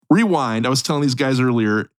rewind. I was telling these guys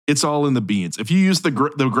earlier, it's all in the beans. If you use the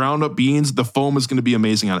ground up beans, the foam is going to be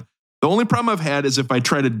amazing on it. The only problem I've had is if I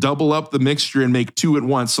try to double up the mixture and make 2 at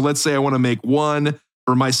once. So let's say I want to make one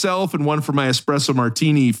for myself and one for my espresso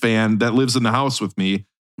martini fan that lives in the house with me.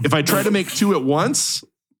 If I try to make 2 at once,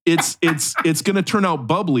 it's going to turn out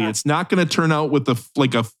bubbly. It's not going to turn out with a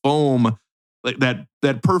foam like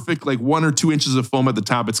that perfect 1 or 2 inches of foam at the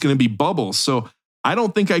top. It's going to be bubbles. So I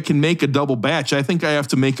don't think I can make a double batch. I think I have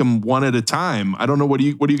to make them one at a time. I don't know. What do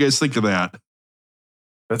you guys think of that?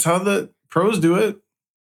 That's how the pros do it.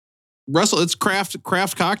 Russell, it's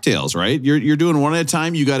craft cocktails, right? You're doing one at a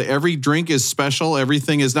time. You got every drink is special.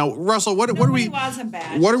 Everything is now. Russell, what are we? We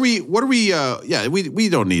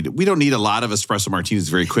don't need a lot of espresso martinis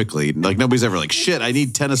very quickly. Like nobody's ever like, shit, I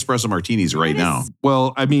need 10 espresso martinis right now.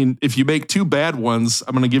 Well, I mean, if you make 2 bad ones,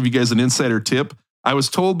 I'm going to give you guys an insider tip. I was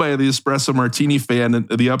told by the espresso martini fan in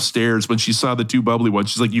the upstairs when she saw the 2 bubbly ones,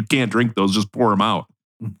 she's like, you can't drink those, just pour them out.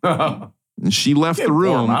 And she left the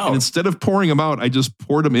room, and instead of pouring them out, I just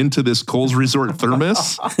poured them into this Kohl's Resort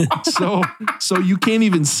thermos. So you can't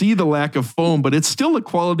even see the lack of foam, but it's still a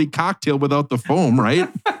quality cocktail without the foam, right?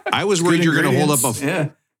 I was worried you're going to hold up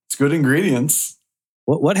it's good ingredients.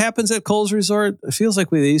 What happens at Kohl's Resort? It feels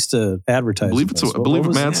like we used to advertise. I believe it's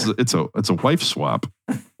a wife swap.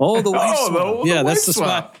 Oh, the wife swap. Yeah, that's the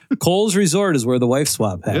spot. Kohl's Resort is where the wife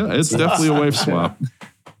swap happens. Yeah, it's definitely a wife swap.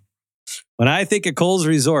 When I think of Kohl's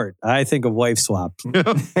Resort, I think of wife swap.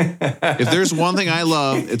 If there's one thing I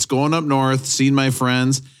love, it's going up north, seeing my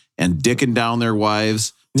friends, and dicking down their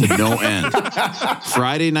wives to no end.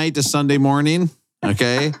 Friday night to Sunday morning,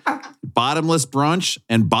 okay? Bottomless brunch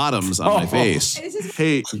and bottoms on my face.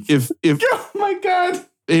 Hey, if oh my God.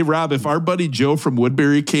 Hey, Rob, if our buddy Joe from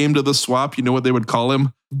Woodbury came to the swap, you know what they would call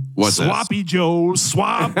him? What's Sloppy Joe,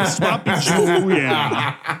 Sloppy Joe,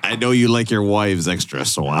 yeah. I know you like your wives extra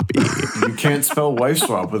sloppy. You can't spell wife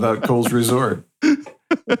swap without Kohl's Resort.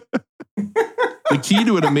 The key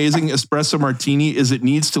to an amazing espresso martini is it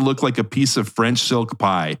needs to look like a piece of French silk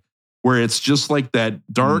pie, where it's just like that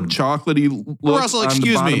dark chocolatey look. Russell, on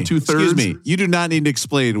the bottom excuse me. You do not need to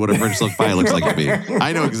explain what a French silk pie looks like to me.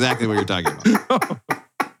 I know exactly what you're talking about.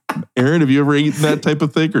 Aaron, have you ever eaten that type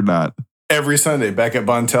of thing or not? Every Sunday back at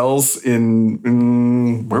Bontel's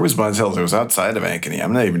in where was Bontel's? It was outside of Ankeny.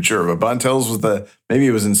 I'm not even sure, but Bontel's was maybe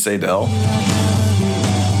it was in Sadell.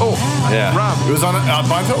 Oh, yeah, Rob. It was on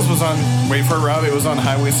Bontel's was on. Wait for it, Rob. It was on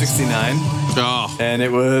Highway 69. Oh, and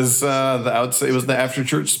it was the outside. It was the after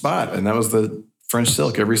church spot, and that was the French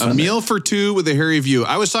silk every Sunday. A meal for 2 with a hairy view.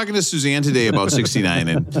 I was talking to Suzanne today about 69,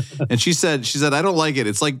 and she said I don't like it.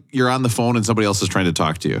 It's like you're on the phone and somebody else is trying to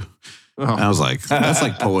talk to you. Oh. And I was like, that's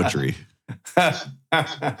like poetry.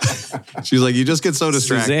 She's like, you just get so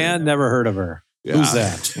distracted. Suzanne, never heard of her. Yeah. Who's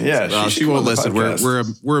that? Yeah, she won't listen.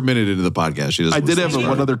 We're a minute into the podcast. She doesn't. I did have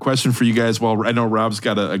one other question for you guys. Well, I know Rob's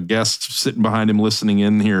got a guest sitting behind him listening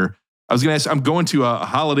in here. I was going to ask. I'm going to a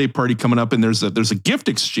holiday party coming up, and there's a gift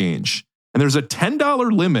exchange, and there's a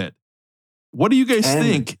 $10 limit. What do you guys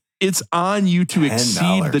think? It's on you to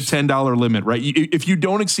exceed the $10 limit, right? If you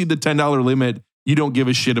don't exceed the $10 limit, you don't give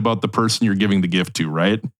a shit about the person you're giving the gift to,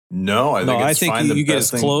 right? No, I think you get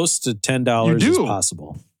as close to $10 as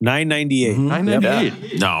possible. $9.98.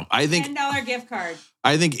 $9.98. No, I think $10 gift card.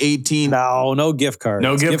 I think 18. No gift cards.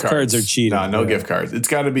 No gift cards are cheating. No gift cards. It's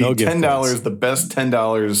got to be $10. The best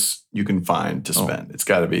 $10 you can find to spend. It's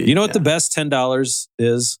got to be. You know what the best $10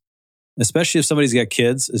 is? Especially if somebody's got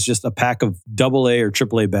kids, it's just a pack of AA or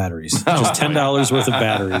AAA batteries. Just $10 worth of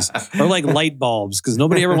batteries. Or like light bulbs, because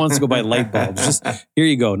nobody ever wants to go buy light bulbs. Just here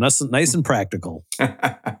you go. Nice and practical.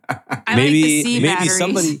 Maybe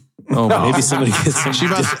somebody gets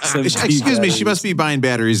some. Excuse me, she must be buying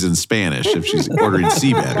batteries in Spanish if she's ordering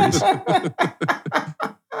C batteries.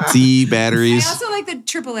 C batteries. I also like the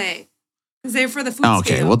AAA. Because they're for the food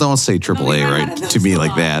okay, scale. well, don't say AAA right to me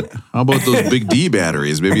like that. How about those big D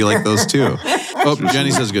batteries? Maybe you like those too. Oh, Jenny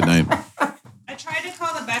says good night. I tried to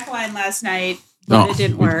call the back line last night, but it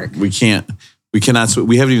didn't work. We can't. We cannot.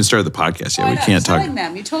 We haven't even started the podcast yet. We can't talk.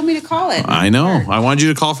 Them. You told me to call it. I know. I wanted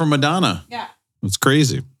you to call from Madonna. Yeah. It's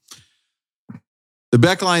crazy. The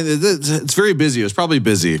back line, it's very busy. It was probably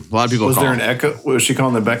busy. A lot of people Was there an echo? Was she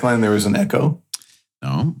calling the back line? There was an echo?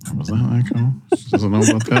 No, was that an echo? She doesn't know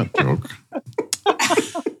about that joke.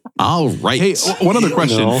 All right. Hey, one other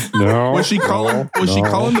question. No. Was she calling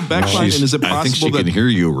the back line? And is it possible I think she can hear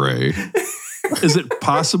you, Ray. Is it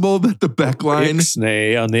possible that the back line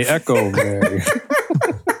Ixnay on the echo there?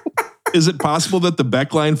 Is it possible that the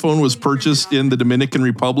Beckline phone was purchased in the Dominican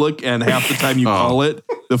Republic and half the time you call it,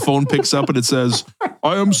 the phone picks up and it says,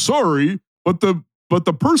 "I am sorry, but the but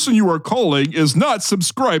the person you are calling is not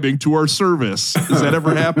subscribing to our service. Has that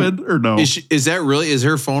ever happened or no? Is that really? Is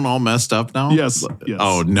her phone all messed up now? Yes.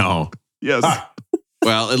 Oh, no. Yes.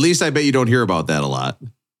 Well, at least I bet you don't hear about that a lot.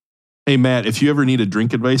 Hey, Matt, if you ever need a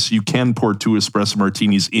drink advice, you can pour 2 espresso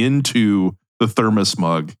martinis into the thermos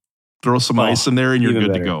mug. Throw some ice in there and you're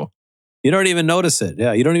good to go. You don't even notice it.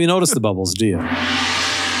 Yeah, you don't even notice the bubbles, do you?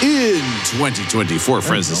 In 2024,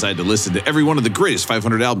 friends decided to listen to every one of the greatest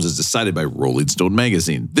 500 albums as decided by Rolling Stone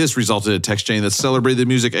magazine. This resulted in a text chain that celebrated the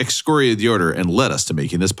music, excoriated the order, and led us to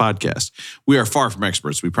making this podcast. We are far from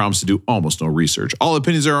experts. We promise to do almost no research. All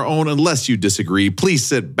opinions are our own unless you disagree. Please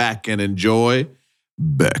sit back and enjoy.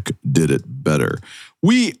 Beck did it better.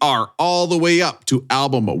 We are all the way up to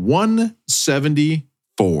album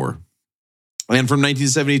 174. And from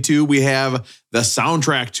 1972, we have the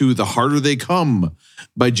soundtrack to The Harder They Come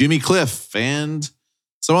by Jimmy Cliff and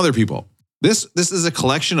some other people. This is a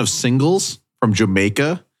collection of singles from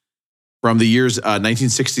Jamaica from the years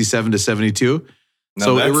 1967 to 72. Now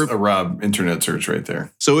so that's a Rob internet search right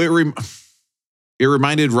there. So it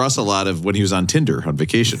reminded Russ a lot of when he was on Tinder on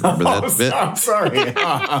vacation. Remember that bit? I'm sorry.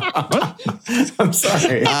 I'm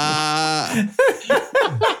sorry.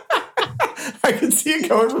 I can see it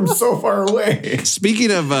coming from so far away.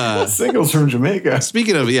 Speaking of singles from Jamaica.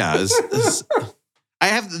 Speaking of, I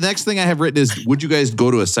have the next thing I have written is, would you guys go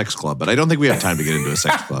to a sex club? But I don't think we have time to get into a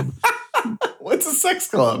sex club. What's a sex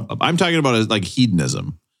club? I'm talking about like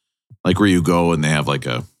hedonism, like where you go and they have like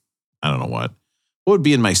a, I don't know what would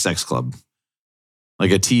be in my sex club,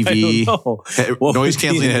 like a TV, noise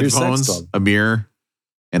canceling headphones, a mirror,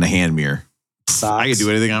 and a hand mirror. Socks. I could do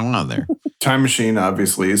anything I want there. Time machine,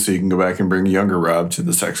 obviously, so you can go back and bring younger Rob to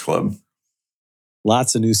the sex club.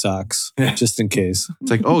 Lots of new socks, just in case. It's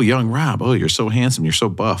like, oh, young Rob. Oh, you're so handsome. You're so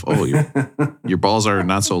buff. Oh, your balls are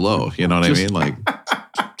not so low. You know what I mean? Like,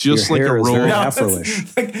 just like a roll.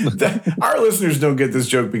 Our listeners don't get this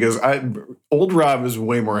joke because old Rob is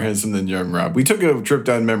way more handsome than young Rob. We took a trip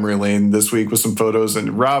down memory lane this week with some photos,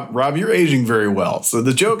 and Rob, you're aging very well. So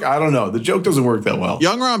the joke, I don't know. The joke doesn't work that well.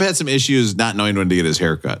 Young Rob had some issues not knowing when to get his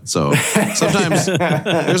hair cut. So sometimes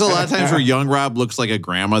there's a lot of times where young Rob looks like a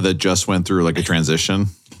grandma that just went through like a transition.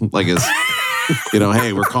 Like it's,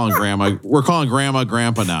 hey, we're calling grandma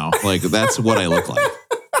grandpa now. Like that's what I look like.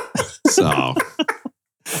 So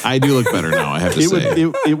I do look better now, I have to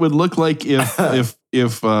say. It would look like if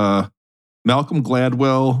Malcolm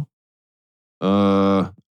Gladwell,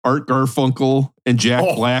 Art Garfunkel, and Jack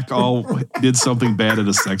Black all did something bad at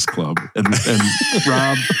a sex club, and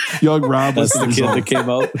young Rob was the kid that came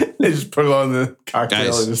out. They just put it on the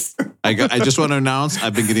cocktail. Guys, I just want to announce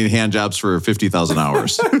I've been getting hand jobs for 50,000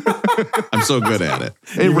 hours. I'm so good at it.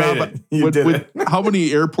 Hey, Rob, how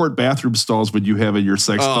many airport bathroom stalls would you have in your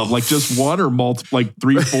sex club? Like just one or multiple, like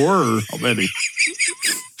 3, 4, or how many?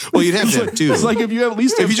 Well, you'd have to have 2. It's like if you have at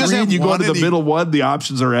least if you just have you go into the middle one, the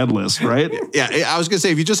options are endless, right? Yeah, I was gonna say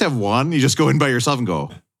if you just have one, you just go in by yourself and go,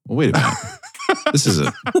 well, wait a minute. This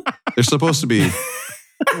isn't. They're supposed to be.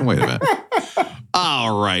 Wait a minute.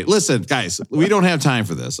 All right, listen, guys, we don't have time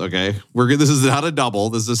for this. Okay, this is not a double.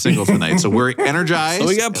 This is a single tonight, so we're energized. So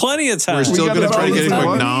we got plenty of time. We're still gonna try to get it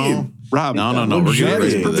quick. No, Rob, no.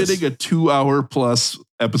 We're permitting a 2-hour plus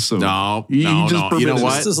episode. No. You know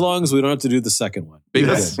what? Just as long as we don't have to do the second one. Big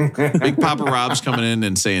Papa Rob's coming in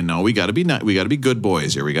and saying, no, we got to be good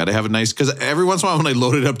boys here. We got to have a nice, because every once in a while when I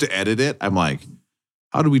load it up to edit it, I'm like,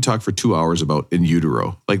 how do we talk for 2 hours about in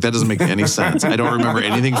utero? Like that doesn't make any sense. I don't remember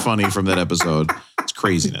anything funny from that episode. It's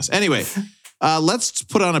craziness. Anyway, let's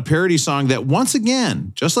put on a parody song that once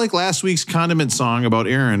again, just like last week's condiment song about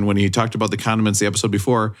Aaron when he talked about the condiments the episode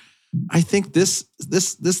before, I think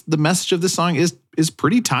the message of this song is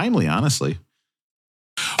pretty timely, honestly.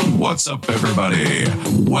 What's up, everybody?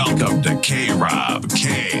 Welcome to K-Rob,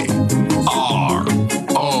 K-R-O-B.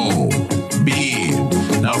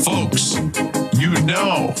 Now, folks, you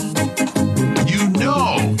know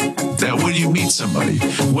that when you meet somebody,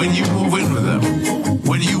 when you move in with them,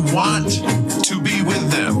 when you want to be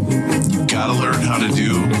with them, you gotta learn how to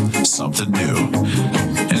do something new.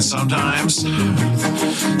 And sometimes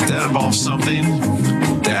that involves something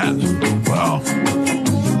that, well,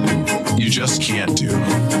 you just can't do.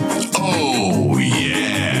 Oh,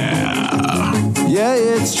 yeah. Yeah,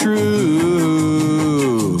 it's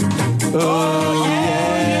true. Oh, yeah.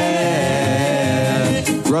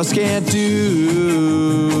 Russ can't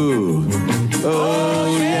do. Oh,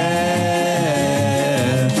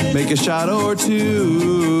 yeah. Make a shot or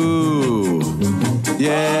two.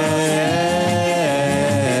 Yeah.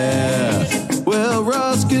 Well,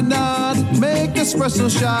 Russ could not make espresso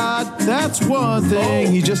shot. That's one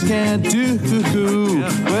thing he just can't do.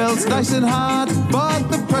 Well, it's nice and hot, but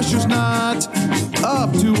the pressure's not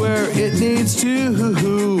up to where it needs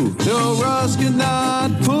to. No, Russ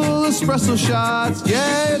cannot pull espresso shots.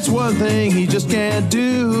 Yeah, it's one thing he just can't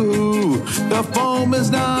do. The foam is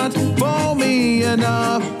not foamy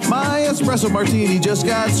enough. My espresso martini just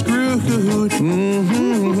got screwed.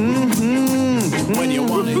 When you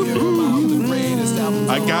want to hear about the greatest album.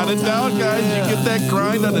 I got it down, guys. You get that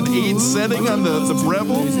grind on an 8 setting on the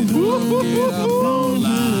Rebel. The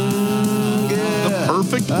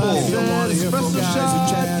perfect pull.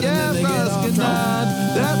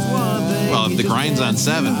 Well, if the grind's on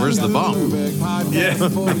 7, where's the bump? Yeah.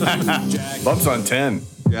 Bump's on 10.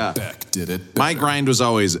 Yeah. My grind was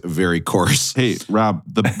always very coarse. Hey, Rob,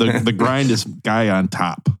 the grind is guy on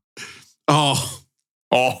top. Oh.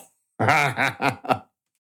 It's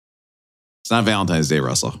not Valentine's Day,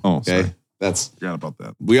 Russell. Oh, okay. sorry. Forgot about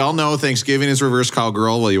that. We all know Thanksgiving is reverse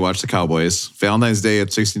cowgirl while you watch the Cowboys. Valentine's Day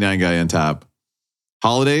at 69 guy on top.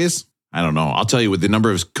 Holidays, I don't know. I'll tell you, with the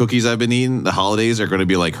number of cookies I've been eating, the holidays are going to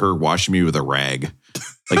be like her washing me with a rag.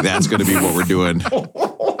 Like that's going to be what we're doing.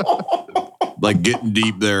 Like getting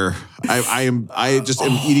deep there. I just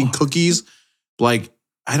am eating cookies. Like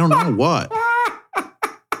I don't know what.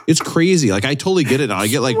 It's crazy. Like I totally get it now. I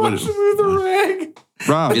get like what.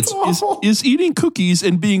 Rob, is eating cookies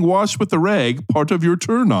and being washed with a rag part of your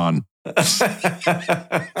turn on?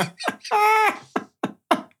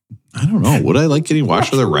 I don't know. Would I like getting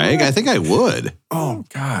washed with a rag? I think I would. Oh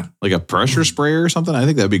God! Like a pressure sprayer or something. I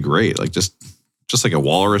think that'd be great. Like just like a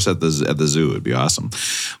walrus at the zoo. It'd be awesome.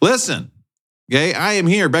 Listen, okay, I am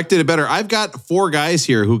here. Beck did it better. I've got 4 guys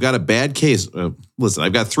here who got a bad case. Listen,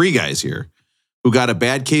 I've got 3 guys here who got a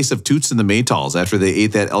bad case of Toots and the Maytals after they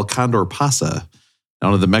ate that El Condor pasa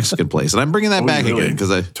down at the Mexican place. And I'm bringing that back really again because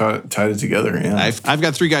I tied it together. Yeah. I've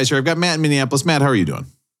got 3 guys here. I've got Matt in Minneapolis. Matt, how are you doing?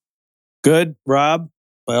 Good, Rob.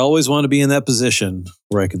 I always want to be in that position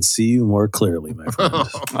where I can see you more clearly, my friend.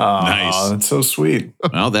 Nice. That's so sweet.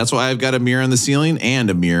 Well, that's why I've got a mirror on the ceiling and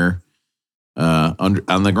a mirror on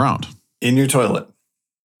the ground. In your toilet.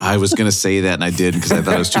 I was going to say that and I didn't because I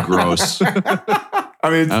thought it was too gross. I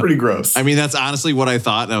mean, it's pretty gross. I mean, that's honestly what I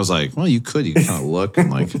thought. And I was like, well, you could kind of look and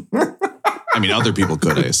like, I mean, other people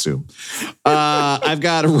could, I assume. I've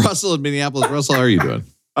got Russell in Minneapolis. Russell, how are you doing?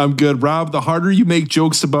 I'm good, Rob. The harder you make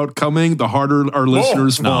jokes about coming, the harder our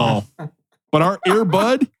listeners fall. But our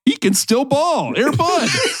Airbud, he can still ball. Airbud.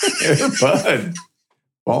 Airbud.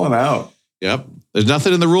 Balling out. Yep. There's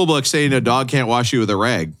nothing in the rule book saying a dog can't wash you with a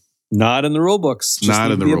rag. Not in the rule books. Just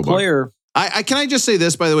Not in the be rule a player. book. Can I just say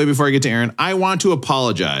this, by the way, before I get to Aaron? I want to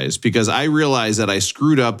apologize because I realized that I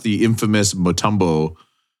screwed up the infamous Mutombo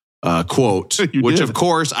quote, which did. of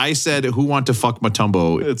course I said, who want to fuck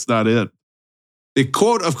Mutombo? It's not it. The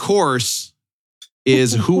quote, of course,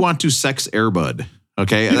 is who want to sex Airbud?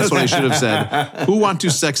 Okay, that's what I should have said. Who want to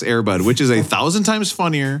sex Airbud, which is 1,000 times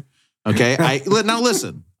funnier. Okay, now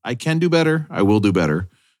listen, I can do better. I will do better.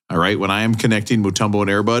 All right, when I am connecting Mutombo and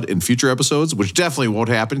Airbud in future episodes, which definitely won't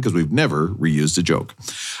happen because we've never reused a joke.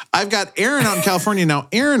 I've got Aaron out in California. Now,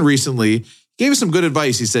 Aaron recently gave us some good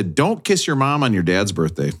advice. He said, don't kiss your mom on your dad's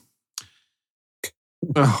birthday.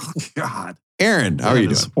 Oh, God. Aaron, how are you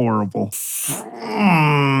doing? Horrible.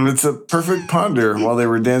 It's a perfect ponder while they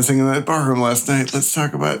were dancing in that bar room last night. Let's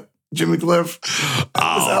talk about Jimmy Cliff.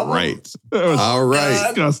 All right. All right.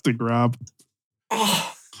 Disgusting, Rob.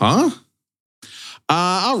 Huh?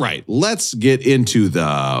 All right. Let's get into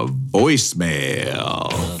the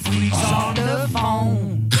voicemail.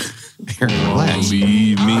 Aaron, relax.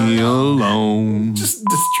 Leave me alone. Just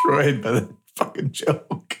destroyed by that fucking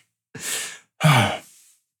joke.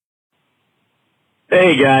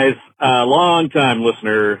 Hey guys, long time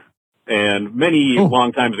listener, and many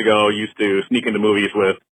long times ago used to sneak into movies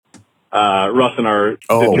with Russ and our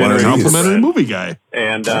degenerate complimentary friend. movie guy.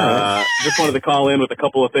 And just wanted to call in with a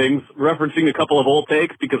couple of things, referencing a couple of old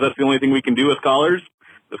takes, because that's the only thing we can do as callers,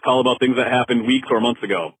 is call about things that happened weeks or months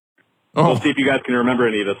ago. So let's see if you guys can remember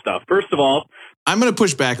any of this stuff. First of all, I'm going to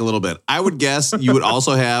push back a little bit. I would guess you would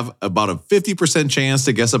also have about a 50% chance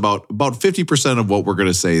to guess about 50% of what we're going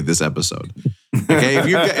to say this episode. Okay,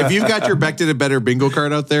 if you've got your Beck Did It Better bingo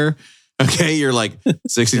card out there, okay, you're like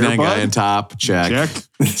 69 guy on top, check.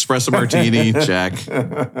 Espresso martini, check.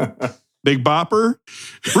 Big Bopper,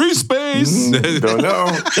 free space. Don't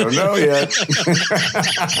know yet.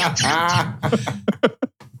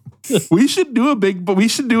 We should do a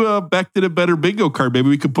Beck Did It Better bingo card. Maybe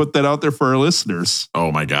we could put that out there for our listeners.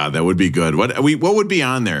 Oh my God, that would be good. What would be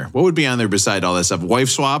on there? What would be on there beside all that stuff? Wife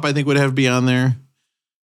swap, I think would have to be on there.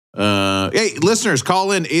 Hey, listeners,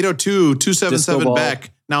 call in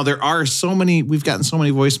 802-277-BECK. Now, we've gotten so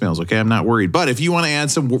many voicemails, okay? I'm not worried. But if you want to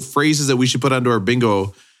add some phrases that we should put onto our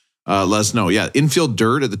bingo, let us know. Yeah, infield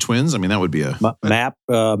dirt at the Twins. I mean, that would be a... Maps.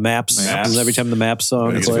 Every time the Maps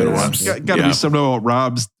song plays. Got to be something about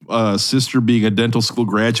Rob's sister being a dental school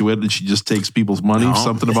graduate and she just takes people's money. No.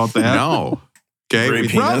 Something about that. No. Okay.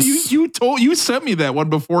 Rob, you sent me that one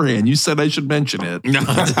beforehand. You said I should mention it. No.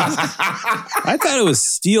 I thought it was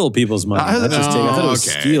steal people's money. I thought it was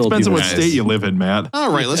steal. Depends on what people's state you live in, Matt.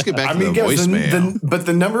 All right, let's get back to the voicemail. But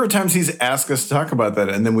the number of times he's asked us to talk about that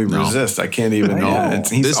and then we resist, I can't even know.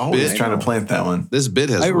 He's always trying to plant that one. This bit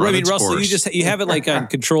has run its Russell, course. you have it like on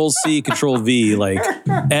Control-C, Control-V, like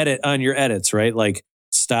edit on your edits, right? Like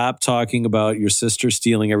stop talking about your sister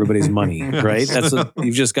stealing everybody's money, right? That's what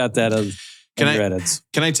you've just got that of your edits.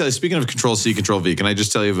 Can I tell you, speaking of Control-C, Control-V, can I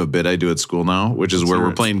just tell you of a bit I do at school now, which is where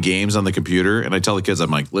we're playing games on the computer, and I tell the kids,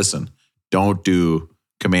 I'm like, listen, don't do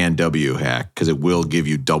Command-W hack because it will give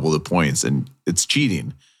you double the points, and it's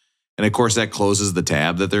cheating. And of course, that closes the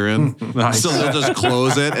tab that they're in. So they'll just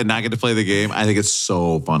close it and not get to play the game. I think it's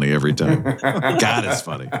so funny every time. God, it's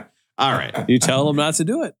funny. All right. You tell them not to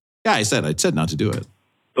do it. Yeah, I said not to do it.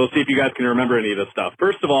 So let's see if you guys can remember any of this stuff.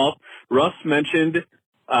 First of all, Russ mentioned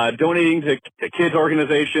donating to kids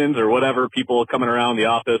organizations or whatever, people coming around the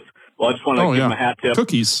office. Well, I just want to give him a hat tip.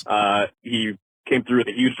 Cookies. He came through with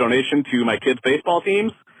a huge donation to my kids' baseball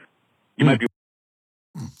teams. You might be.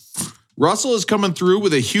 Russell is coming through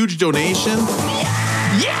with a huge donation.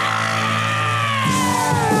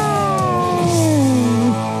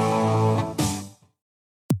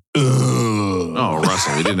 Oh,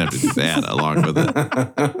 Russell, we didn't have to do that along with it.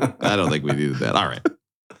 I don't think we needed that. All right.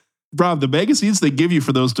 Rob, the magazines they give you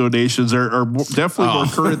for those donations are definitely more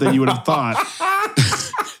current than you would have thought.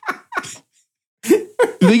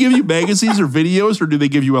 Do they give you magazines or videos, or do they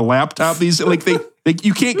give you a laptop? They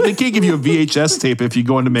can't give you a VHS tape if you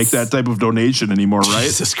go in to make that type of donation anymore, right?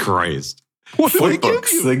 Jesus Christ. What do they Flip give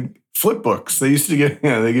books. you? Flip books. They used to get.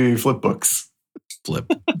 Yeah, they give you flip books. Flip.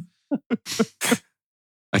 What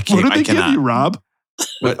do they give you, Rob?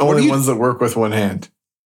 But only ones that work with one hand.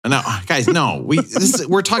 No, guys, no.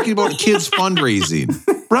 We're talking about kids fundraising.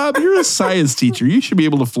 Rob, you're a science teacher. You should be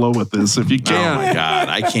able to flow with this. If you can't, Oh my God,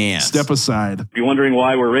 I can't. step aside. If you're wondering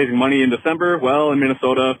why we're raising money in December, well, in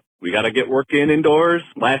Minnesota, we got to get work in indoors.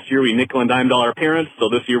 Last year, we nickel and dime our parents. So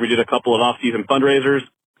this year, we did a couple of off-season fundraisers.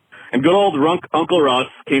 And good old Uncle Russ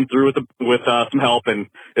came through with some help, and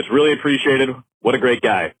it's really appreciated. What a great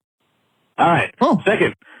guy. All right.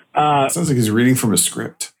 Second. Sounds like he's reading from a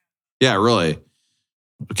script. Yeah, really.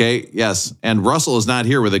 Okay, yes. And Russell is not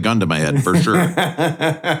here with a gun to my head, for sure.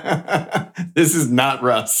 This is not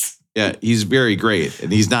Russ. Yeah, he's very great.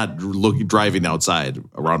 And he's not driving outside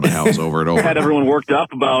around my house over and over. Had everyone worked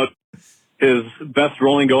up about his best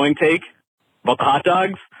rolling going take about the hot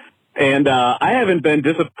dogs. And I haven't been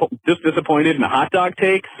disappointed in a hot dog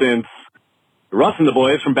take since Russ and the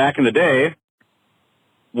boys from back in the day.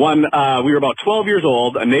 We were about 12 years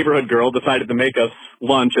old. A neighborhood girl decided to make us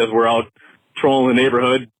lunch as we're out trolling the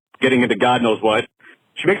neighborhood, getting into God knows what.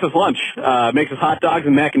 She makes us lunch, makes us hot dogs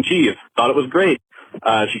and mac and cheese. Thought it was great.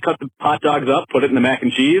 She cut the hot dogs up, put it in the mac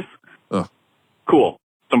and cheese. Cool.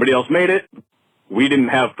 Somebody else made it. We didn't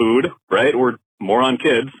have food, right? We're moron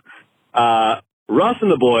kids. Russ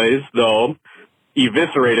and the boys, though,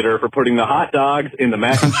 eviscerated her for putting the hot dogs in the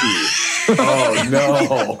mac and cheese. Oh,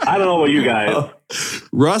 no. I don't know about you guys.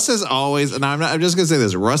 Russ has always, and I'm just going to say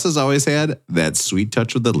this, Russ has always had that sweet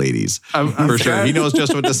touch with the ladies. For sure. He knows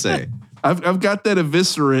just what to say. I've got that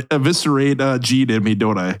eviscerate gene in me,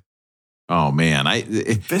 don't I? Oh, man.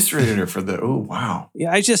 Eviscerated her for the, oh, wow.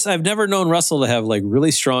 Yeah, I've never known Russell to have like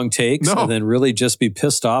really strong takes and then really just be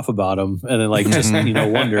pissed off about them and then like just,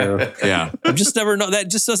 wonder. Yeah. I've just never known. That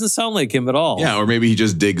just doesn't sound like him at all. Yeah, or maybe he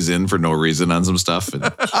just digs in for no reason on some stuff. And,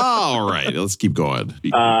 all right, let's keep going.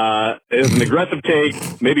 It was an aggressive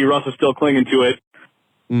take. Maybe Russ is still clinging to it.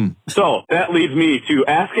 So that leads me to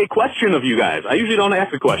ask a question of you guys. I usually don't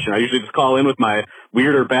ask a question. I usually just call in with my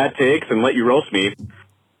weird or bad takes and let you roast me.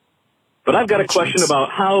 But I've got a question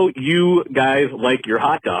about how you guys like your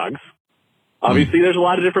hot dogs. Obviously, there's a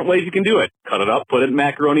lot of different ways you can do it. Cut it up, put it in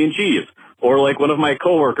macaroni and cheese. Or like one of my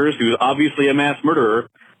coworkers, who's obviously a mass murderer,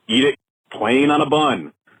 eat it plain on a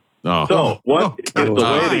bun. So what is the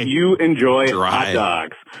way that you enjoy hot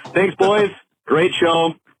dogs? Thanks, boys. Great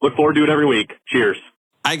show. Look forward to it every week. Cheers.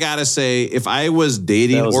 I got to say, if I was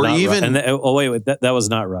dating or even... that was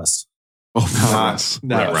not Russ. Oh,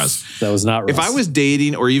 not Russ. That was not Russ. If I was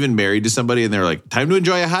dating or even married to somebody and they're like, time to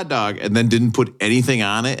enjoy a hot dog, and then didn't put anything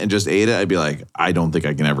on it and just ate it, I'd be like, I don't think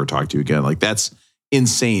I can ever talk to you again. Like, that's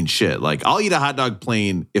insane shit. Like I'll eat a hot dog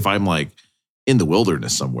plain if I'm like in the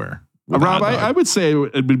wilderness somewhere. Rob, I would say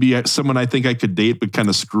it would be someone I think I could date, but kind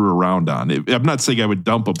of screw around on. I'm not saying I would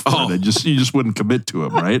dump him for it. You just wouldn't commit to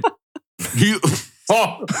him, right?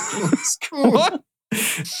 What?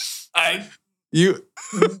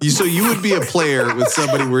 So you would be a player with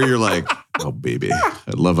somebody where you're like, oh baby, I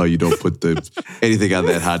love how you don't put anything on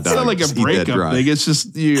that hot dog. It's not like a breakup thing. It's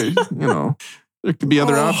just you know, there could be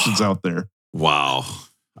other options out there. Wow.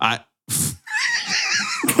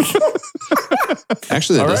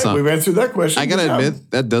 Actually, that All does right, sound. we went through that question. I gotta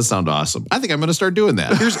admit, that does sound awesome. I think I'm gonna start doing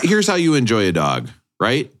that. Here's how you enjoy a dog,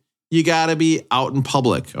 right? You gotta be out in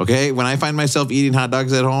public, okay? When I find myself eating hot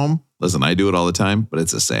dogs at home, listen, I do it all the time, but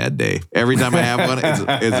it's a sad day. Every time I have one,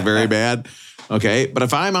 it's very bad. Okay, but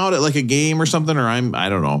if I'm out at like a game or something, or I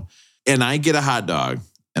don't know, and I get a hot dog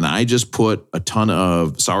and I just put a ton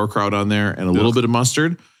of sauerkraut on there and a little bit of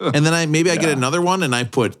mustard, and then I get another one and I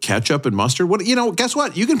put ketchup and mustard. Guess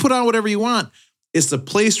what? You can put on whatever you want. It's the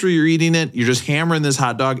place where you're eating it. You're just hammering this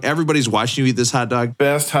hot dog. Everybody's watching you eat this hot dog.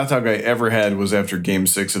 Best hot dog I ever had was after Game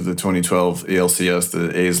 6 of the 2012 ALCS.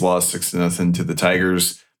 The A's lost 6-0 to the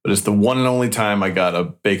Tigers. But it's the one and only time I got a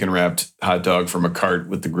bacon-wrapped hot dog from a cart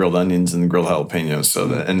with the grilled onions and the grilled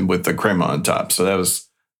jalapenos, and with the crema on top. So that was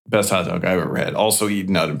the best hot dog I've ever had. Also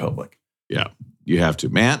eaten out in public. Yeah, you have to.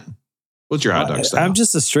 Matt, what's your hot dog style? I'm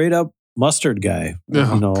just a straight-up mustard guy.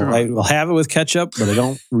 Oh, I will have it with ketchup, but I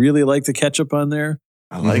don't really like the ketchup on there.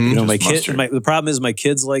 I like it. The problem is my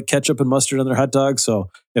kids like ketchup and mustard on their hot dogs. So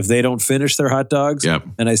if they don't finish their hot dogs,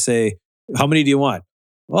 and I say, how many do you want?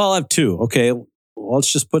 Well, I'll have 2. Okay. Well,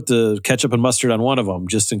 let's just put the ketchup and mustard on one of them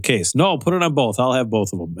just in case. No, put it on both. I'll have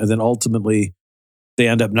both of them. And then ultimately they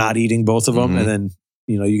end up not eating both of them. And then,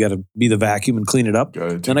 you got to be the vacuum and clean it up.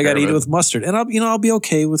 Then I got to eat it with mustard. And I'll be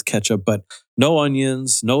okay with ketchup, but no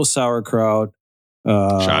onions, no sauerkraut.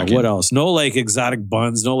 What else? No like exotic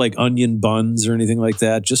buns, no like onion buns or anything like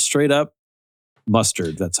that. Just straight up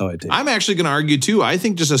mustard. That's how I take it. I'm actually going to argue too. I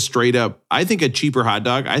think just a cheaper hot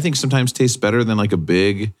dog, I think sometimes tastes better than like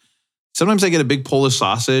sometimes I get a big Polish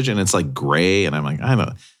sausage and it's like gray and I'm like, I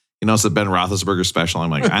don't, it's the Ben Roethlisberger special. I'm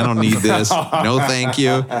like, I don't need this. No, thank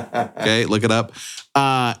you. Okay. Look it up.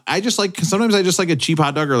 Sometimes I just like a cheap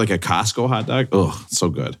hot dog or like a Costco hot dog. Oh, so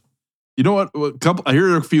good. You know what?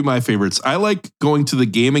 Here are a few of my favorites. I like going to the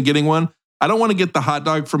game and getting one. I don't want to get the hot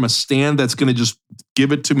dog from a stand that's going to just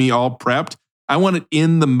give it to me all prepped. I want it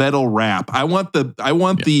in the metal wrap. I want the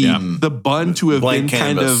bun to have been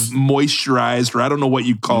kind of moisturized, or I don't know what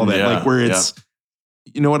you call that, like where it's,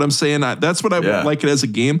 you know what I'm saying? That's what I like it as a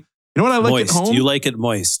game. You know what I like moist. at home? You like it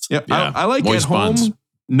moist. Yeah, I like moist at home. Buns.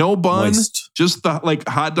 No bun, just the like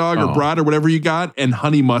hot dog or brat or whatever you got, and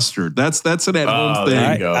honey mustard. That's an at home thing.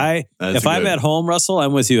 There you go. If I'm at home, Russell,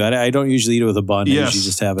 I'm with you. I don't usually eat it with a bun. Yes. I usually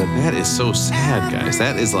just have it. That is so sad, guys.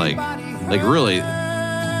 That is like really.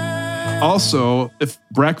 Also, if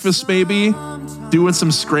breakfast maybe, doing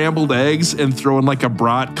some scrambled eggs and throwing like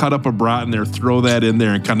cut up a brat in there, throw that in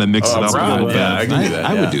there and kind of mix it up a little bit. I can do that.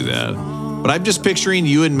 I would do that. But I'm just picturing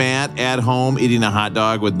you and Matt at home eating a hot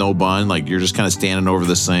dog with no bun. Like you're just kind of standing over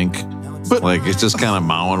the sink. But like it's just kind of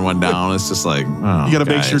mowing one down. It's just like, oh, you got to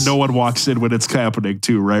make sure no one walks in when it's happening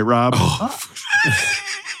too, right, Rob?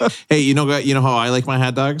 Hey, you know how I like my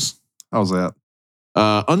hot dogs? How's that?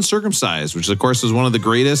 Uncircumcised, which of course is one of the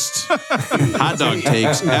greatest hot dog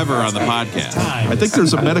takes ever on the podcast. I think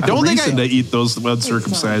there's a medical reason to eat those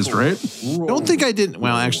uncircumcised, right? Don't think I didn't.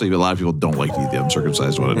 Well, actually, a lot of people don't like to eat the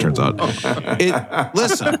uncircumcised one, it turns out.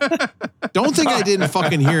 Listen, don't think I didn't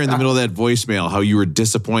fucking hear in the middle of that voicemail how you were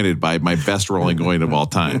disappointed by my best rolling going of all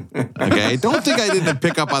time. Okay? Don't think I didn't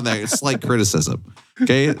pick up on that slight criticism.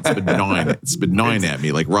 Okay? It's been gnawing. It's been gnawing at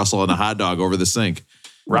me like Russell and a hot dog over the sink.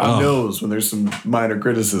 Rob knows when there's some minor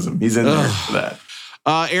criticism. He's in there for that.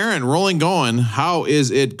 Aaron, rolling going. How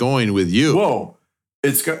is it going with you? Whoa.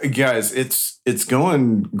 It's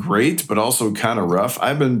going great, but also kind of rough.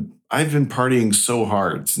 I've been partying so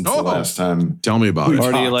hard since the last time. Tell me about it.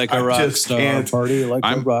 Party like a rock star. Party like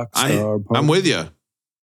a rock star. I'm with you.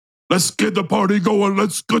 Let's get the party going.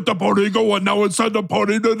 Let's get the party going. Now it's time to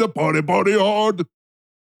party hard.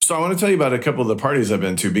 So I want to tell you about a couple of the parties I've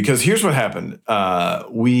been to, because here's what happened.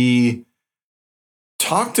 We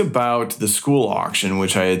talked about the school auction,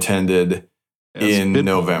 which I attended in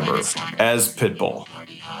November as Pitbull.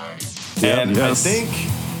 And I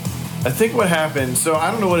think what happened, so I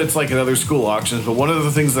don't know what it's like at other school auctions, but one of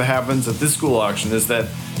the things that happens at this school auction is that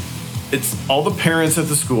it's all the parents at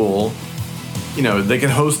the school, they can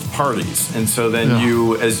host parties. And so then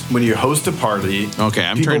when you host a party. Okay,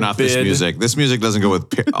 I'm turning off this music. This music doesn't go with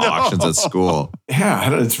auctions at school.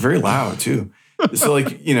 Yeah, it's very loud too. So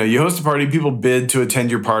like, you host a party, people bid to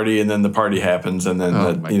attend your party, and then the party happens. And then,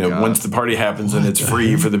 once the party happens, then it's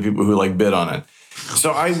free for the people who like bid on it.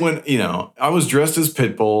 So I went, I was dressed as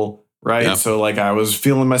Pitbull, right? Yep. So like I was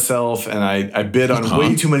feeling myself and I bid on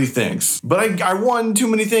way too many things, but I won too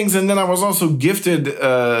many things. And then I was also gifted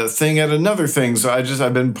a thing at another thing. So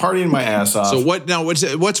I've been partying my ass off. So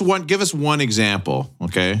what's one, give us one example.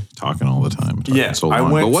 Okay. Talking all the time. Yeah. So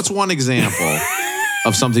long. But what's one example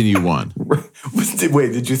of something you won?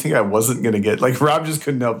 Wait, did you think I wasn't going to get, like, Rob just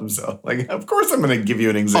couldn't help himself. Like, of course I'm going to give you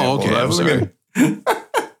an example. Oh, okay. I'm sorry.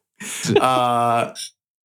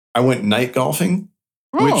 I went night golfing.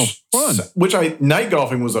 Fun. Night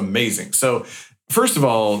golfing was amazing. So first of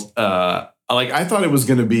all, I thought it was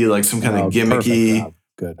going to be like some kind of gimmicky. Perfect,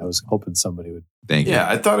 good. I was hoping somebody would. Thank you. Yeah,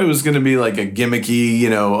 I thought it was going to be like a gimmicky,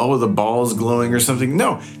 the ball is glowing or something.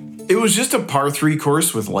 No, it was just a par 3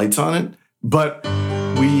 course with lights on it. But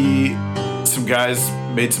some guys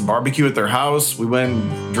made some barbecue at their house. We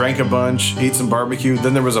went, drank a bunch, ate some barbecue.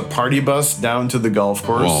 Then there was a party bus down to the golf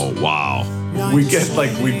course. Oh, wow. We get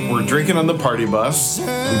we're drinking on the party bus. We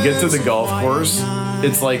get to the golf course.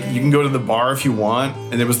 It's like you can go to the bar if you want.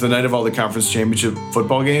 And it was the night of all the conference championship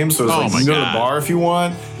football games. So it's you can go to the bar if you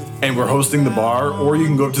want. And we're hosting the bar, or you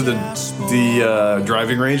can go up to the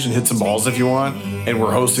driving range and hit some balls if you want. And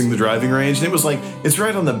we're hosting the driving range. And it was like, it's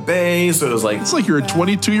right on the bay. So it was like... It's like you're a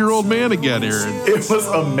 22-year-old man again, Aaron. It was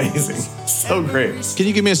amazing. So great. Can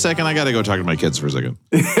you give me a second? I got to go talk to my kids for a second.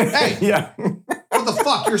 Hey. Yeah. What the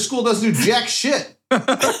fuck? Your school doesn't do jack shit.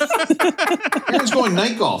 Aaron's going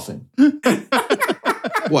night golfing.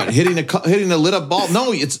 What? Hitting a lit up ball?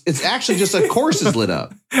 No, it's actually just a course is lit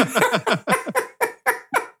up.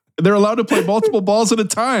 They're allowed to play multiple balls at a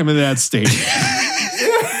time in that state.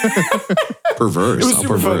 Perverse. It was super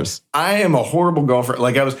perverse. Fun. I am a horrible golfer.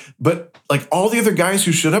 But all the other guys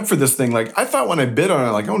who showed up for this thing, I thought when I bid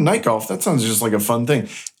on it, night golf, that sounds just like a fun thing.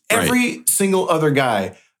 Every single other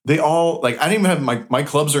guy, they all, I didn't even have my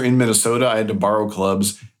clubs are in Minnesota. I had to borrow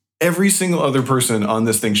clubs. Every single other person on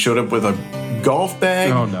this thing showed up with a golf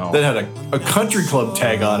bag that had a country club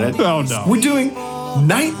tag on it. Oh, no. We're doing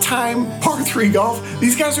nighttime par 3 golf.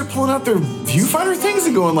 These guys are pulling out their viewfinder things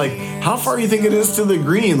and going how far do you think it is to the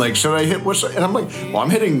green? Should I hit and I'm well, I'm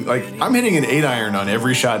hitting an 8-iron on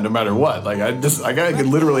every shot no matter what. I could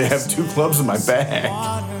literally have 2 clubs in my bag.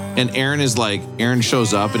 And Aaron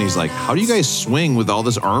shows up and he's like, how do you guys swing with all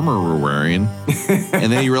this armor we're wearing? And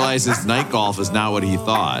then he realizes night golf is not what he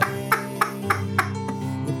thought.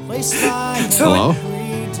 So hello?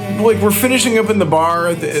 We're finishing up in the bar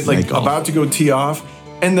about to go tee off,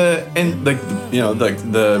 and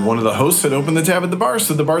one of the hosts had opened the tab at the bar,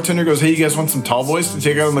 so the bartender goes, "Hey, you guys want some tall boys to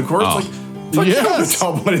take out on the course?" Yes, a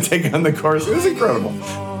tall boy to take on the course. It was incredible,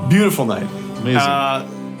 beautiful night,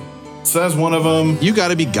 amazing. So that's one of them. You got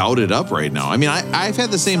to be gouted up right now. I mean, I've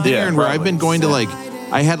had the same thing, Aaron, where I've been going to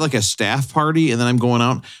I had a staff party, and then I'm going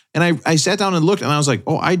out, and I sat down and looked, and I was like,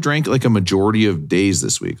 oh, I drank a majority of days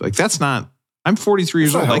this week. That's not. I'm 43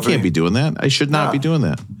 years old. I can't be doing that. I should not be doing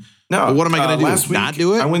that. No. But what am I going to do? Last week, not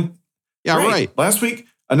do it? I went. Yeah, right. Last week,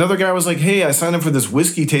 another guy was like, "Hey, I signed up for this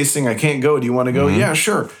whiskey tasting. I can't go. Do you want to go?" Mm-hmm. Yeah,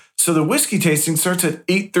 sure. So the whiskey tasting starts at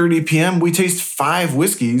 8:30 p.m. We taste 5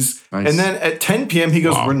 whiskeys. Nice. And then at 10 p.m., he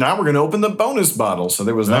goes, we're going to open the bonus bottle. So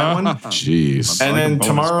there was that one. Jeez. And then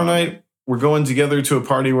tomorrow night, we're going together to a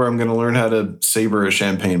party where I'm going to learn how to sabre a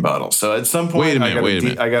champagne bottle. So at some point, wait a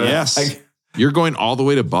minute. Yes. You're going all the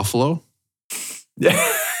way to Buffalo? Yeah.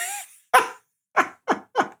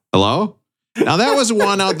 Hello? Now that was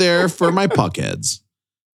one out there for my puckheads.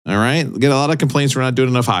 All right. Get a lot of complaints we're not doing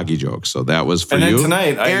enough hockey jokes. So that was for and you. Then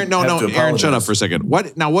tonight, Aaron, Aaron, shut up for a second.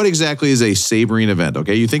 What exactly is a sabering event?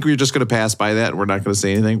 Okay. You think we're just going to pass by that and we're not going to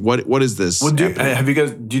say anything? What is this? Well, have you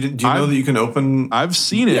guys, do you know that you can open? I've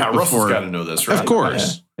seen it. Yeah, before. Russell's got to know this, right? Of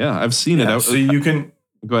course. Yeah, I've seen it. So you can.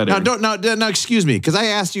 Go ahead. Now, excuse me, because I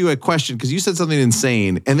asked you a question because you said something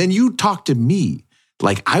insane and then you talked to me.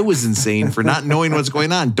 Like I was insane for not knowing what's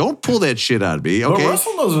going on. Don't pull that shit out of me, okay? But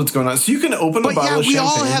Russell knows what's going on. So you can open a bottle of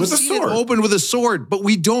champagne with a sword. Open with a sword, but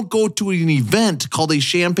we don't go to an event called a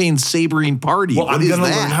champagne sabering party. Well, I'm going to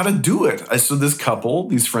learn how to do it. So this couple,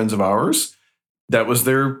 these friends of ours, that was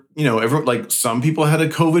their, some people had a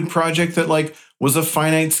COVID project that was a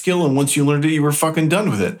finite skill. And once you learned it, you were fucking done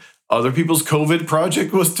with it. Other people's COVID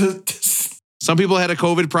project was to some people had a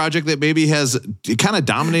COVID project that maybe it kind of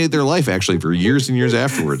dominated their life actually for years and years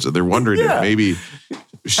afterwards. So they're wondering if maybe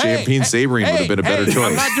champagne sabering would have been a better choice.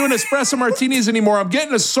 I'm not doing espresso martinis anymore. I'm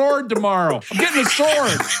getting a sword tomorrow. I'm getting a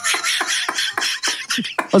sword.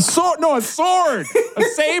 A sword. No, a sword. A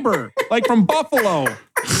saber. Like from Buffalo.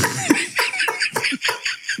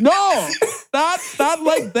 No. not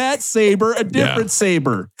like that saber, a different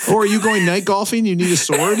saber. Or are you going night golfing? You need a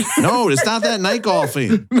sword? No, it's not that night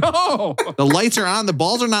golfing. No. The lights are on. The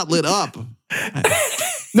balls are not lit up.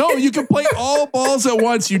 No, you can play all balls at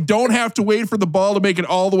once. You don't have to wait for the ball to make it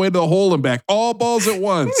all the way to the hole and back. All balls at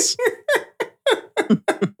once.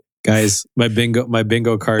 Guys, my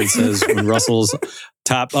bingo card says when Russell's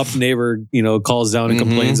top up neighbor, calls down and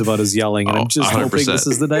complains about his yelling. And I'm just 100%. hoping this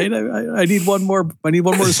is the night. I need one more. I need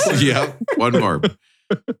one more square. Yeah, one more.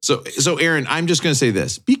 So Aaron, I'm just going to say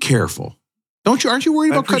this. Be careful. Aren't you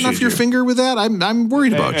worried about cutting off your finger with that? I'm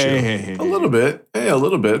worried about you. Hey. A little bit.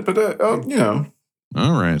 But,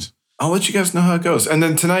 All right. I'll let you guys know how it goes. And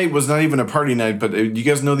then tonight was not even a party night, but you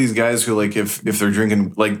guys know these guys who, like, if they're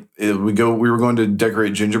drinking, like, we were going to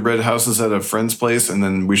decorate gingerbread houses at a friend's place, and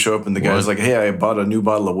then we show up and the guy's like, hey, I bought a new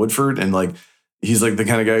bottle of Woodford, and like, he's like the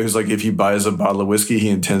kind of guy who's like, if he buys a bottle of whiskey, he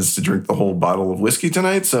intends to drink the whole bottle of whiskey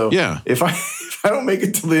tonight. So yeah, if I don't make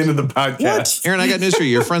it till the end of the podcast, Aaron, I got news for you.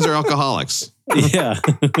 Your friends are alcoholics. Yeah.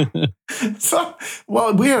 So,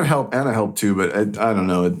 well, we had help. Anna helped too, but I don't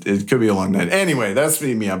know. It could be a long night. Anyway, that's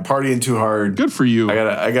me. I'm partying too hard. Good for you.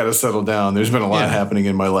 I gotta settle down. There's been a lot happening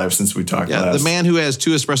in my life since we talked last. The man who has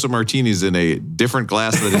 2 espresso martinis in a different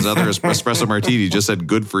glass than his other espresso martini just said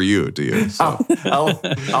 "good for you" to you. So.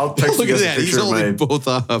 I'll text Look you at guys that. a He's picture of holding my both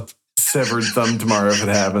up. severed thumb tomorrow if it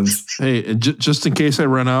happens. Hey, and just in case I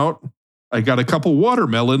run out, I got a couple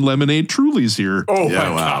watermelon lemonade Trulies here. Oh Yeah,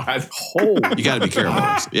 my wow. God. You got to be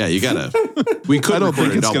careful. Yeah, you got to. We could. I don't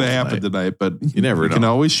think record a it's going double to happen tonight, but You never know. can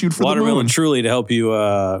always shoot for the Watermelon moon. Truly to help you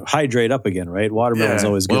hydrate up again, right? Watermelon's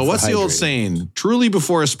always good. Well, what's the old hydrating. saying? Truly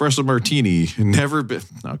before espresso martini, never been.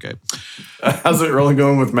 Okay. How's it really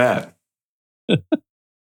going with Matt?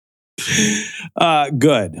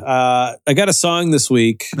 Good. I got a song this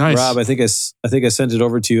week, Nice. Rob. I think I sent it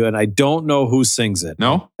over to you, and I don't know who sings it.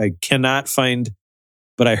 No? I cannot find,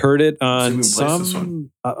 but I heard it on this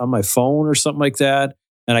one. on my phone or something like that,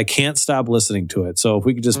 and I can't stop listening to it. So if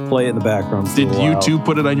we could just play it in the background. For Did a you while. two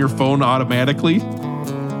put it on your phone automatically?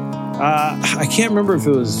 I can't remember if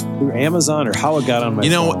it was through Amazon or how it got on my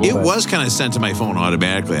phone. It but- was kind of sent to my phone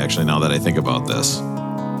automatically, actually, now that I think about this.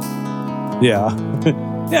 Yeah.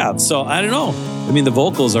 Yeah. So I don't know. I mean, the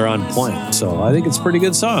vocals are on point. So I think it's a pretty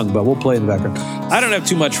good song, but we'll play in the background. I don't have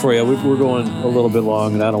too much for you. We're going a little bit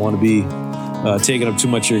long, and I don't want to be taking up too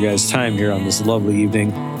much of your guys' time here on this lovely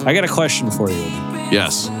evening. I got a question for you.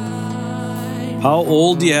 Yes. How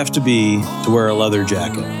old do you have to be to wear a leather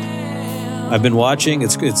jacket? I've been watching.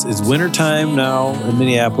 It's wintertime now in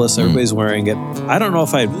Minneapolis. Everybody's wearing it. I don't know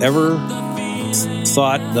if I've ever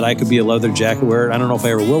thought that I could be a leather jacket wearer. I don't know if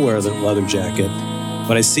I ever will wear a leather jacket,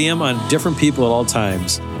 but I see them on different people at all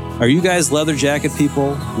times. Are you guys leather jacket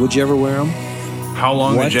people? Would you ever wear them? How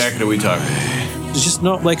long What? a jacket are we talking? It's just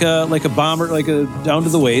not like a bomber, like a down to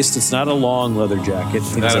the waist. It's not a long leather jacket.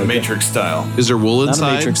 Things Not a like Matrix style. Is there wool that. Not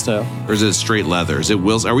inside? a Matrix style. Or is it straight leather? Is it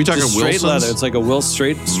Wilson? Are we talking Just straight Wilson's? leather. It's like a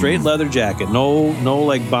straight leather jacket. No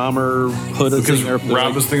like bomber hood. Because thing or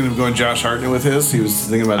Rob was thinking of going Josh Hartnett with his. He was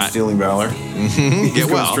thinking about stealing Valor. He's Yeah,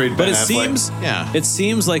 going well, straight But Ben it Affleck.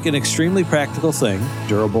 seems like an extremely practical thing,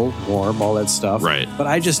 durable, warm, all that stuff. Right. But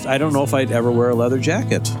I don't know if I'd ever wear a leather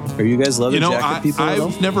jacket. Are you guys leather jacket people? at all?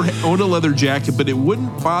 I've never owned a leather jacket, but it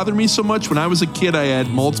wouldn't bother me so much. When I was a kid, I had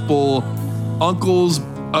multiple uncles,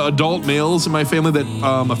 adult males in my family that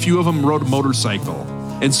a few of them rode a motorcycle.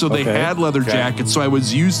 And so they had leather jackets. So I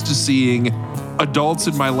was used to seeing adults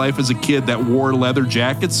in my life as a kid that wore leather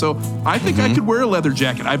jackets. So I think I could wear a leather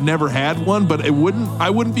jacket. I've never had one, but I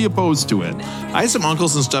wouldn't be opposed to it. I had some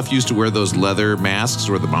uncles and stuff used to wear those leather masks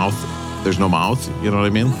where there's no mouth. You know what I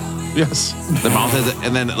mean? Yes. The mouth has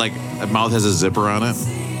and then like the mouth has a zipper on it.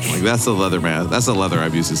 Like that's the leather mask. That's the leather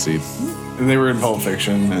I've used to see. And they were in Pulp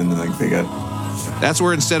Fiction, and like they got. That's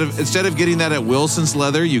where instead of getting that at Wilson's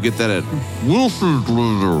Leather, you get that at Wilson's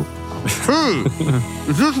Leather. Hey,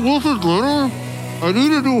 is this Wilson's Leather? I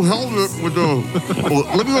need a new helmet with the.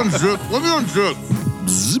 Let me unzip.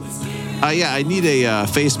 Zip. Yeah, I need a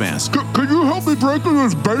face mask. Can you help me break in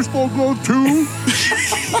this baseball glove too?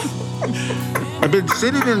 I've been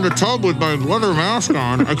sitting in the tub with my leather mask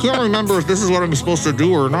on. I can't remember if this is what I'm supposed to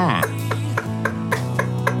do or not.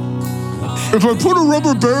 If I put a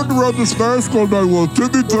rubber band around this mask all night, will it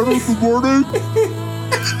get me better in the morning?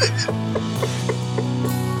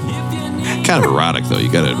 Kind of erotic, though,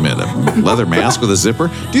 you got to admit. A leather mask with a zipper.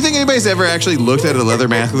 Do you think anybody's ever actually looked at a leather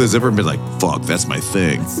mask with a zipper and been like, fuck, that's my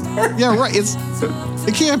thing? Yeah, right.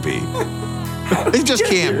 It can't be. It just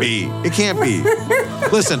can't be. It can't be.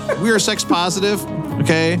 Listen, we are sex positive,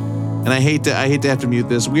 okay? And I hate to have to mute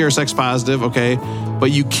this. We are sex positive, okay?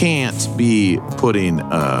 But you can't be putting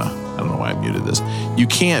a don't know why I muted this. You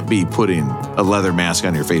can't be putting a leather mask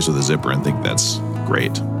on your face with a zipper and think that's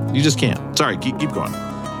great. You just can't. Sorry, keep going.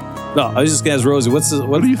 No, I was just going to ask Rosie,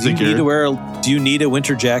 what do you think? Do you need a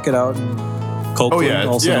winter jacket out in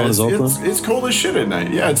Copeland, known as Oakland? It's cold as shit at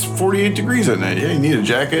night. Yeah, it's 48 degrees at night. Yeah, you need a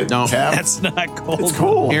jacket, cap. That's not cold. It's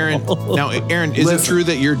cold. Aaron, is it true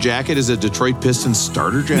that your jacket is a Detroit Pistons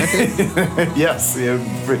starter jacket? Yes.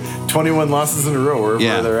 21 losses in a row,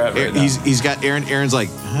 wherever they're at right now. He's got Aaron's like,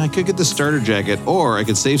 I could get the starter jacket, or I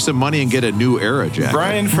could save some money and get a new era jacket.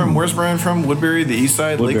 Where's Brian from? Woodbury, the east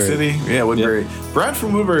side, Lake City? Yeah, Woodbury. Yep. Brian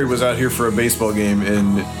from Woodbury was out here for a baseball game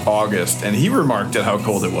in August, and he remarked at how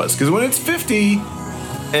cold it was. Because when it's 50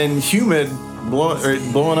 and humid,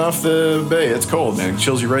 blowing off the bay, it's cold, man. It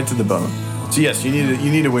chills you right to the bone. So yes, you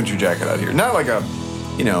need a winter jacket out here. Not like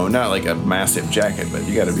a massive jacket, but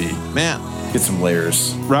you got to be get some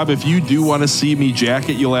layers. Rob, if you do want to see me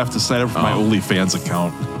jacket, you'll have to sign up for my Ole Fans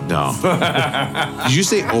account. No. Did you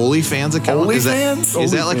say Ole Fans account? Ole Fans?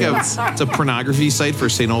 Is that like it's a pornography site for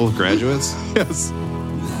St. Olaf graduates? Yes.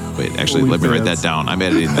 Wait, actually, let me write that down. I'm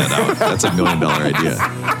editing that out. That's $1 million idea.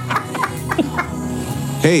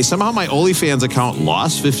 Hey, somehow my Ole Fans account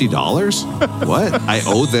lost $50. What? I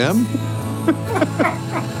owe them?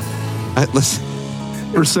 Listen.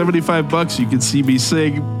 For $75, you can see me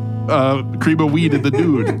sing Cream of Weed in the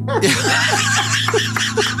Dude.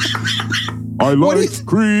 I like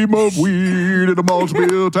cream of weed in a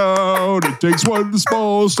Maltsville town. It takes one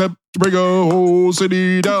small step to bring a whole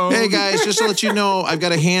city down. Hey guys, just to let you know, I've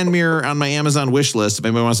got a hand mirror on my Amazon wish list. If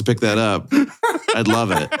anybody wants to pick that up, I'd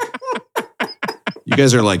love it. You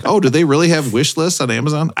guys are like, oh, do they really have wish lists on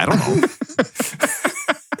Amazon? I don't know.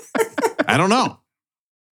 I don't know.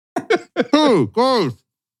 Hey guys,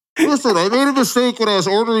 listen, I made a mistake when I was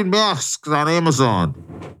ordering masks on Amazon.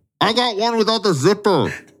 I got one without the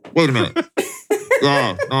zipper. Wait a minute.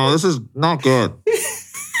 Yeah, no, this is not good.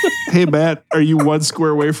 Hey, Matt, are you one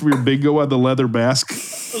square away from your bingo on the leather mask?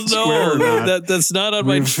 No, that's not on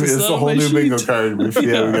my It's a whole new bingo card. We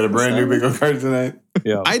got a brand new bingo card tonight.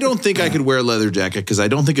 Yeah. I don't think I could wear a leather jacket because I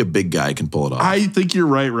don't think a big guy can pull it off. I think you're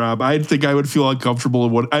right, Rob. I think I would feel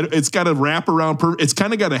uncomfortable in it's got to wrap around. It's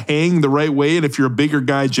kind of got to hang the right way. And if you're a bigger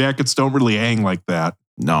guy, jackets don't really hang like that.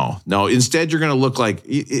 No. Instead, you're going to look like,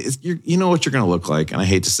 you know what you're going to look like. And I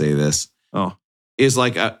hate to say this. Oh. It's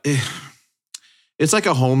like a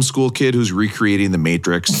homeschool kid who's recreating the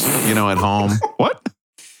Matrix, at home. What?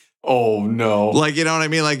 Oh, no. Like, you know what I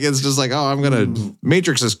mean? Like, it's just like,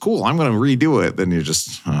 Matrix is cool. I'm going to redo it. Then you're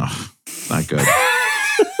just, not good.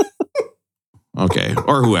 Okay.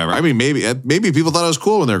 Or whoever. I mean, maybe people thought it was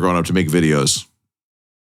cool when they were growing up to make videos.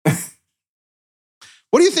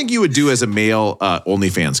 What do you think you would do as a male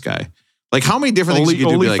OnlyFans guy? Like, how many different things you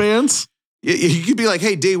could do? OnlyFans? You could be like,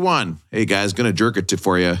 hey, day 1, hey, guys, going to jerk it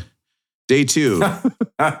for you. Day 2,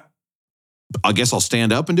 I guess I'll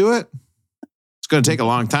stand up and do it. It's going to take a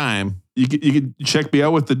long time. You could check me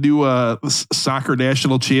out with the new soccer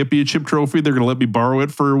national championship trophy. They're going to let me borrow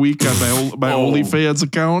it for a week on my OnlyFans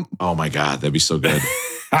account. Oh, my God. That'd be so good.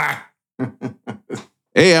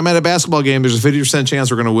 Hey, I'm at a basketball game. There's a 50% chance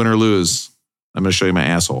we're going to win or lose. I'm going to show you my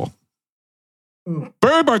asshole.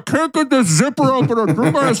 Babe, I can't get the zipper open. I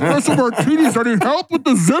drew my espresso martinis. I need help with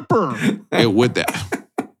the zipper. Hey, with that.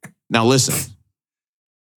 Now, listen.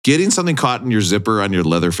 Getting something caught in your zipper on your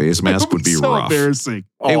leather face mask would be so rough. Embarrassing.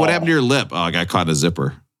 Hey, what happened to your lip? Oh, I got caught in a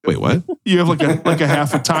zipper. Wait, what? You have like a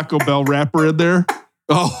half a Taco Bell wrapper in there.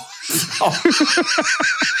 Oh.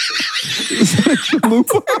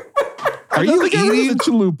 Are you eating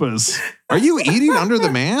chalupas? Are you eating under the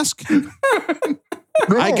mask?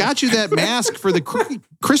 No. I got you that mask for the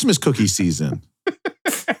Christmas cookie season.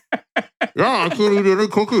 Yeah, I can't eat any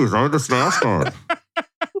cookies. I had this mask on.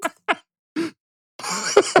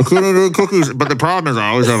 I can't eat any cookies, but the problem is I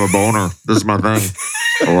always have a boner. This is my thing.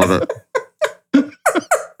 I love it.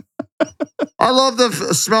 I love the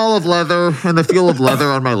smell of leather and the feel of leather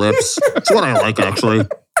on my lips. It's what I like, actually.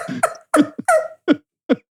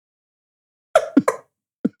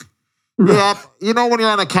 Yeah, you know when you're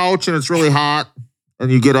on a couch and it's really hot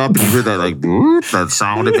and you get up and you hear that like boop, that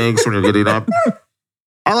sound it makes when you're getting up?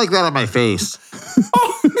 I like that on my face.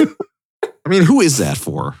 I mean, who is that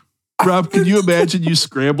for? Rob, can you imagine you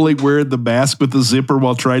scrambling wearing the mask with the zipper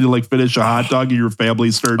while trying to finish a hot dog and your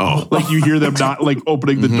family start you hear them not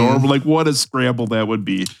opening the door? Like what a scramble that would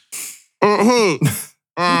be. Hey,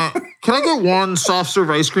 can I get one soft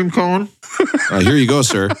serve ice cream cone? Here you go,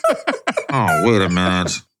 sir. Oh, wait a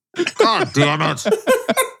minute. God damn it.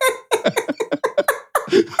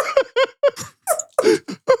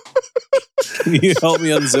 Can you help me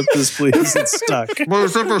unzip this, please? It's stuck. Well, the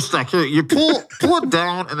zipper's stuck. Here, you pull it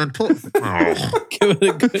down and then pull. Oh. Give it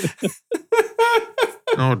a good.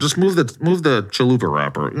 No, just move the chalupa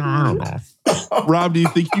wrapper. I don't know. Rob, do you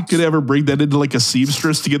think you could ever bring that into like a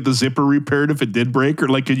seamstress to get the zipper repaired if it did break? Or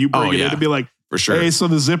like, could you bring it in and be like, for sure. Hey, so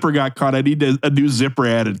the zipper got caught. I need a new zipper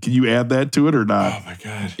added. Can you add that to it or not? Oh my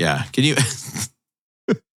God. Yeah. Can you?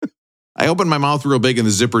 I opened my mouth real big and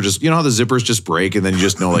the zipper just, how the zippers just break and then you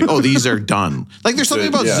just know like, oh, these are done. Like there's something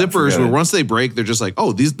about zippers where once they break, they're just like,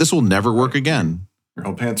 oh, this will never work again. Your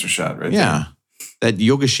whole pants are shot right there. That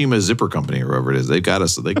Yogashima zipper company or whoever it is, they've got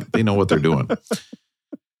us. So they know what they're doing.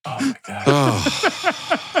 Oh my God.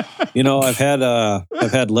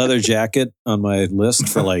 I've had leather jacket on my list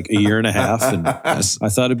for like a year and a half, and I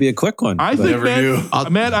thought it'd be a quick one. I think,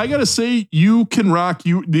 Matt, I gotta say, you can rock.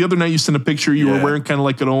 The other night you sent a picture. You were wearing kind of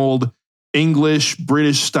like an old English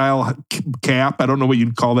British style cap. I don't know what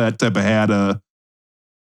you'd call that type of hat.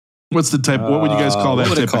 What's the type? What would you guys call that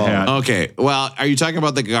type of hat? Okay, well, are you talking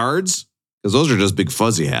about the guards? Because those are just big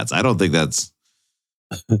fuzzy hats. I don't think that's.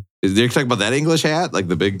 You're talking about that English hat, like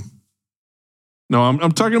the big. No,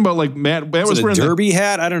 I'm talking about like Matt was wearing a derby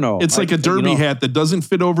hat. I don't know. It's like a derby hat that doesn't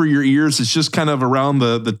fit over your ears. It's just kind of around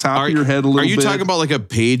the top of your head a little bit. Are you talking about like a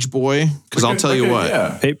page boy? Because I'll tell you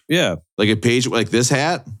what. Yeah. Like a page, like this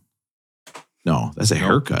hat? No, that's a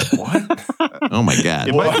haircut. What? Oh my God.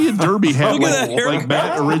 It might be a derby hat like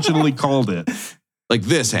Matt originally called it. Like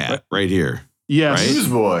this hat right here. Yes. Right?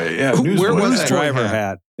 Newsboy. Yeah. Where was that driver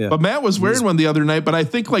hat? Yeah. But Matt was wearing one the other night, but I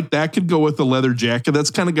think like that could go with the leather jacket. That's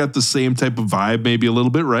kind of got the same type of vibe, maybe a little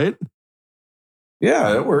bit, right?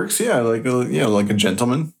 Yeah, it works. Yeah, like a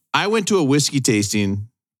gentleman. I went to a whiskey tasting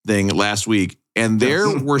thing last week, and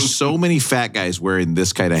there were so many fat guys wearing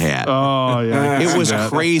this kind of hat. Oh, yeah. It was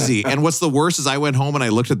crazy. And what's the worst is I went home and I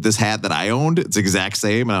looked at this hat that I owned. It's the exact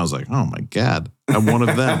same. And I was like, oh my God, I'm one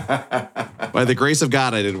of them. By the grace of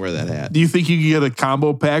God, I didn't wear that hat. Do you think you could get a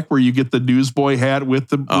combo pack where you get the newsboy hat with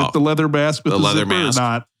the leather mask with the leather mask? Or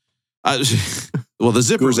not? Well, the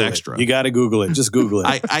zipper's extra. You got to Google it. Just Google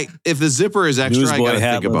it. If the zipper is extra, I got to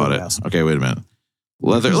think about it. Okay, wait a minute.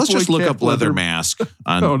 Leather. Let's just look up leather mask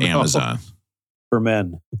on Amazon. For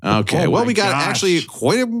men. Okay. Well, we got actually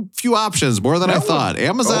quite a few options, more than I thought.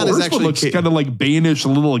 Amazon is actually looks kind of like Banish, a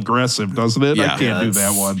little aggressive, doesn't it? Yeah. I can't do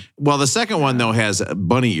that one. Well, the second one though has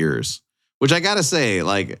bunny ears, which I gotta say,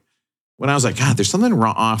 like when I was like, God, there's something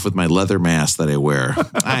off with my leather mask that I wear.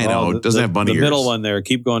 I know it doesn't have bunny ears. The middle one there.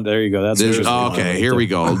 Keep going. There you go. That's okay. Here we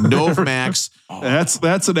go. Nov Max.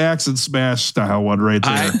 That's an axe and smash style one right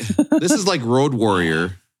there. This is like Road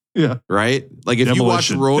Warrior. Yeah. Like if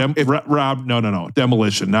Demolition. you watch Rob, no.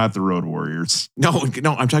 Demolition, not the Road Warriors. No,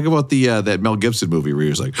 I'm talking about the that Mel Gibson movie where he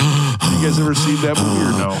was like, you guys ever seen that movie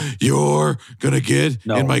or no? You're gonna get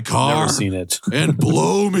in my car never seen it. and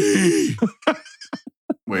blow me.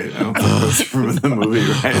 Wait, I don't think that's from the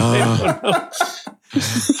movie, right?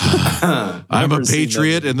 I'm a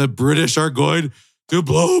patriot and the British are going to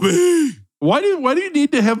blow me. Why do you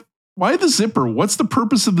need to have the zipper? What's the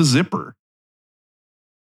purpose of the zipper?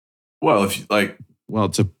 Well, if you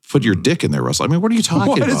to put your dick in there, Russell. I mean, what are you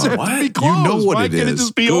talking about? What? You know what Why it can't is. it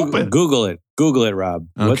just be open? Google it, Rob.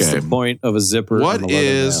 Okay. What's the point of a zipper? What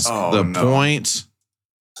is the point?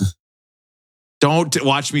 Don't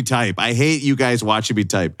watch me type. I hate you guys watching me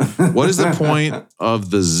type. What is the point of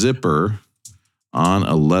the zipper on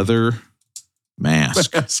a leather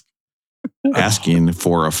mask? Asking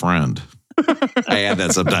for a friend. I add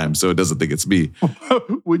that sometimes so it doesn't think it's me.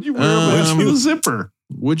 Would you wear a zipper?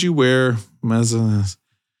 Would you wear mezzo?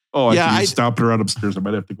 Oh, I stopped her out upstairs. I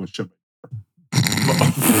might have to go ship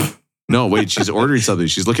it. No, wait. She's ordering something.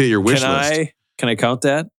 She's looking at your wish list. Can I count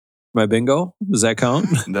that? My bingo? Does that count?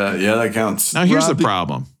 Yeah, that counts. Now, here's the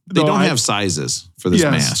problem. They don't have sizes for this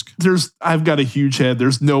mask. I've got a huge head.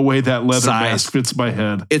 There's no way that leather mask fits my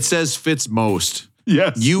head. It says fits most.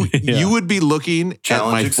 Yes. You would be looking at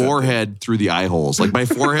my forehead through the eye holes. Like my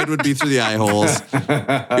forehead would be through the eye holes.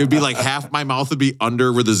 It would be like half my mouth would be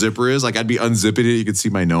under where the zipper is. Like I'd be unzipping it. You could see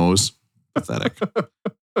my nose. Pathetic.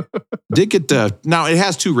 Did get now it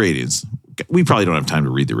has 2 ratings. We probably don't have time to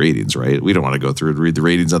read the ratings, right? We don't want to go through and read the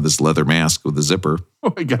ratings on this leather mask with the zipper.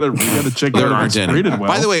 Oh, we gotta check there out aren't any.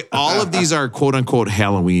 By the way, all of these are quote unquote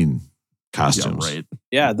Halloween costumes. Yeah, right.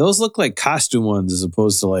 Yeah, those look like costume ones as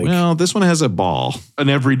opposed to like. Well, this one has a ball. An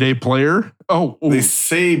everyday player. Oh, they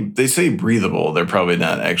say breathable. They're probably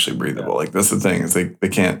not actually breathable. Like that's the thing is they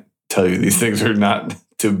can't tell you these things are not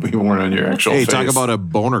to be worn on your actual face. Talk about a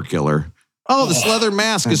boner killer. Oh, this leather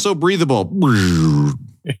mask is so breathable. What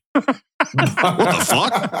the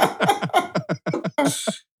fuck?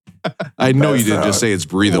 I know you didn't just say it's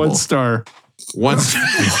breathable. 1 star. Once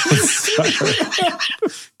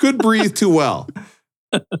could breathe too well.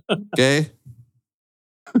 Okay.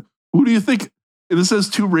 Who do you think? This has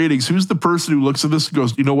 2 ratings. Who's the person who looks at this and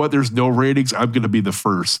goes, you know what? There's no ratings. I'm going to be the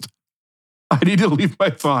first. I need to leave my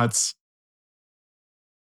thoughts.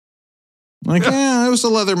 Like, yeah, it was a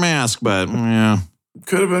leather mask, but yeah.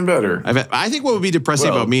 Could have been better. I think what would be depressing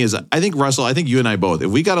about me is I think, Russell, I think you and I both, if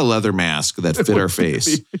we got a leather mask that fit our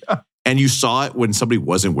face and you saw it when somebody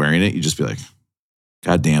wasn't wearing it, you'd just be like,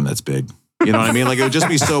 God damn, that's big. You know what I mean? Like, it would just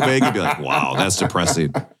be so big. You'd be like, wow, that's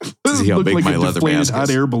depressing. See how big like my a leather deflated mask hot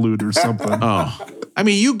is. air balloon or something. Oh, I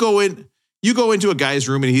mean, you go into a guy's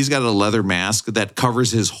room and he's got a leather mask that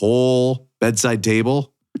covers his whole bedside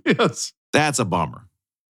table. Yes. That's a bummer.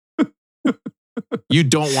 You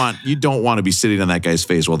don't want to be sitting on that guy's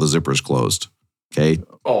face while the zipper's closed. Okay.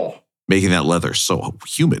 Oh, Making that leather so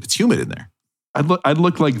humid. It's humid in there. I'd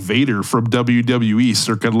look like Vader from WWE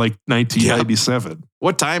circa like 1997. Yeah.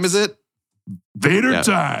 What time is it? Vader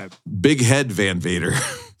time. Big head Van Vader.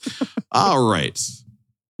 All right.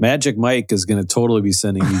 Magic Mike is going to totally be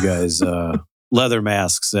sending you guys leather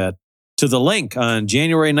masks to the link on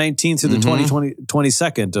January 19th through the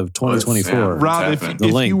 22nd of 2024. Rob,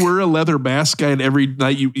 if you were a leather mask guy and every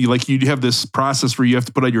night you'd have this process where you have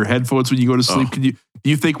to put on your headphones when you go to sleep, do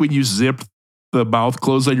you think when you zip the mouth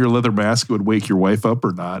closed on your leather mask it would wake your wife up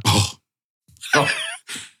or not?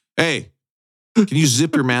 Hey, can you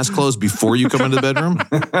zip your mask closed before you come into the bedroom?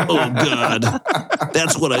 Oh, God.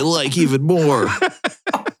 That's what I like even more.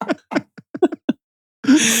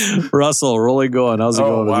 Russell, rolling going. How's it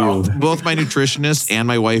going with you? Both my nutritionist and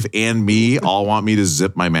my wife and me all want me to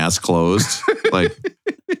zip my mask closed. Like,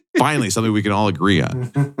 finally, something we can all agree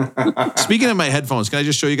on. Speaking of my headphones, can I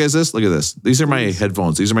just show you guys this? Look at this. These are my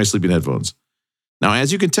headphones. These are my sleeping headphones. Now,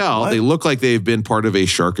 as you can tell, they look like they've been part of a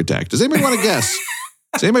shark attack. Does anybody want to guess?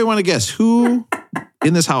 Does anybody want to guess who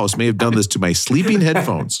in this house may have done this to my sleeping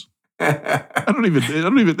headphones? I don't even,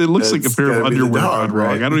 it looks like a pair of underwear gone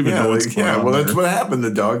wrong. I don't even know what's going on. Well, that's what happened.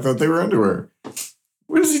 The dog thought they were underwear.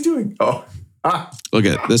 What is he doing? Oh, look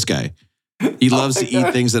at this guy. He loves to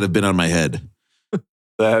eat things that have been on my head.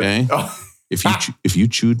 Okay. If you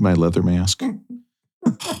chewed my leather mask,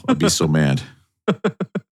 I'd be so mad.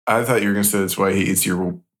 I thought you were going to say that's why he eats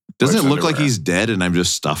your. Doesn't it look like he's dead and I've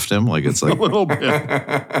just stuffed him? Like it's like a little bit.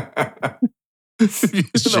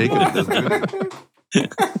 Shaking it.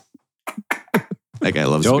 That guy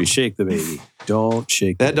loves to be. Don't shake the baby. Don't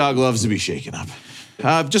shake that dog loves to be shaken up.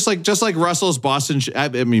 Just like Russell's Boston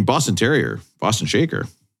Terrier, Boston Shaker.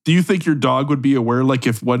 Do you think your dog would be aware, like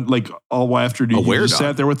if one, like all afternoon you just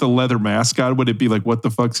sat there with a leather mask on, would it be like, what the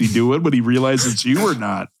fuck's he doing? Would he realize it's you or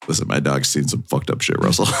not? Listen, my dog's seen some fucked up shit,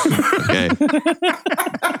 Russell. Okay.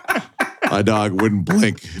 My dog wouldn't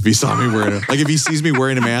blink if he saw me wearing it. Like if he sees me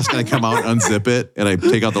wearing a mask and I come out, unzip it, and I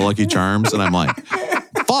take out the Lucky Charms, and I'm like,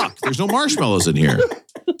 fuck, there's no marshmallows in here.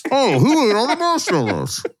 Oh, who ate all the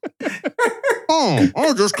marshmallows? Oh,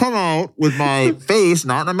 I'll just come out with my face,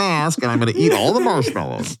 not in a mask, and I'm going to eat all the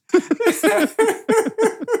marshmallows. I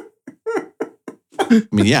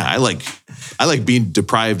mean, yeah, I like being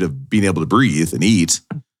deprived of being able to breathe and eat,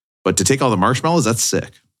 but to take all the marshmallows, that's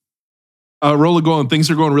sick. Rolla going, things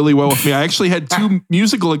are going really well with me. I actually had 2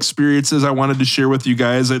 musical experiences I wanted to share with you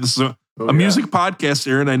guys. This is a music podcast,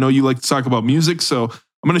 Aaron. I know you like to talk about music, so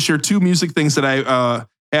I'm going to share 2 music things that I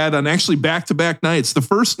had on actually back-to-back nights. The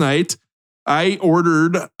first night,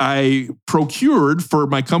 I procured for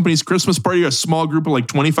my company's Christmas party, a small group of like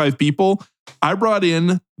 25 people. I brought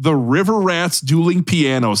in the River Rats dueling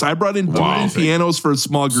pianos. I brought in dueling pianos for a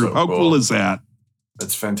small group. So How cool is that?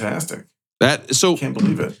 That's fantastic. Can't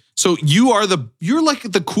believe it. So you're like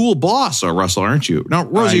the cool boss, Russell, aren't you? Now,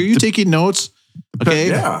 Rosie, are you taking notes? Okay.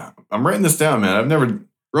 Yeah, I'm writing this down, man.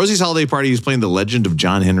 Rosie's holiday party, he's playing The Legend of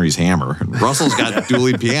John Henry's Hammer. And Russell's got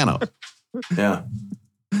dueling piano. Yeah.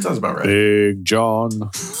 Sounds about right. Big John.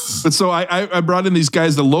 But so I brought in these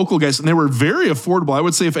guys, the local guys, and they were very affordable. I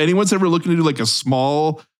would say if anyone's ever looking to do like a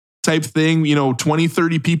small type thing, 20,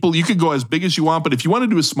 30 people, you could go as big as you want. But if you want to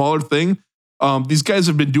do a smaller thing, these guys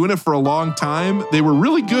have been doing it for a long time. They were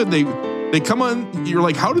really good. They come on, you're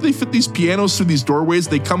like, how do they fit these pianos through these doorways?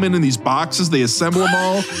 They come in these boxes, they assemble them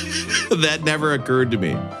all. That never occurred to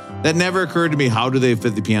me. How do they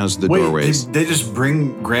fit the pianos through the doorways? They just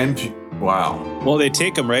bring wow. Well, they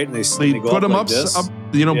take them, right? And they go put them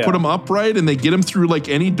like put them upright, and they get them through like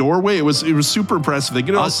any doorway. It was super impressive. They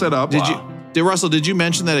get it all set up. Russell, did you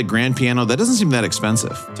mention that a grand piano, that doesn't seem that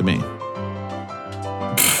expensive to me?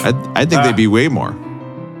 I think they'd be way more.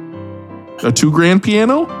 A $2,000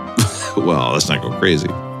 piano? Well, let's not go crazy.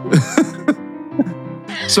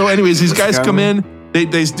 So anyways, these guys come in. They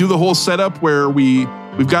do the whole setup where we've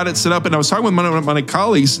got it set up. And I was talking with my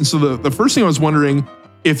colleagues. And so the first thing I was wondering,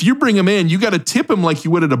 if you bring them in, you got to tip them like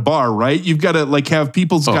you would at a bar, right? You've got to like have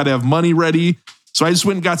people's got to have money ready. So I just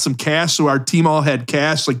went and got some cash. So our team all had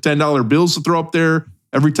cash, like $10 bills to throw up there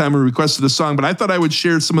every time we requested a song. But I thought I would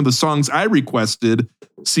share some of the songs I requested.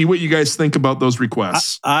 See what you guys think about those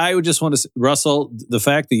requests. I would just want to, Russell, the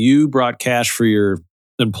fact that you brought cash for your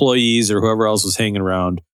employees or whoever else was hanging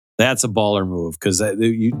around, that's a baller move, because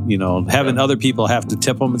having other people have to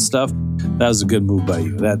tip them and stuff, that was a good move by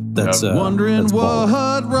you. That's wondering that's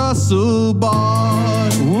what Russell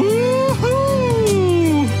bought. Woo-hoo!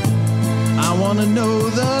 I want to know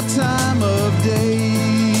the time of day.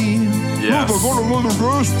 Yes. We're going to run the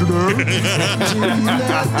rest today. Let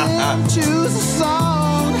them choose a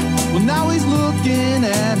song. Well, now he's looking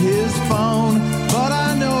at his phone, but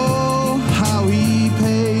I know how he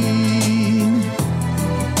paid.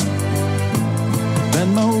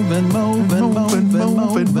 Venmo, Venmo, Venmo,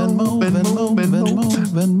 Venmo, Venmo, Venmo, Venmo,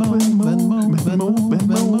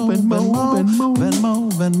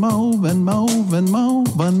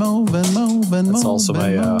 Venmo, Venmo. That's also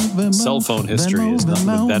my cell phone history is nothing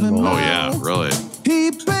but Venmo. Oh yeah, really.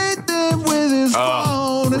 He paid them with his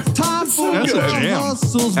phone. It's time for That's a jam.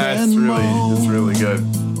 Russell's That's Venmo. really good.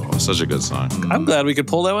 Oh, such a good song. I'm glad we could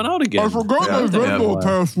pull that one out again. I forgot my Venmo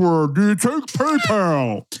password. Do you take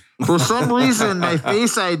PayPal? For some reason, my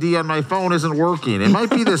Face ID on my phone isn't working. It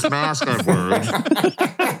might be this mask I'm wearing.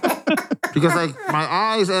 Because my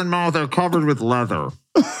eyes and mouth are covered with leather.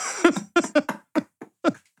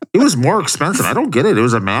 It was more expensive. I don't get it. It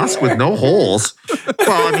was a mask with no holes.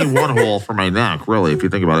 Well, I mean, one hole for my neck, really, if you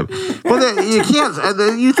think about it. But you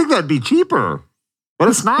can't. You think that'd be cheaper, but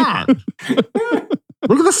it's not.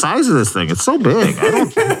 Look at the size of this thing. It's so big.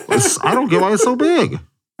 I don't get why it's so big.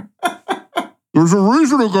 There's a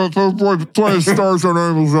reason it got 4.5 stars on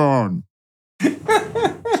Amazon.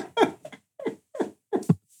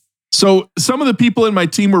 So some of the people in my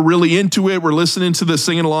team were really into it. Were listening to this,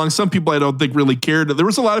 singing along. Some people I don't think really cared. There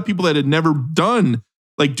was a lot of people that had never done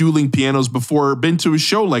like dueling pianos before, been to a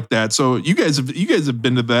show like that. So you guys have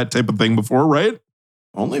been to that type of thing before, right?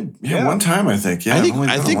 Only one time, I think. Yeah,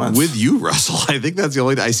 I think with you, Russell. I think that's the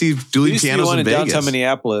only. I see dueling pianos in Vegas. Downtown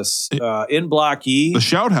Minneapolis, in Block E, The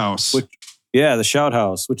Shout House. the Shout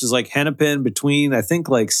House, which is like Hennepin between I think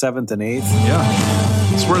like 7th and 8th.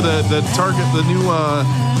 Yeah, it's where the new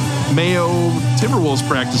Mayo Timberwolves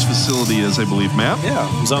practice facility is, I believe, Matt.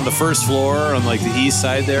 Yeah, it was on the first floor on like the east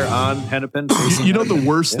side there on Hennepin. You know the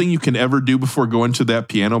worst thing you can ever do before going to that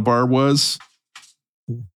piano bar was?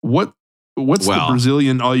 What's the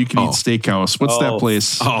Brazilian all-you-can-eat steakhouse? What's that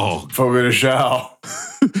place? Oh, Fogo de Chao.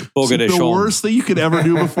 Fogo de The Chão. worst thing you could ever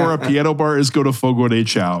do before a piano bar is go to Fogo de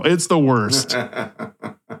Chao. It's the worst.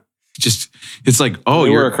 It's like, oh,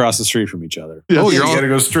 we you're were across the street from each other. You got to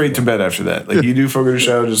go straight to bed after that. Like you do Fogo de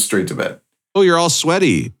Chao, just straight to bed. Oh, you're all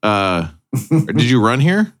sweaty. Did you run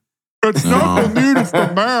here? It's not the meat, it's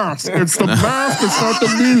the mask. It's the mask, it's not the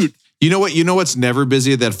meat. You know what? You know what's never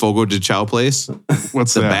busy at that Fogo de Chao place?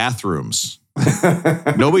 What's The that? bathrooms.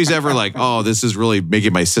 Nobody's ever like, oh, this is really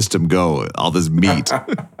making my system go. All this meat.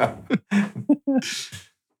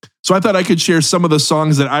 So I thought I could share some of the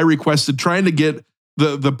songs that I requested, trying to get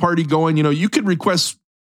the party going. You know, you could request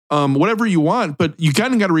whatever you want, but you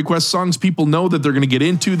kind of got to request songs people know that they're going to get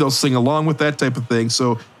into. They'll sing along with that type of thing.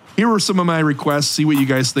 So here are some of my requests. See what you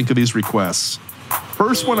guys think of these requests.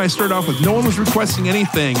 First one I started off with, no one was requesting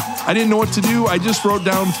anything. I didn't know what to do. I just wrote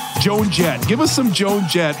down Joan Jett. Give us some Joan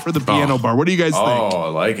Jett for the piano bar. What do you guys think? Oh, I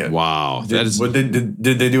like it. Wow. Did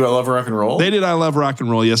they do I Love Rock and Roll? They did I Love Rock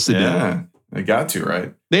and Roll. Yes, they did. Yeah, they got to,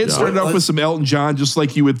 right? They had started off with some Elton John, just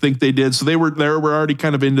like you would think they did. So they were already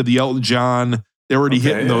kind of into the Elton John. They were already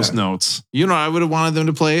hitting those notes. You know, I would have wanted them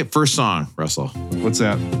to play first song, Russell. What's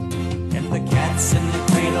that? And the cats in the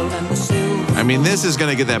cradle and the Sue. I mean, this is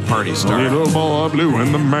going to get that party started. Little boy blue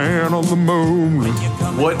and the man on the moon.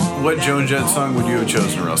 What Joan Jett song would you have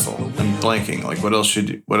chosen, Russell? I'm blanking. Like, what else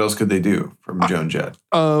could they do from Joan Jett?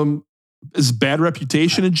 Is Bad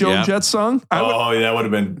Reputation a Joan Jett song?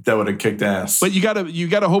 That would have kicked ass. But you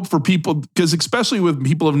gotta hope for people, because especially with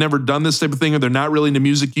people who've never done this type of thing or they're not really into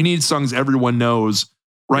music, you need songs everyone knows,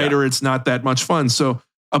 right? Yeah. Or it's not that much fun. So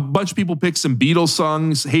a bunch of people picked some Beatles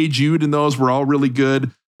songs. Hey Jude and those were all really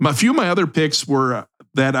good. A few of my other picks were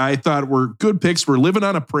that I thought were good picks were Living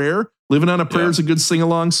on a Prayer. Living on a Prayer is a good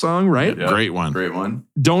sing-along song, right? Yep. Great one. Great one.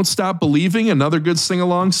 Don't Stop Believing, another good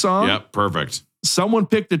sing-along song. Yep, perfect. Someone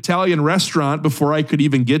picked Italian Restaurant before I could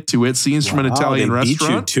even get to it. Scenes from an Italian they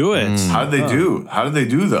restaurant. beat you to it. How did they do? How did they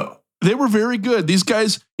do though? They were very good. These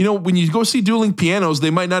guys, when you go see dueling pianos, they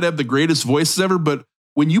might not have the greatest voices ever, but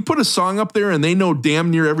when you put a song up there and they know damn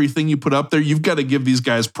near everything you put up there, you've got to give these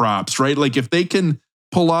guys props, right? Like if they can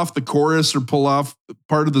pull off the chorus or pull off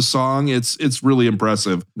part of the song, it's really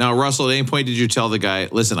impressive. Now, Russell, at any point did you tell the guy,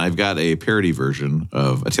 listen, I've got a parody version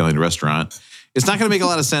of Italian Restaurant. It's not going to make a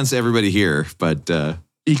lot of sense to everybody here, but...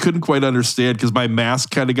 he couldn't quite understand because my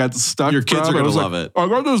mask kind of got stuck. Your kids are going to love it. I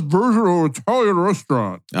got this version of Italian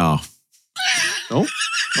Restaurant. Oh. Nope.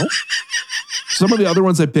 Some of the other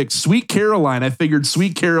ones I picked, Sweet Caroline. I figured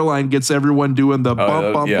Sweet Caroline gets everyone doing the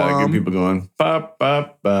bump, bump. Get people going. Bop,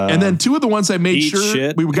 bop, bop. And then two of the ones I made Eat sure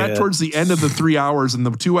shit, we got kid. towards the end of the 3 hours, and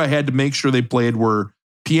the two I had to make sure they played were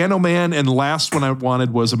Piano Man, and the last one I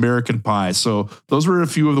wanted was American Pie. So those were a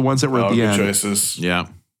few of the ones that were at the good end. choices. Yeah.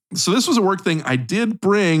 So this was a work thing. I did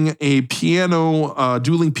bring a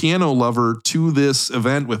dueling piano lover to this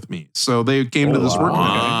event with me. So they came to this work event.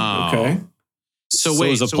 Wow. Okay. So it wait,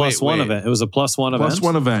 was a +1 event. It was a +1 event.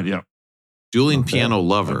 +1 event, yeah. Dueling piano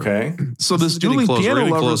lover. Okay. So this Getting dueling close. We're piano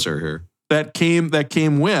getting lover closer here. that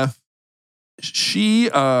came with, she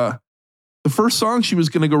the first song she was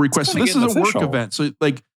going to go request. So this is a work event. So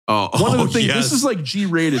like one of the things, this is like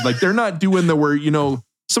G-rated. Like they're not doing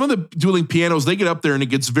some of the dueling pianos, they get up there and it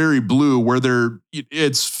gets very blue where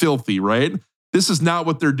it's filthy, right? This is not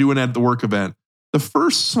what they're doing at the work event. The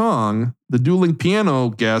first song the dueling piano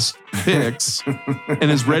guest picks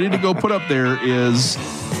and is ready to go put up there is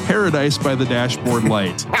Paradise by the Dashboard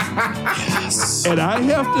Light. Yes. And I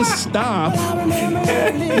have to stop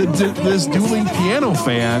this dueling piano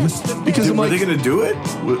fan because I'm like, are they going to do it?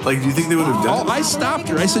 Like, do you think they would have done it? I stopped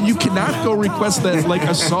her. I said, you cannot go request that, like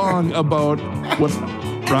a song about what,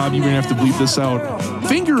 Rob, you're going to have to bleep this out,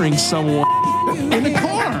 fingering someone in a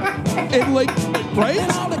car. And like, right?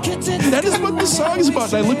 That is what the song is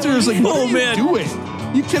about. And I looked at her and was like, what are you doing?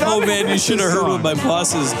 You cannot. Oh man, you should have heard what my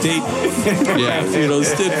boss's date,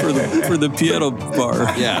 did for the piano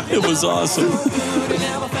bar. Yeah, it was awesome.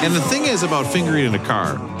 And the thing is about fingering in a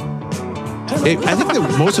car, I think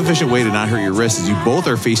the most efficient way to not hurt your wrist is you both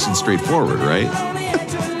are facing straight forward, right?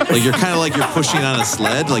 Like you're kind of like you're pushing on a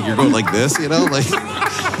sled, like you're going like this, like.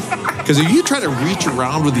 Because if you try to reach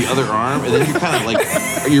around with the other arm, and then you're kind of like,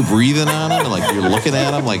 you're breathing on him, and like you're looking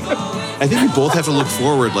at him, like I think you both have to look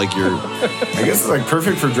forward, like you're. I guess it's like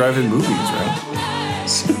perfect for driving movies, right?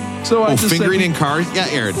 So I just fingering in cars, yeah,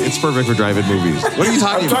 Aaron, it's perfect for driving movies. What are you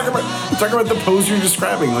talking about? I'm talking about the pose you're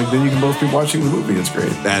describing. Like then you can both be watching the movie. It's great.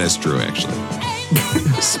 That is true, actually.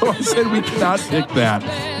 So I said we cannot pick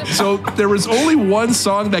that. So there was only one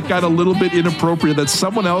song that got a little bit inappropriate that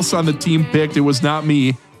someone else on the team picked. It was not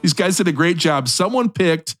me. These guys did a great job. Someone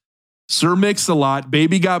picked Sir Mix-a-Lot,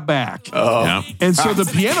 Baby Got Back. Oh. Yeah. And so the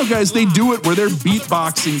piano guys, they do it where they're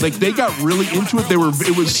beatboxing. Like they got really into it.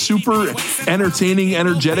 It was super entertaining,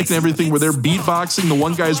 energetic and everything where they're beatboxing. The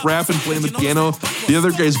one guy's rapping, playing the piano. The other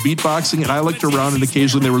guy's beatboxing. And I looked around and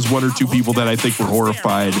occasionally there was one or two people that I think were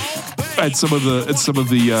horrified at some of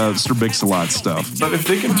the Sir Mix-a-Lot stuff. But if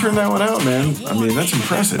they can turn that one out, man, I mean, that's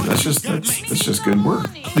impressive. That's just good work.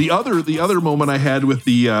 The other moment I had with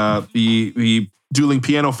the dueling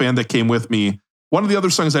piano fan that came with me, one of the other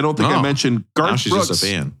songs I don't think I mentioned, Garth Brooks, just a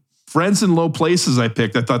fan. Friends in Low Places I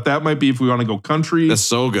picked. I thought that might be if we want to go country. That's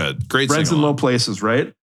so good. Great Friends in Low Places,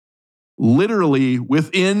 right? Literally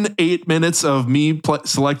within 8 minutes of me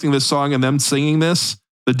selecting this song and them singing this,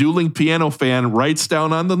 the dueling piano fan writes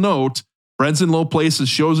down on the note, Friends in Low Places,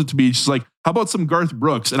 shows it to me. She's like, how about some Garth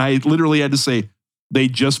Brooks? And I literally had to say, they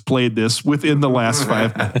just played this within the last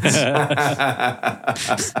 5 minutes.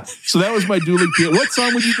 So that was my dueling piano. What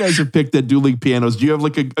song would you guys have picked at dueling pianos? Do you have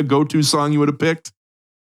like a go-to song you would have picked?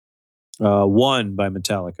 One by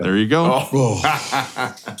Metallica. There you go. Oh.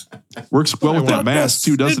 Works well with that mask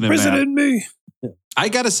too, doesn't it, Matt? Me. I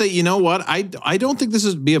got to say, you know what? I don't think this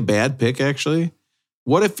would be a bad pick, actually.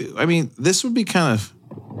 What if, this would be kind of,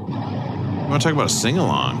 you want to talk about a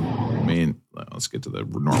sing-along? Let's get to the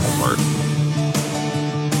normal part.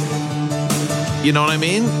 You know what I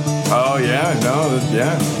mean? Oh, yeah. No,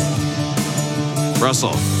 yeah.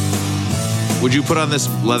 Russell, would you put on this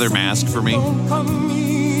leather mask for me?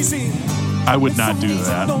 I would not do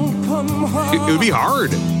that. It would be hard.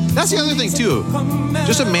 That's the other thing, too.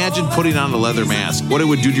 Just imagine putting on a leather mask. What it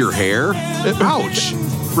would do to your hair. Ouch.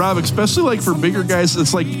 Rob, especially like for bigger guys,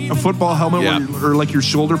 it's like a football helmet or like your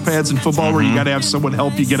shoulder pads in football where you got to have someone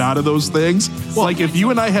help you get out of those things. Well, like if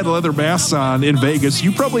you and I had leather masks on in Vegas,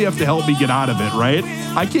 you probably have to help me get out of it, right?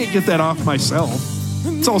 I can't get that off myself.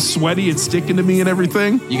 It's all sweaty and sticking to me and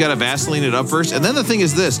everything. You got to Vaseline it up first. And then the thing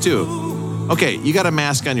is this, too. Okay, you got a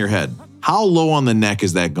mask on your head. How low on the neck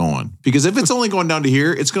is that going? Because if it's only going down to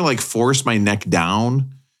here, it's going to like force my neck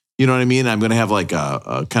down. You know what I mean? I'm going to have like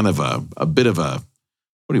a kind of a bit of a,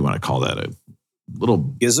 what do you want to call that? A little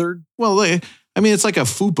gizzard? Well, I mean, it's like a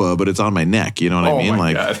fupa, but it's on my neck. You know what I mean?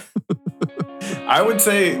 My like, God. I would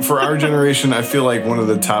say for our generation, I feel like one of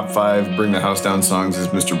the top 5 Bring the House Down songs is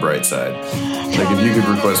Mr. Brightside. Like if you could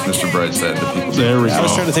request Mr. Brightside to people. There we go. I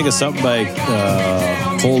was trying to think of something like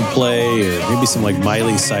Coldplay or maybe some like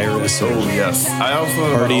Miley Cyrus. Or yes. I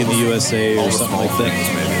also Party in the USA or something like that.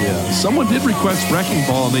 Yeah. Someone did request Wrecking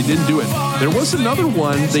Ball and they didn't do it. There was another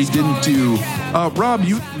one they didn't do. Rob,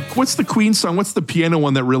 what's the Queen song? What's the piano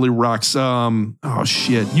one that really rocks? Oh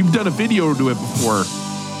shit. You've done a video to it before.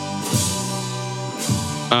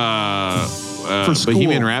 For school.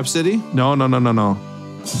 Bohemian Rhapsody? No.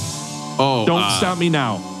 Oh, Don't Stop Me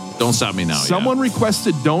Now. Don't Stop Me Now. Someone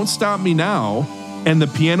requested Don't Stop Me Now, and the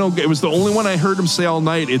piano, it was the only one I heard him say all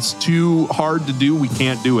night. It's too hard to do. We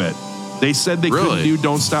can't do it. They said they couldn't do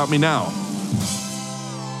Don't Stop Me Now.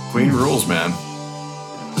 Queen rules, man.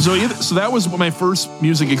 So that was my first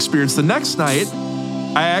music experience. The next night,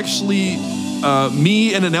 I actually,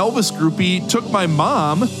 me and an Elvis groupie took my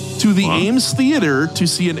mom to the Ames Theater to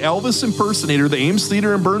see an Elvis impersonator, the Ames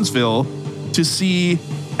Theater in Burnsville, to see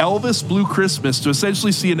Elvis Blue Christmas, to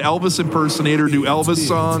essentially see an Elvis impersonator do Elvis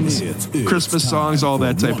songs, Christmas songs, all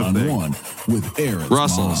that type of thing. With Aaron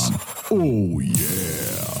Russell's. Oh,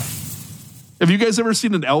 yeah. Have you guys ever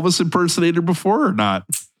seen an Elvis impersonator before or not?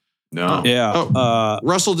 No. Yeah.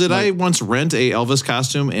 Russell, did I once rent a Elvis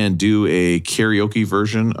costume and do a karaoke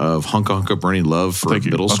version of Hunka Hunka Burning Love for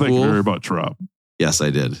middle school? Thank you very much, Rob. Yes,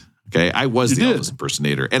 I did. Okay. I was the Elvis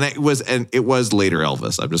impersonator. And it was later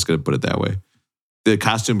Elvis. I'm just going to put it that way. The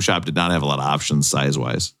costume shop did not have a lot of options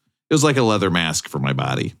size-wise. It was like a leather mask for my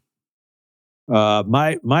body.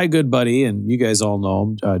 My good buddy, and you guys all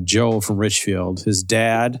know him, Joe from Richfield. His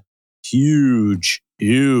dad, huge,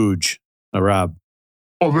 Rob.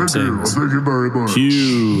 Oh, thank you. Thank you very much.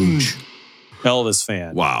 Huge Elvis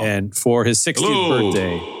fan. Wow. And for his 60th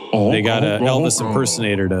birthday, they got an Elvis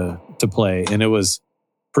impersonator to play, and it was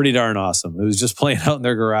pretty darn awesome. It was just playing out in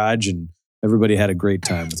their garage, and everybody had a great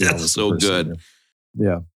time with the Elvis so impersonator. good.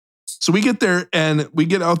 Yeah. So we get there and we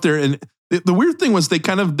get out there, and the weird thing was they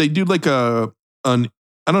do like I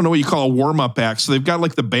don't know what you call a warm-up act. So they've got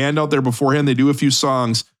like the band out there beforehand. They do a few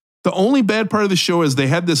songs. The only bad part of the show is they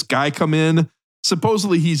had this guy come in.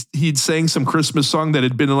 Supposedly he'd sang some Christmas song that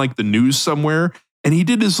had been in like the news somewhere. And he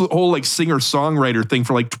did his whole like singer-songwriter thing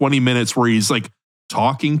for like 20 minutes where he's like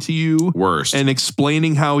talking to you. Worst. And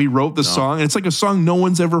explaining how he wrote the song. And it's like a song no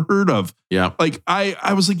one's ever heard of. Yeah. Like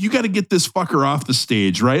I was like, you got to get this fucker off the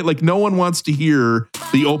stage, right? Like no one wants to hear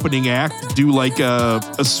the opening act do like a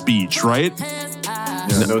speech, right?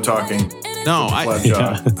 Yeah, no talking. No,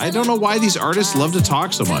 I don't know why these artists love to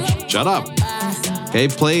talk so much. Shut up. Okay,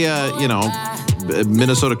 play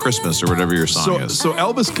Minnesota Christmas or whatever your song is. So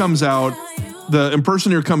Elvis comes out, the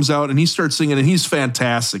impersonator comes out, and he starts singing, and he's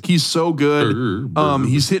fantastic. He's so good.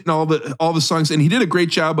 He's hitting all the songs, and he did a great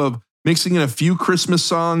job of mixing in a few Christmas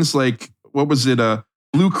songs, like what was it?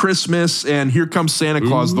 Blue Christmas and Here Comes Santa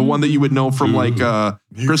Claus, the one that you would know from like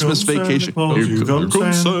Christmas Vacation. Here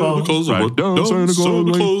comes Santa Claus. Right down Santa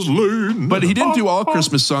Claus Lane. But he didn't do all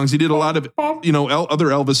Christmas songs. He did a lot of other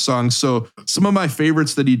Elvis songs. So some of my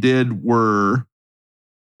favorites that he did were,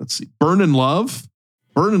 let's see, Burnin' Love.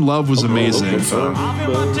 Burnin' Love was amazing.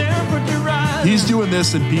 He's doing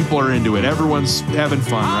this and people are into it. Everyone's having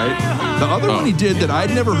fun, right? The other one he did that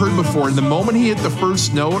I'd never heard before, and the moment he hit the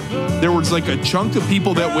first note, there was like a chunk of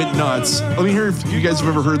people that went nuts. Let me hear if you guys have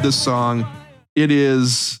ever heard this song. It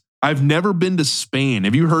is I've Never Been to Spain.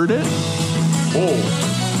 Have you heard it?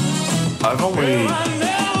 I've only...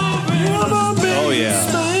 Oh,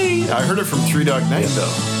 yeah. I heard it from Three Dog Night,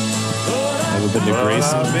 though. I've been to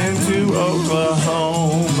Grace. I've been to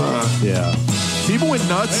Oklahoma. Yeah. People went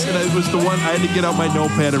nuts, and it was the one I had to get out my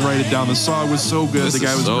notepad and write it down. The song was so good. The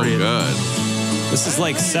guy was so great. good. This is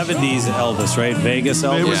like 70s Elvis, right? Vegas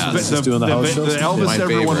Elvis. It was Just doing the house shows. The Elvis My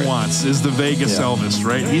everyone favorite. wants is the Vegas Elvis,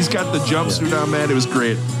 right? He's got the jumpsuit on, man. It was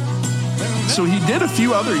great. So he did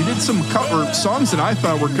some cover songs that I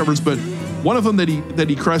thought were covers, but one of them that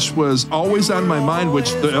he crushed was Always on My Mind, which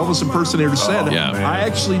the Elvis impersonator said, I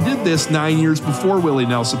actually did this 9 years before Willie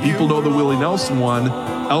Nelson. People know the Willie Nelson one.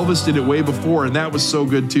 Elvis did it way before, and that was so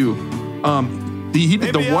good too. He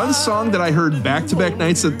did the one song that I heard back-to-back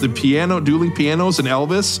nights at the piano, dueling pianos and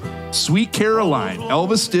Elvis, Sweet Caroline.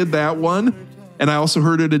 Elvis did that one, and I also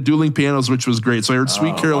heard it at dueling pianos, which was great. So I heard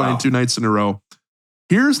Sweet Caroline 2 nights in a row.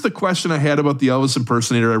 Here's the question I had about the Elvis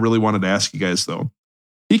impersonator I really wanted to ask you guys, though.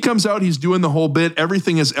 He comes out, he's doing the whole bit.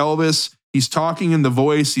 Everything is Elvis. He's talking in the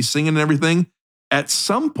voice, he's singing and everything. At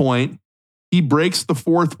some point, he breaks the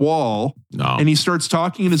fourth wall and he starts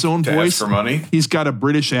talking in his own voice. For money? He's got a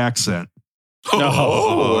British accent.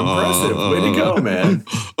 Oh, impressive. Way to go, man.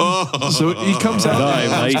 So he comes out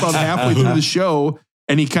about halfway through the show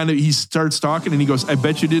and he starts talking and he goes, I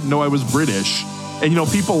bet you didn't know I was British. And,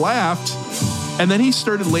 people laughed. And then he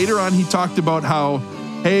started later on, he talked about how,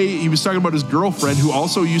 he was talking about his girlfriend who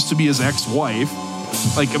also used to be his ex-wife.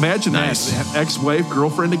 Like, imagine that, ex-wife,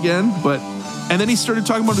 girlfriend again. And then he started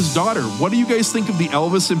talking about his daughter. What do you guys think of the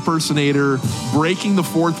Elvis impersonator breaking the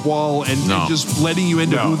fourth wall and just letting you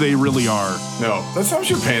into who they really are? No, that's not what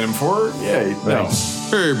you're paying him for. Yeah, no.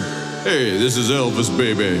 Hey, this is Elvis,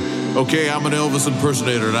 baby. Okay, I'm an Elvis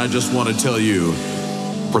impersonator, and I just want to tell you,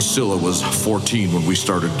 Priscilla was 14 when we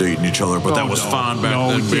started dating each other, but that was fun back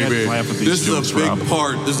then, baby. This is a big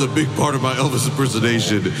part. This is a big part of my Elvis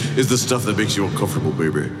impersonation. Is the stuff that makes you uncomfortable,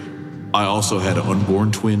 baby. I also had an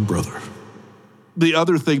unborn twin brother. The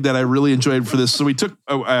other thing that I really enjoyed for this, so we took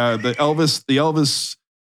the Elvis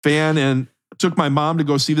fan and took my mom to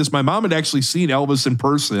go see this. My mom had actually seen Elvis in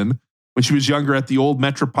person when she was younger at the old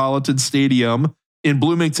Metropolitan Stadium in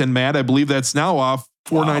Bloomington, Matt. I believe that's now off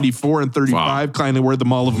 494 and 35, kind of where the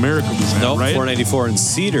Mall of America was at, right? 494 and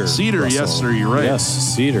Cedar. Cedar, Russell. yes, sir, you're right. Yes,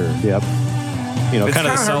 Cedar, yep. Kind of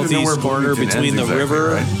the southeast corner between the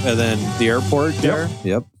river and then the airport there.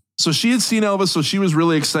 Yep. So she had seen Elvis, so she was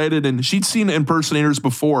really excited, and she'd seen impersonators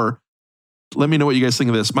before. Let me know what you guys think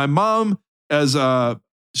of this. My mom,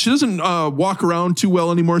 she doesn't walk around too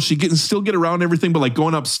well anymore. She can still get around everything, but like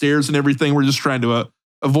going upstairs and everything, we're just trying to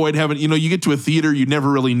avoid having, you get to a theater, you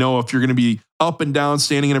never really know if you're going to be up and down,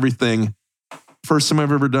 standing and everything. First time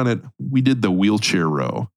I've ever done it, we did the wheelchair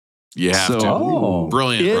row. You have to.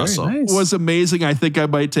 Brilliant, Russell. It was amazing. I think I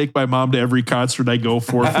might take my mom to every concert I go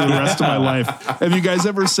for the rest of my life. Have you guys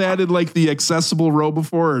ever sat in like the accessible row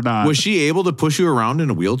before or not? Was she able to push you around in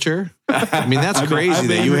a wheelchair? I mean, that's crazy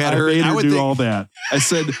that you had her. I would do all that. I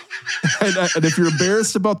said, and if you're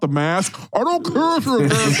embarrassed about the mask, I don't care if you're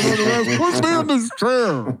embarrassed about the mask. Push me in this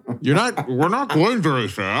chair. We're not going very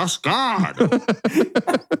fast. God.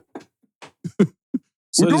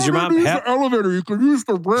 So does your mom have the elevator? You can use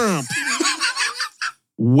the ramp.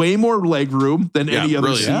 Way more leg room than any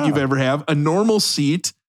other seat you've ever have. A normal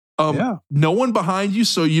seat. No one behind you.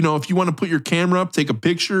 So, if you want to put your camera up, take a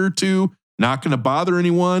picture or two, not going to bother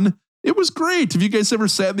anyone. It was great. Have you guys ever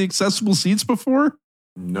sat in the accessible seats before?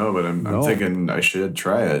 No, but I'm thinking I should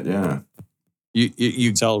try it. Yeah.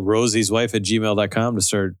 You tell Rosie's wife at gmail.com to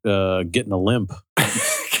start getting a limp.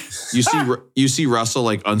 You see Russell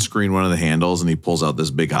like unscreen one of the handles and he pulls out this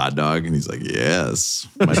big hot dog and he's like, yes,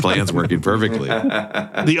 my plan's working perfectly.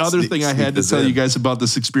 The other thing I had to tell you guys about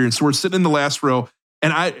this experience. So we're sitting in the last row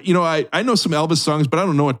and I know some Elvis songs, but I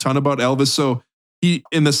don't know a ton about Elvis. So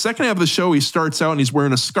in the second half of the show, he starts out and he's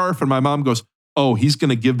wearing a scarf and my mom goes, oh, he's going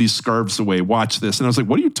to give these scarves away. Watch this. And I was like,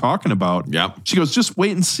 what are you talking about? Yep. She goes, just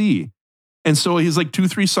wait and see. And so he's like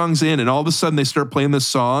 2-3 songs in and all of a sudden they start playing this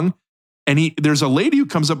song. And there's a lady who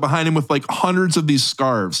comes up behind him with like hundreds of these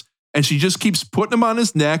scarves. And she just keeps putting them on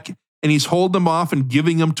his neck and he's holding them off and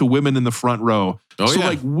giving them to women in the front row.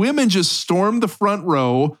 Like women just stormed the front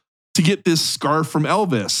row to get this scarf from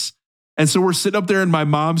Elvis. And so we're sitting up there and my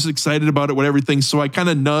mom's excited about it with everything. So I kind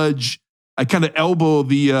of elbow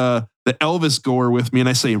the Elvis goer with me and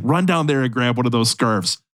I say, run down there and grab one of those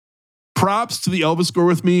scarves. Props to the Elvis goer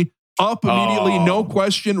with me. Up immediately, no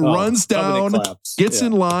question, runs down, gets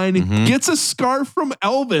in line, gets a scarf from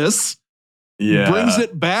Elvis, brings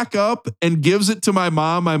it back up and gives it to my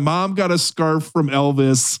mom. My mom got a scarf from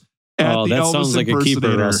Elvis at the Elvis sounds like a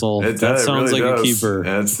keeper, Russell. That sounds really like does. a keeper.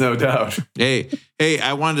 That's no doubt. Hey,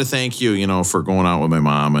 I wanted to thank you, for going out with my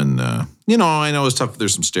mom. And, I know it's tough.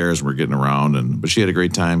 There's some stairs and we're getting around, but she had a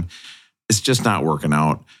great time. It's just not working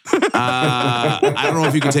out. I don't know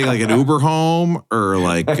if you can take like an Uber home or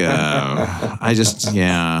like, And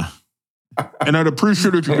I'd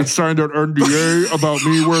appreciate if you could sign that NDA about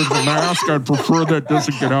me wearing the mask. I'd prefer that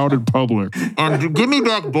doesn't get out in public. And give me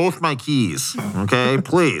back both my keys, okay?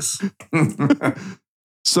 Please.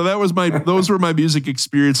 So those were my music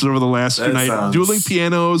experiences over the last few nights. Dueling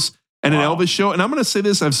pianos and an Elvis show. And I'm going to say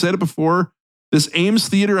this, I've said it before. This Ames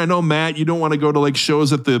Theater, I know, Matt, you don't want to go to like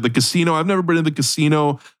shows at the casino. I've never been to the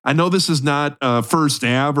casino. I know this is not First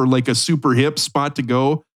Ave or like a super hip spot to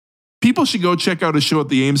go. People should go check out a show at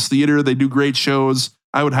the Ames Theater. They do great shows.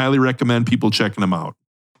 I would highly recommend people checking them out.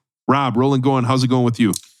 Rob, rolling going. How's it going with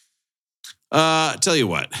you? Tell you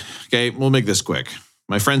what. Okay, we'll make this quick.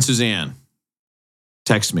 My friend Suzanne,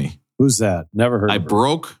 text me. Who's that? Never heard of her. I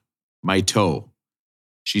broke my toe.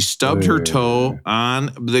 She stubbed her toe on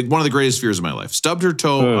one of the greatest fears of my life. Stubbed her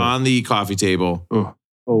toe on the coffee table.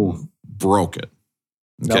 Broke it.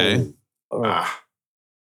 Okay.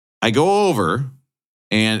 I go over,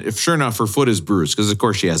 and if sure enough, her foot is bruised because, of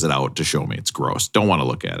course, she has it out to show me. It's gross. Don't want to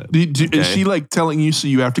look at it. Is she like telling you so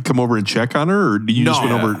you have to come over and check on her, or do you just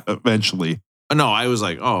went over eventually? No, I was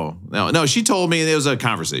like, oh, no. She told me it was a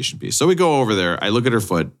conversation piece. So we go over there. I look at her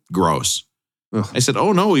foot. Gross. Ugh. I said,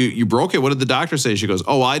 oh, no, you broke it. What did the doctor say? She goes,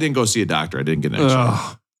 oh, well, I didn't go see a doctor. I didn't get an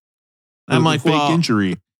x-ray. I'm like, fake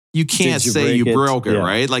injury. You can't say you broke it,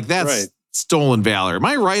 right? Like, that's stolen valor. Am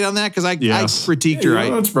I right on that? Because I critiqued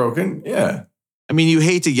her. It's broken. Yeah. I mean, you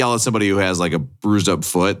hate to yell at somebody who has like a bruised up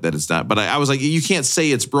foot that it's not. But I was like, you can't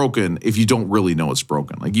say it's broken if you don't really know it's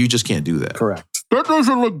broken. Like, you just can't do that. Correct. That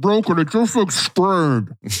doesn't look broken. It just looks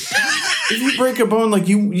sprained. If you break a bone, like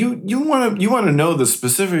you want to know the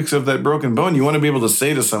specifics of that broken bone. You want to be able to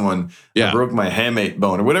say to someone, I broke my hamate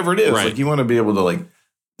bone or whatever it is. Right. Like you want to be able to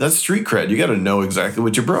that's street cred. You got to know exactly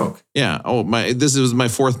what you broke. Yeah. Oh, this was my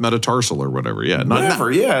fourth metatarsal or whatever. Yeah. Not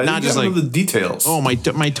just like the details. Oh, my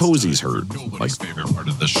toesies hurt. Nobody's favorite part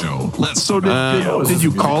of the show. Did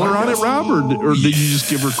you call her on it, Rob, or did you just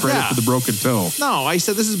give her credit for the broken toe? No, I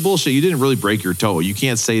said, this is bullshit. You didn't really break your toe. You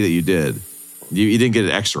can't say that you did. You didn't get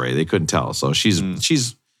an x-ray. They couldn't tell. So she's, and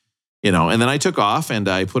then I took off and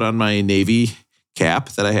I put on my Navy cap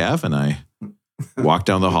that I have and I walked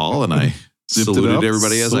down the hall and I saluted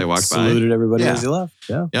everybody as I walked by. Saluted everybody as you left.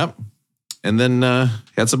 Yeah. Yep. And then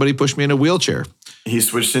had somebody push me in a wheelchair. He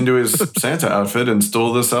switched into his Santa outfit and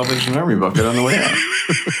stole the Salvation Army bucket on the way out.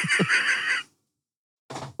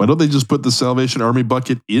 Why don't they just put the Salvation Army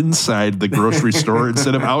bucket inside the grocery store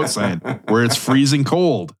instead of outside where it's freezing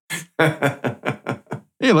cold?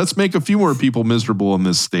 Hey, let's make a few more people miserable in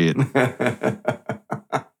this state.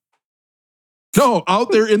 No,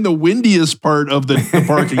 out there in the windiest part of the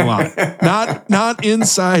parking lot. Not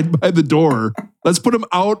inside by the door. Let's put them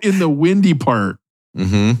out in the windy part.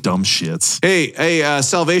 Mm-hmm. Dumb shits. Hey,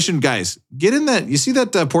 Salvation guys, get in that. You see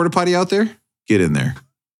that porta potty out there? Get in there.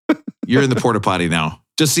 You're in the porta potty now.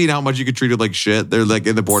 Just seeing how much you get treated like shit. They're like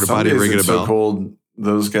in the porta potty ringing a bell. So cold,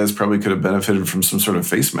 those guys probably could have benefited from some sort of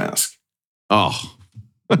face mask. Oh,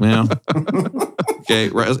 yeah.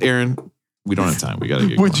 Okay, Aaron. We don't have time. We got to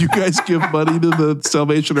get Would you guys give money to the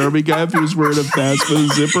Salvation Army guy if he was wearing a mask with a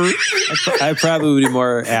zipper? I probably would be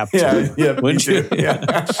more apt to. Yeah, wouldn't you?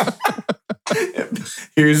 Yeah.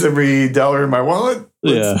 Here's every dollar in my wallet.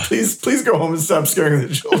 Please go home and stop scaring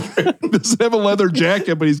the children. Doesn't have a leather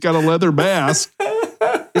jacket, but he's got a leather mask.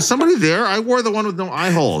 Is somebody there? I wore the one with no eye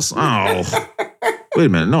holes. Oh. Wait a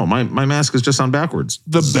minute. No, my mask is just on backwards.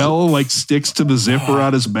 The bell sticks to the zipper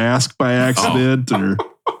on his mask by accident.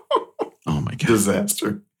 Oh my God.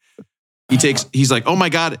 Disaster. He's like, oh my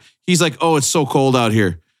God. He's like, oh, it's so cold out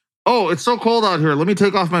here. Oh, it's so cold out here. Let me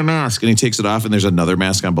take off my mask. And he takes it off and there's another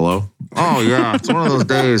mask on below. Oh yeah. It's one of those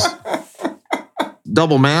days.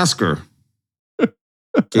 Double masker.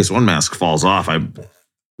 In case one mask falls off, I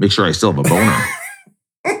make sure I still have a boner.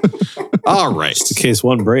 All right. Just in case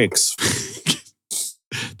one breaks.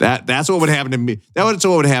 That's what would happen to me. That's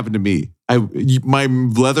what would happen to me. My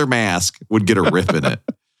leather mask would get a rip in it.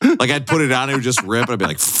 Like I'd put it on, it would just rip, and I'd be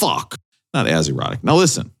like, fuck. Not as erotic. Now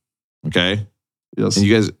listen, okay? Yes. And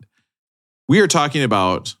you guys, we are talking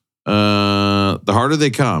about The Harder They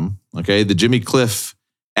Come, okay? The Jimmy Cliff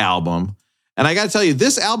album. And I got to tell you,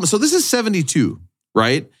 this album, so this is 72,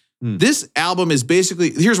 right? This album is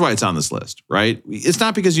basically, here's why it's on this list, right? It's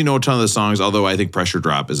not because you know a ton of the songs, although I think Pressure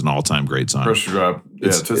Drop is an all-time great song. Pressure Drop.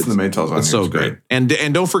 Yeah, Toots and the Maytals on it's so great. And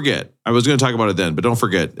don't forget, I was going to talk about it then, but don't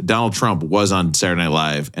forget, Donald Trump was on Saturday Night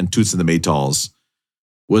Live and Toots and the Maytals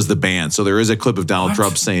was the band. So there is a clip of Donald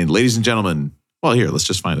Trump saying, ladies and gentlemen, well, here, let's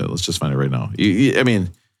just find it. Let's just find it right now. I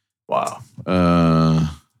mean, wow.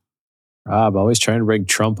 Rob, always trying to bring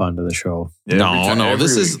Trump onto the show. Yeah, no.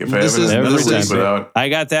 This is I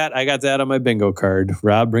got that on my bingo card.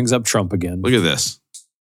 Rob brings up Trump again. Look at this.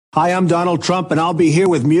 Hi, I'm Donald Trump, and I'll be here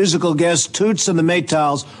with musical guest Toots and the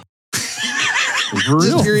Maytals.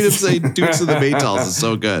 Just hearing him say Toots and the Maytals is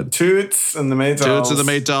so good. Toots and the Maytals. Toots and the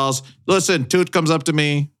Maytals. Listen, Toot comes up to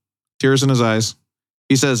me, tears in his eyes.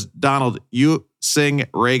 He says, Donald, you sing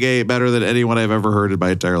reggae better than anyone I've ever heard in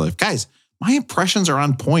my entire life. Guys, my impressions are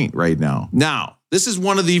on point right now. Now, this is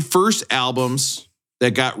one of the first albums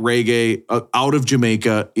that got reggae out of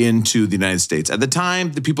Jamaica into the United States. At the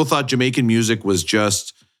time, the people thought Jamaican music was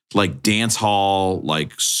just like dance hall,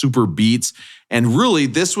 like super beats. And really,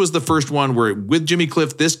 this was the first one where with Jimmy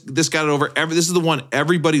Cliff, this got it over. This is the one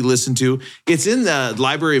everybody listened to. It's in the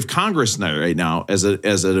Library of Congress right now as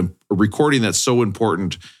a recording that's so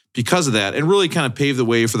important because of that, and really kind of paved the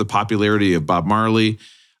way for the popularity of Bob Marley.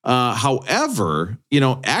 However,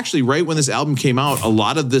 actually right when this album came out, a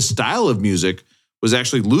lot of this style of music was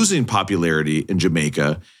actually losing popularity in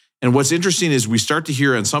Jamaica. And what's interesting is we start to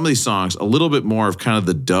hear on some of these songs a little bit more of kind of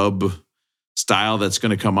the dub style that's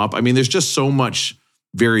going to come up. I mean, there's just so much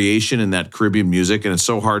variation in that Caribbean music, and it's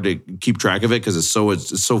so hard to keep track of it because it's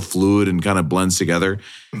so fluid and kind of blends together.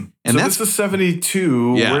 And so this is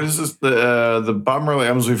 72. Yeah. Where is this? The Bob Marley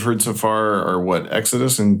albums we've heard so far are what?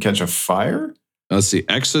 Exodus and Catch a Fire? Let's see.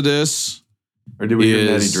 Exodus. Or did we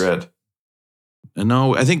hear Natty Dread?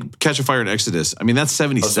 No, I think Catch a Fire and Exodus. I mean, that's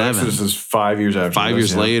 77. So Exodus is 5 years after. 5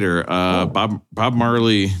 years later. Bob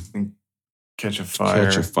Marley. Catch a Fire.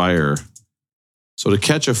 Catch a Fire. So to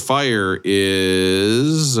Catch a Fire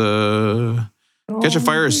is Catch a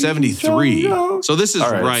Fire is 73. So this is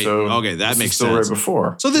right. So okay, that makes sense. Right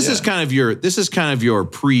before. So this is kind of your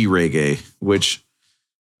pre-reggae, which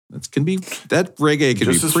that reggae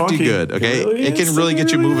can Just be as pretty funky. good. Okay, it can really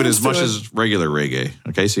get you moving as much as regular reggae.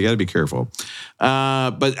 Okay, so you got to be careful.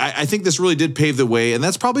 But I think this really did pave the way, and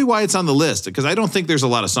that's probably why it's on the list, because I don't think there's a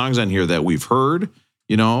lot of songs on here that we've heard.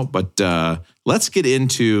 But let's get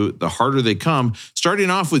into The Harder They Come. Starting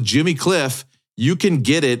off with Jimmy Cliff, You Can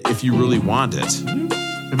Get It If You Really Want It.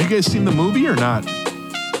 Have you guys seen the movie or not?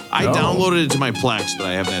 I downloaded it to my Plex, but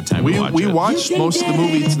I haven't had time to watch it. We watched most of the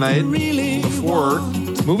movie tonight before.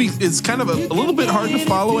 The movie is kind of a little bit hard to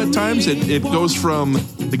follow at times. It goes from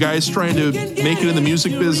the guy's trying to make it in the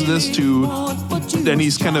music business to then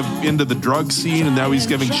he's kind of into the drug scene, and now he's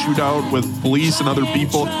giving shootout with police and other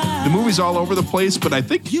people. The movie's all over the place, but I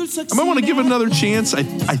think I might want to give it another chance. I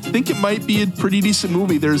think it might be a pretty decent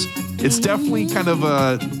movie. It's definitely kind of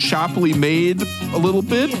choppily made a little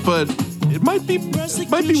bit, but it might be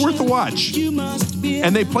worth a watch.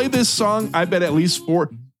 And they play this song, I bet at least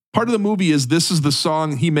part of the movie is this is the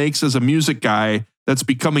song he makes as a music guy that's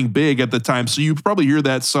becoming big at the time. So you probably hear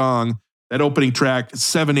that song, that opening track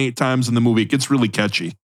 7-8 times in the movie. It gets really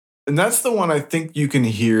catchy. And that's the one I think you can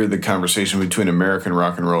hear the conversation between American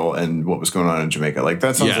rock and roll and what was going on in Jamaica. Like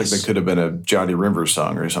that sounds like that could have been a Johnny Rivers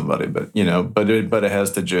song or somebody, but it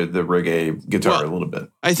has the reggae guitar a little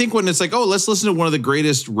bit. I think when it's like, oh, let's listen to one of the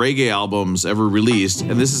greatest reggae albums ever released,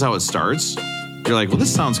 and this is how it starts, you're like, well,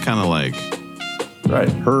 this sounds kind of like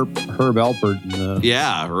Herb Alpert. And,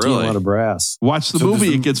 really. A lot of brass. Watch the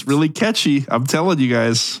movie; it gets really catchy. I'm telling you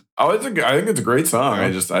guys. I think it's a great song.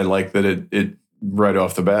 I like that it right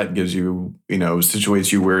off the bat gives you,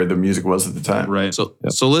 situates you where the music was at the time. Right. So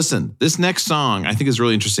listen, this next song I think is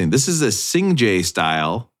really interesting. This is a sing-jay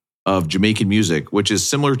style of Jamaican music, which is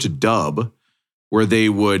similar to dub, where they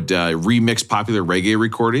would remix popular reggae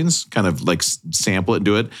recordings, kind of like sample it and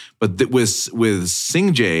do it. But with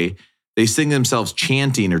sing-jay, they sing themselves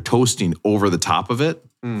chanting or toasting over the top of it.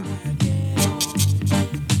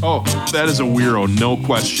 Oh, that is a weirdo. No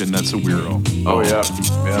question. That's a weirdo. Oh, yeah.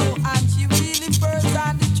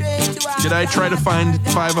 Did I try to find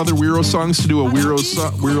 5 other weirdo songs to do a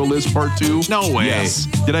weirdo list part 2? No way. Yes.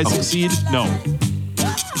 Did I succeed? No.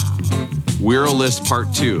 Weirdo list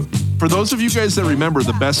part 2. For those of you guys that remember,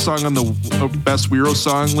 the best song on the best weirdo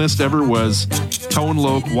song list ever was Tone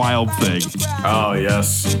Loc Wild Thing. Oh,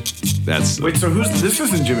 yes. Wait, so this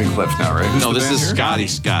isn't Jimmy Cliff now, right? No, this is Scotty.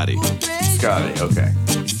 Scotty, okay.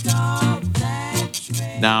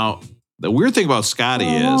 Now, the weird thing about Scotty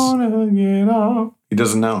is he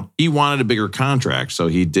doesn't know. He wanted a bigger contract, so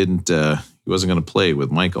he didn't. He wasn't going to play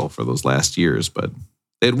with Michael for those last years, but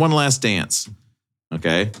they had one last dance.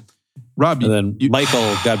 Okay, Rob, and then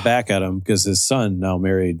Michael got back at him because his son now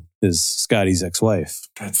married Scotty's ex-wife.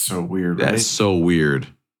 That's so weird. Right? That's so weird.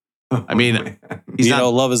 I mean, he's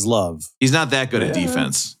love is love. He's not that good at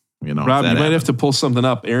defense. Rob, you might have to pull something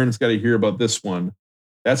up. Aaron's got to hear about this one.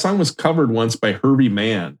 That song was covered once by Herbie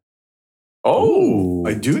Mann. Oh,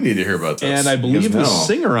 I do need to hear about this. And I believe the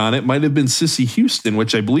singer on it might have been Sissy Houston,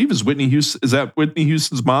 which I believe is Whitney Houston. Is that Whitney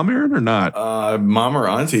Houston's mom, Aaron, or not? Mom or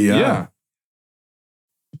auntie, yeah.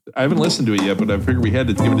 I haven't listened to it yet, but I figured we had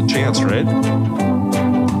to give it a chance, right?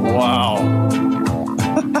 Wow.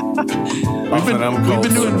 We've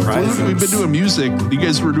been doing music. You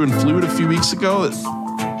guys were doing flute a few weeks ago.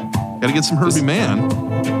 Got to get some Herbie Mann.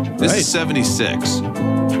 This is 76.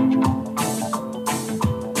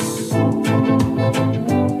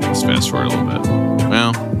 Let's fast forward a little bit.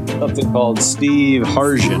 Well, something called Steve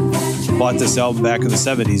Harjan bought this album back in the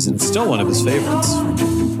 70s, and it's still one of his favorites.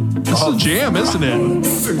 This is a jam, isn't it?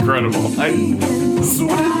 This is incredible.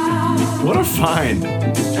 What a find.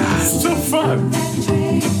 It's so fun.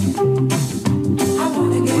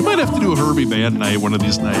 We might have to do a Herbie Mann night one of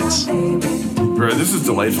these nights. Bro, this is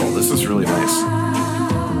delightful. This is really nice.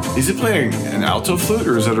 Is he playing an alto flute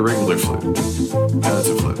or is it a regular flute? No, it's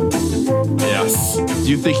a flute. Yes. Do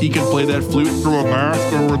you think he could play that flute through a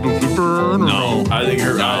mask or with the zipper? No. I think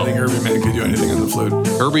Herbie Man could do anything on the flute.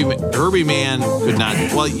 Herbie Man could not.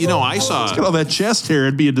 Well, I saw. Look at all that chest hair.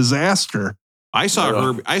 It'd be a disaster. I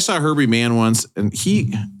saw Herbie Man once, and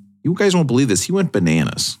you guys won't believe this. He went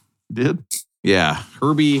bananas. Did? Yeah,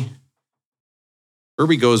 Herbie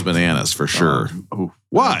goes bananas for sure.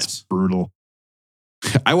 What? That's brutal.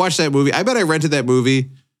 I watched that movie. I bet I rented that movie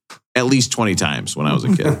at least 20 times when I was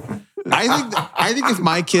a kid. I think if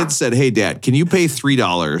my kids said, "Hey, Dad, can you pay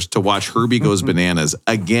 $3 to watch Herbie Goes Bananas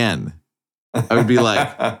again?" I would be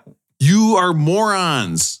like, "You are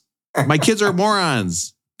morons. My kids are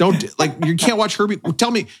morons. You can't watch Herbie. Tell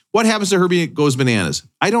me what happens to Herbie Goes Bananas."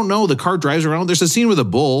 I don't know. The car drives around. There's a scene with a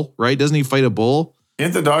bull, right? Doesn't he fight a bull?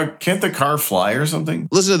 Can't the car fly or something?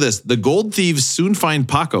 Listen to this. The gold thieves soon find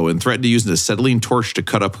Paco and threaten to use an acetylene torch to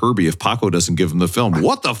cut up Herbie if Paco doesn't give him the film.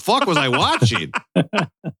 What the fuck was I watching?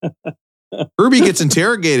 Herbie gets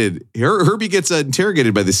interrogated. Herbie gets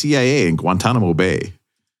interrogated by the CIA in Guantanamo Bay.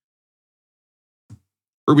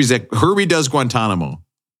 Herbie does Guantanamo.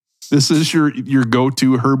 This is your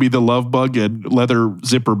go-to Herbie the Love Bug and leather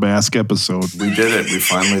zipper mask episode. We did it. We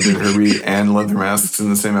finally did Herbie and leather masks in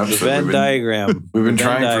the same episode. Venn diagram. We've been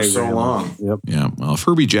trying for so long. Yep. Yeah. Well, if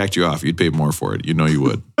Herbie jacked you off, you'd pay more for it. You know you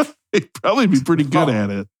would. He'd probably be pretty good at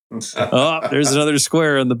it. Oh, there's another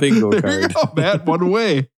square on the bingo There card. you go, Matt. One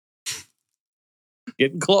way.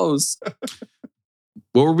 Getting close.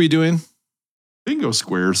 What were we doing? Bingo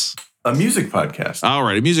squares. A music podcast. All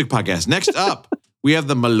right, a music podcast. Next up, we have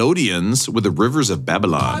the Melodians with the Rivers of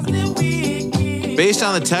Babylon. Based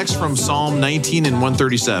on the text from Psalm 19 and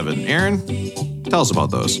 137. Aaron, tell us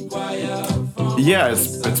about those. Yeah,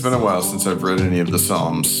 it's been a while since I've read any of the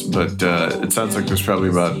Psalms, but it sounds like there's probably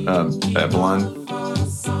about Babylon.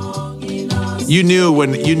 You knew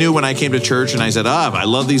when I came to church and I said, I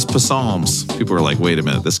love these psalms. People were like, wait a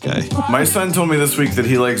minute, this guy. My son told me this week that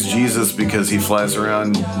he likes Jesus because he flies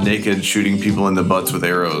around naked shooting people in the butts with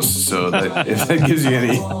arrows. So that, if that gives you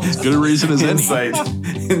any good a reason as insight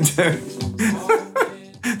into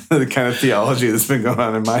the kind of theology that's been going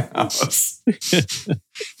on in my house.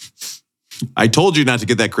 I told you not to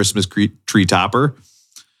get that Christmas tree topper.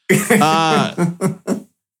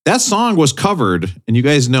 That song was covered, and you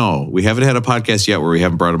guys know, we haven't had a podcast yet where we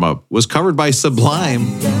haven't brought them up, was covered by Sublime.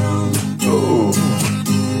 Oh.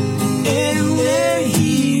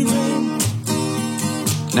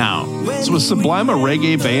 Now, so was Sublime a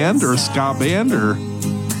reggae band or a ska band or?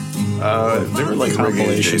 They were like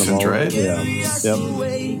reggae adjacent, right? Yeah.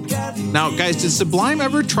 Yep. Now, guys, did Sublime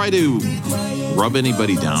ever try to rub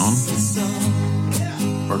anybody down?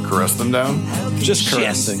 Or caress them down? Just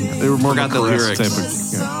caressing. They were more Forgot the lyrics. type of,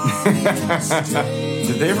 yeah.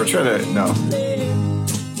 Did they ever try to? No.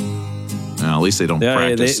 No, at least they don't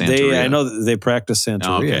practice Santeria. I know that they practice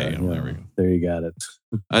Santeria. Okay, there we go. There you got it.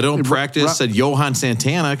 I don't practice, said Johann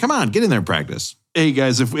Santana. Come on, get in there and practice. Hey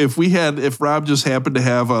guys, if Rob just happened to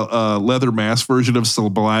have a leather mask version of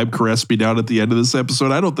Sublime caress me down at the end of this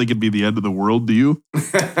episode, I don't think it'd be the end of the world. Do you?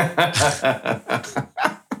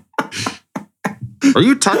 Are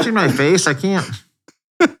you touching my face? I can't.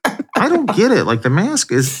 I don't get it. Like the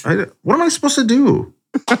mask is. What am I supposed to do?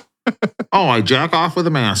 Oh, I jack off with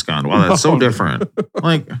a mask on. Wow, that's so different.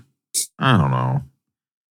 Like, I don't know.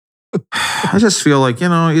 I just feel like, you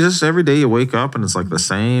just every day you wake up and it's like the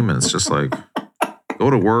same, and it's just like,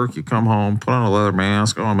 go to work, you come home, put on a leather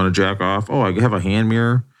mask. Oh, I'm going to jack off. Oh, I have a hand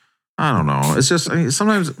mirror. I don't know. It's just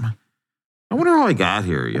sometimes I wonder how I got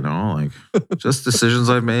here. Like just decisions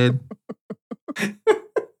I've made.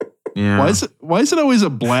 Yeah. Why is it always a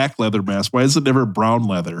black leather mask? Why is it never brown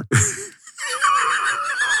leather?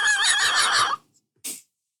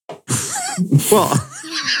 Well,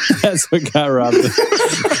 that's what got Rob.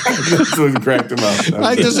 That's what cracked him up.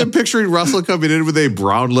 I just am picturing Russell coming in with a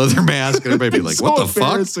brown leather mask and everybody be like, what the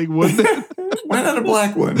fuck? Wouldn't it? Why not a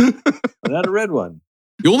black one? Why not a red one?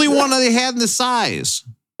 The only one that they had in the size.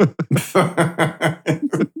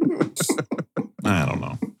 I don't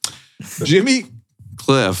know. Jimmy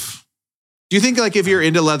Cliff, do you think like if you're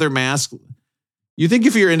into leather masks,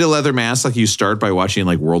 like you start by watching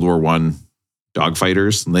like World War I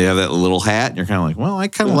dogfighters and they have that little hat and you're kind of like, well, I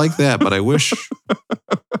kind of like that, but I wish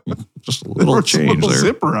just a little change there.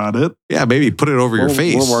 Zipper on it. Yeah, maybe put it over your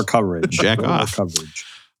face. A little more coverage. Jack off.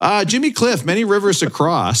 Jimmy Cliff, Many Rivers to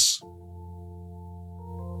Cross.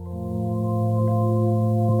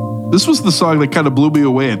 This was the song that kind of blew me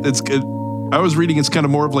away. I was reading it's kind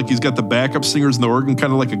of more of like he's got the backup singers and the organ,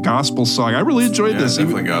 kind of like a gospel song. I really enjoyed this.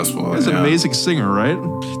 Definitely gospel. He's an amazing singer, right?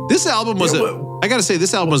 This album was I got to say,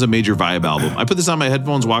 this album was a major vibe album. I put this on my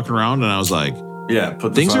headphones walking around, and I was like, yeah,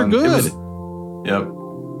 put this things on. are good. Yep.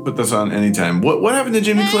 Put this on anytime. What happened to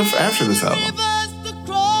Jimmy Cliff after this album?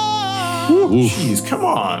 Jeez, come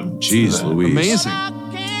on. Jeez Louise. Amazing.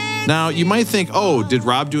 Now, you might think, oh, did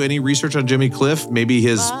Rob do any research on Jimmy Cliff? Maybe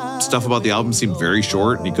his stuff about the album seemed very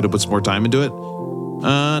short and he could have put some more time into it.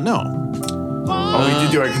 No. Oh, he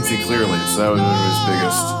did do I Can See Clearly, so that was one of his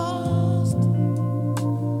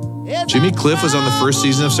biggest. Jimmy Cliff was on the first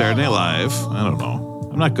season of Saturday Night Live. I don't know.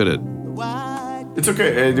 I'm not good at... It's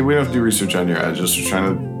okay. We don't have to do research on your. I just was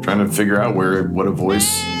trying to figure out what a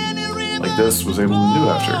voice like this was able to do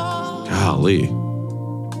after. Golly.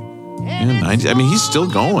 Man, I mean, he's still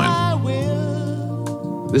going.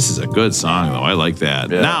 This is a good song, though. I like that.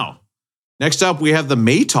 Yeah. Now, next up, we have the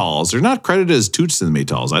Maytals. They're not credited as Toots in the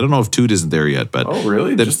Maytals. I don't know if Toot isn't there yet, but... Oh,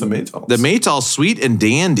 really? Just the Maytals. The Maytals, Sweet and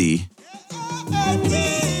Dandy.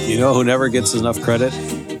 You know who never gets enough credit?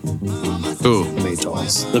 Who? The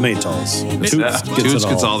Maytals. The Maytals. Toots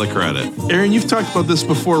gets all the credit. Aaron, you've talked about this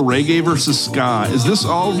before, reggae versus ska. Is this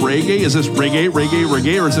all reggae? Is this reggae,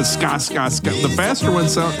 or is it ska? The faster one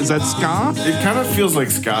sound, is that ska? It kind of feels like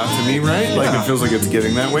ska to me, right? Yeah. Like it feels like it's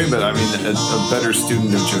getting that way, but I mean, a better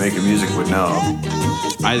student of Jamaican music would know.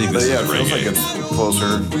 I think this is it reggae. feels like it's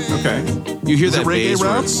closer. Okay. You hear is that reggae,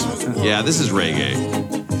 Rob? Yeah, this is reggae.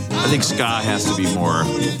 I think ska has to be more,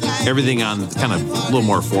 everything on kind of a little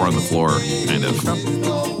more four on the floor, kind of.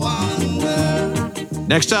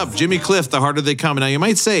 Next up, Jimmy Cliff, The Harder They Come. Now, you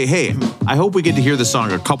might say, hey, I hope we get to hear this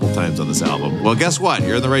song a couple times on this album. Well, guess what?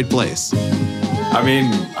 You're in the right place. I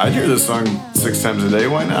mean, I'd hear this song 6 times a day.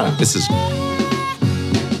 Why not?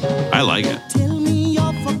 I like it.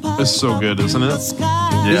 It's so good, isn't it?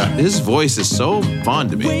 Yeah. His voice is so fun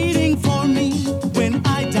to me.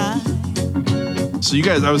 So you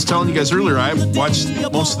guys, I was telling you guys earlier, I watched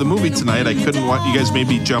most of the movie tonight. I couldn't watch. You guys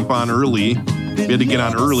maybe jump on early. We had to get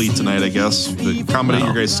on early tonight, I guess, to accommodate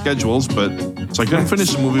your guys' schedules. But so I couldn't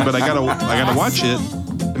finish the movie, but I gotta watch it.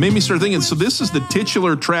 It made me start thinking. So this is the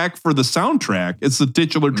titular track for the soundtrack. It's the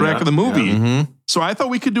titular track of the movie. Yeah. Mm-hmm. So I thought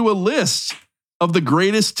we could do a list of the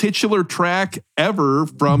greatest titular track ever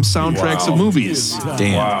from soundtracks of movies.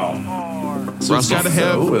 Damn. Wow. So it's got to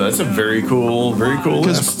have. That's a very cool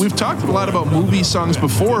Because we've talked a lot about movie songs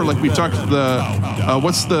before. Like we talked the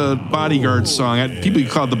what's the Bodyguard song? People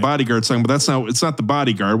call it the Bodyguard song, but that's not. It's not the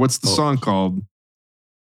Bodyguard. What's the song called?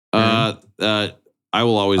 I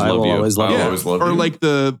Will Always Love You. Always love you. Always love you. Or like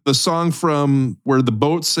the song from where the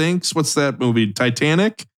boat sinks. What's that movie?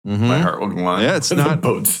 Titanic. Mm-hmm. My heart will go on. Yeah, it's not the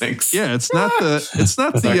boat sinks. Yeah, it's not the. It's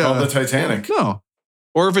not It's the. not called the Titanic. No.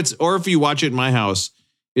 Or if you watch it in my house,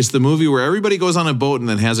 it's the movie where everybody goes on a boat and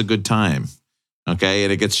then has a good time. Okay,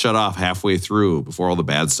 and it gets shut off halfway through before all the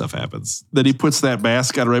bad stuff happens. That he puts that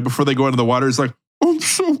mask on right before they go into the water. He's like, I'm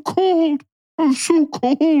so cold. I'm so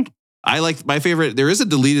cold. I like my favorite. There is a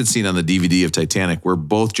deleted scene on the DVD of Titanic where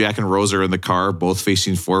both Jack and Rose are in the car, both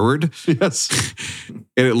facing forward. Yes.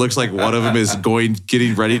 And it looks like one of them is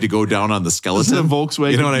getting ready to go down on the skeleton. Is it a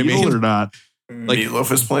Volkswagen? You know what I mean? Or not? Like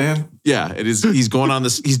Meatloaf is playing. Yeah, it is. He's going on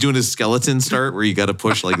this. He's doing his skeleton start where you got to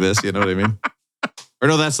push like this. You know what I mean? Or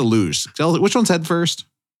no, that's the luge. Which one's head first?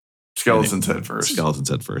 Skeleton's head first. Skeleton's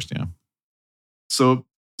head first. Yeah. So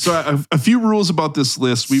a few rules about this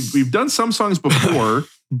list. We've done some songs before.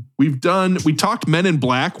 We talked Men in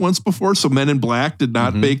Black once before. So Men in Black did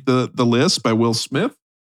not make the list by Will Smith.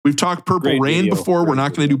 We've talked Purple Rain before. We're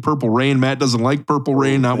not going to do Purple Rain. Matt doesn't like Purple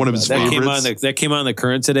Rain, not one of his favorites. That came on the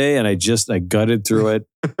current today, and I gutted through it.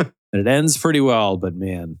 And it ends pretty well, but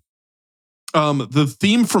man. The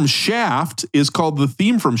theme from Shaft is called the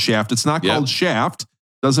theme from Shaft. It's not called Shaft.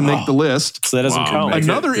 Doesn't make the list. So that doesn't count.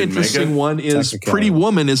 Another interesting one is Pretty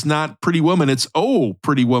Woman is not Pretty Woman. It's Oh,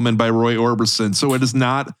 Pretty Woman by Roy Orbison. So it is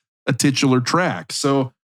not a titular track.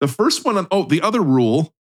 So the first one the other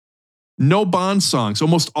rule, no Bond songs.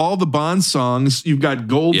 Almost all the Bond songs, you've got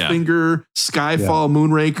Goldfinger, Skyfall,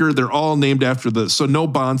 Moonraker. They're all named after so no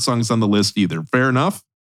Bond songs on the list either. Fair enough?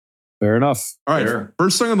 Fair enough. All right. Fair.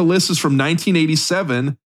 First song on the list is from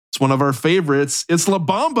 1987. It's one of our favorites. It's La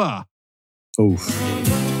Bamba. Oh.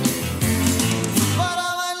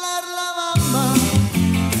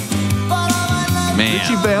 Man.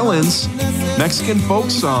 Richie Valens, Mexican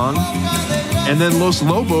folk song. And then Los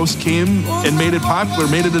Lobos came and made it popular,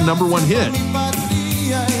 made it a #1 hit.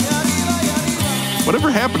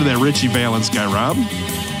 Whatever happened to that Richie Valens guy, Rob?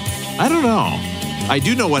 I don't know. I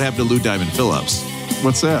do know what happened to Lou Diamond Phillips.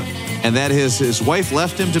 What's that? And that his wife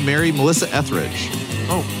left him to marry Melissa Etheridge.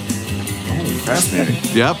 Oh, fascinating.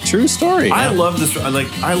 Yep. True story. I love this.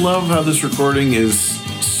 I love how this recording is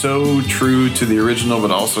so true to the original,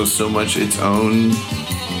 but also so much its own.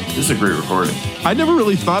 This is a great recording. I never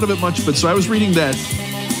really thought of it much, but so I was reading that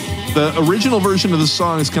the original version of the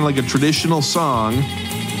song is kind of like a traditional song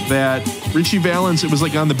that Richie Valens, it was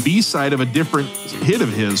like on the B side of a different hit of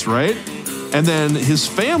his, right? And then his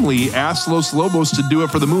family asked Los Lobos to do it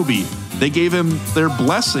for the movie. They gave him their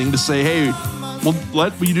blessing to say, hey, we'll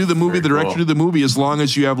let you do the movie, the director do the movie, as long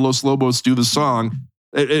as you have Los Lobos do the song.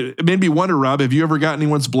 It made me wonder, Rob, have you ever gotten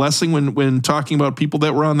anyone's blessing when talking about people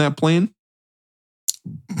that were on that plane?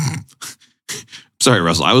 Sorry,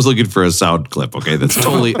 Russell. I was looking for a sound clip. Okay, that's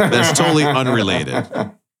totally unrelated.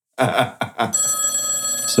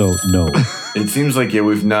 So no. It seems like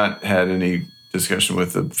we've not had any discussion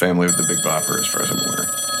with the family of the Big Bopper, as far as I'm aware.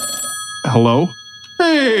 Hello?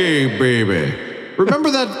 Hey, baby. Remember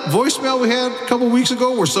that voicemail we had a couple weeks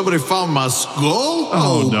ago where somebody found my skull?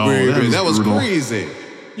 Oh no, baby, that was brutal. crazy.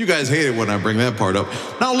 You guys hate it when I bring that part up.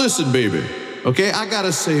 Now listen, baby. Okay, I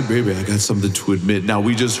gotta say, baby, I got something to admit. Now,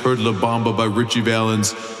 we just heard La Bamba by Richie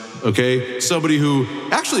Valens. Okay, somebody who,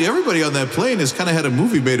 actually, everybody on that plane has kind of had a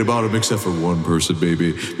movie made about him except for one person,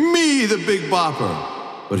 baby. Me, the Big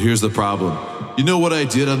Bopper. But here's the problem. You know what I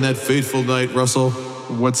did on that fateful night, Russell?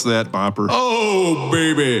 What's that, Bopper? Oh,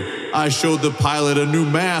 baby. I showed the pilot a new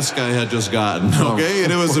mask I had just gotten, okay?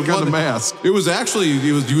 And it was what kind of mask? It was actually,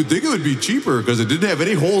 you would think it would be cheaper because it didn't have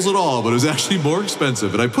any holes at all, but it was actually more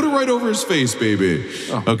expensive. And I put it right over his face, baby.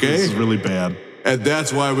 Okay? This is really bad. And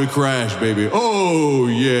that's why we crashed, baby. Oh,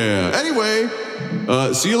 yeah. Anyway,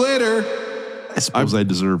 see you later. I suppose I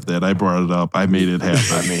deserve that. I brought it up. I made it happen.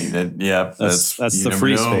 I mean, that's the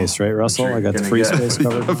free space, right, Russell? I got the free space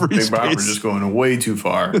covered. Big Bopper just going way too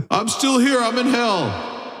far. I'm still here. I'm in hell.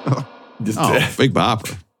 Big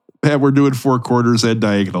Bopper. Yeah, we're doing 4 quarters and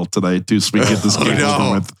diagonal tonight, too, so we get this game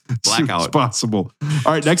over with as soon as possible.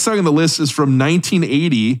 All right, next song on the list is from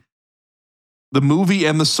 1980. The movie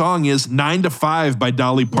and the song is 9 to 5 by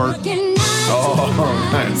Dolly Parton. Oh,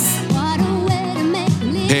 nice.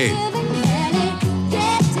 Hey.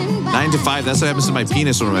 9 to 5, that's what happens to my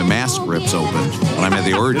penis when my mask rips open when I'm at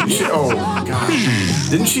the orgy. Oh, gosh.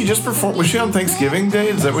 Didn't she just perform? Was she on Thanksgiving Day?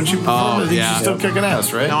 Is that when she performed? I think she's still kicking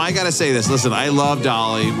ass, right? No, I got to say this. Listen, I love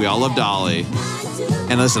Dolly. We all love Dolly.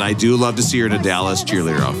 And listen, I do love to see her in a Dallas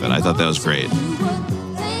cheerleader outfit. I thought that was great.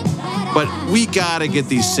 But we got to get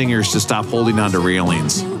these singers to stop holding on to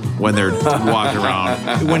railings when they're walking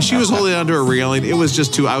around. When she was holding onto a railing, it was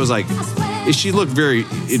just too, I was like, she looked very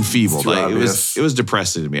enfeebled. Like, it was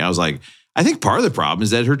depressing to me. I was like, I think part of the problem is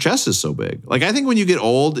that her chest is so big. Like, I think when you get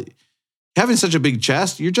old, having such a big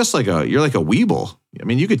chest, you're like a weeble. I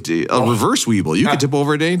mean, you could a reverse weeble. You could tip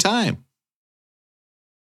over at any time.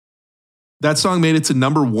 That song made it to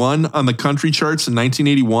number 1 on the country charts in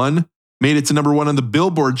 1981. Made it to number 1 on the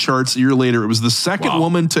Billboard charts a year later. It was the second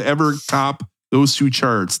woman to ever top those 2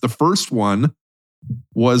 charts. The first one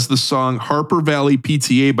was the song Harper Valley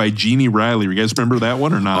PTA by Jeannie Riley. You guys remember that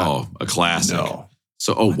one or not? Oh, a classic. No.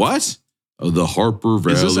 So, what? Oh, the Harper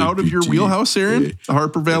Valley Is this out of your wheelhouse, Aaron? The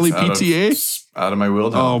Harper Valley PTA? Out of my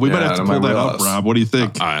wheelhouse. Oh, we might have to pull that up, Rob. What do you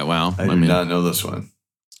think? All right, well. I do not know this one.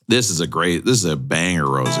 This is a banger,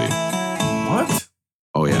 Rosie. What?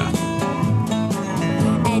 Oh, yeah.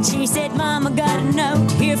 And she said, Mama got a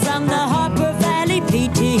note here from the Harper Valley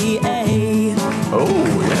PTA. Oh,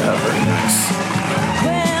 yeah, very nice.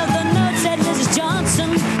 Well, the note said, Mrs. Johnson,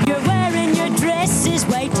 you're wearing your dresses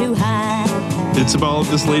way too high. It's about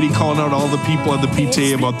this lady calling out all the people at the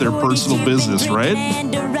PTA about their personal business, right?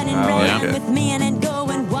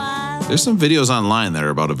 There's some videos online that are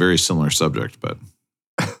about a very similar subject, but...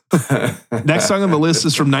 Next song on the list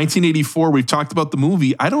is from 1984. We've talked about the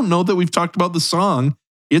movie. I don't know that we've talked about the song.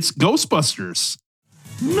 It's Ghostbusters.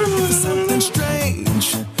 Something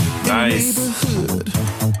strange. Nice.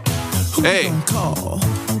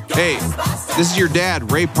 Hey, this is your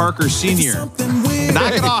dad, Ray Parker Sr.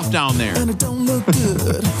 Knock it off down there.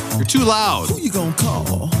 You're too loud. Who you gonna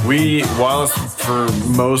call? Wallace, for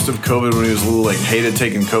most of COVID, when he was little, hated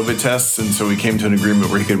taking COVID tests, and so we came to an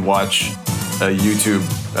agreement where he could watch a YouTube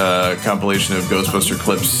compilation of Ghostbuster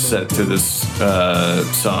clips set to this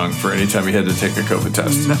song for any time he had to take a COVID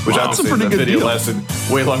test. Which obviously the video lasted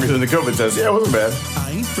way longer than the COVID test. Yeah, it wasn't bad.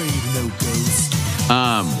 I ain't afraid of no ghosts.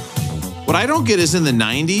 What I don't get is in the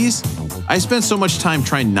 90s, I spent so much time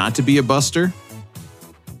trying not to be a buster.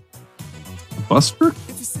 Buster?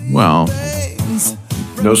 Well,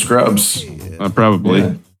 no scrubs.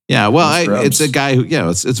 Probably. Yeah, well, it's a guy who,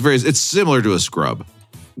 it's similar to a scrub.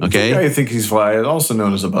 Okay. The guy who thinks he's fly, also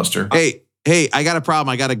known as a buster. Hey, I got a problem.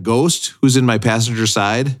 I got a ghost who's in my passenger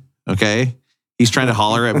side. Okay. He's trying to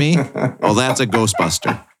holler at me. Oh, that's a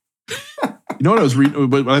Ghostbuster. You know what I was reading?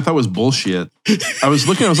 What I thought was bullshit. I was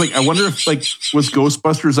looking. I was like, I wonder if was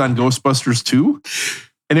Ghostbusters on Ghostbusters 2?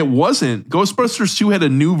 And it wasn't. Ghostbusters 2 had a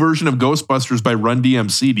new version of Ghostbusters by Run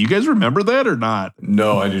DMC. Do you guys remember that or not?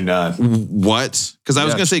 No, I do not. What? Because I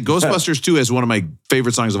was going to say Ghostbusters 2 is one of my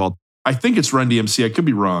favorite songs of all. I think it's Run DMC. I could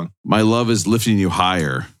be wrong. My Love is Lifting You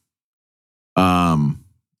Higher.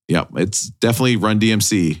 Yeah, it's definitely Run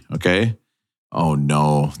DMC. Okay. Oh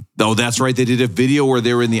no. Oh, that's right. They did a video where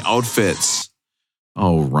they were in the outfits.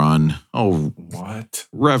 Oh, Run. Oh, what?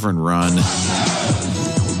 Reverend Run. You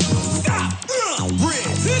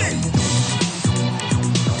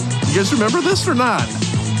guys remember this or not?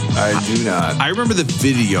 I do not. I remember the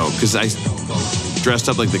video because I dressed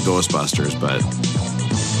up like the Ghostbusters, but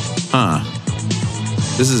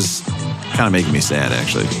this is kind of making me sad,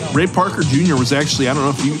 actually. Ray Parker Jr. was actually, I don't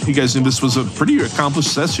know if you guys knew this, was a pretty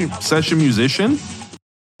accomplished session musician.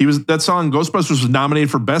 That song Ghostbusters was nominated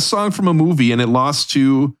for Best Song from a Movie, and it lost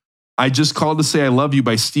to I Just Called to Say I Love You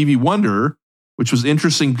by Stevie Wonder, which was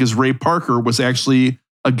interesting because Ray Parker was actually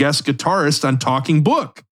a guest guitarist on Talking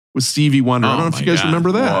Book with Stevie Wonder. I don't know if you guys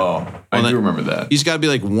remember that. Whoa. I do remember that. He's got to be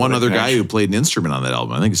like one other guy who played an instrument on that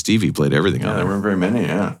album. I think Stevie played everything on Yeah, there. there weren't very many,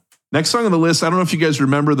 yeah. Next song on the list, I don't know if you guys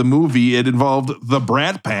remember the movie. It involved the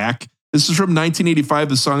Brat Pack. This is from 1985.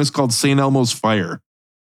 The song is called St. Elmo's Fire.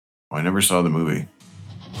 Oh, I never saw the movie.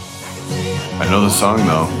 I know the song,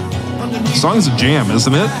 though. The song's a jam,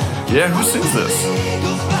 isn't it? Yeah, who sings this?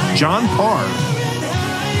 John Parr.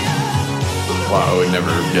 Wow, I would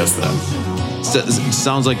never have guessed that. It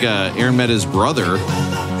sounds like Aaron met his brother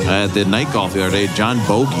at the night golf the other day, John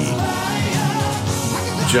Bogey.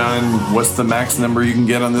 John, what's the max number you can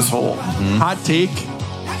get on this hole? Hot take.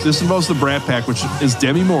 This involves the Brat Pack, which is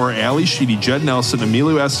Demi Moore, Ali Sheedy, Judd Nelson,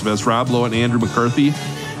 Emilio Estevez, Rob Lowe, and Andrew McCarthy.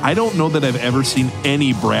 I don't know that I've ever seen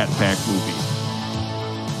any Brat Pack movie.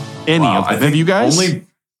 Any of them. Have you guys?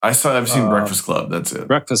 I've seen Breakfast Club. That's it.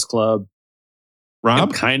 Breakfast Club. Rob?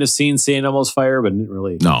 I've kind of seen St. Elmo's Fire, but didn't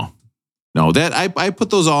really. No, that I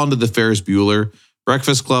put those all into the Ferris Bueller,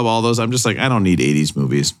 Breakfast Club, all those. I'm just like, I don't need 80s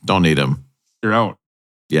movies. Don't need them. You're out.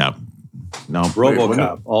 Yeah. No.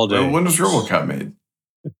 RoboCop all day. When was RoboCop made?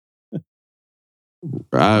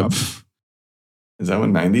 Is that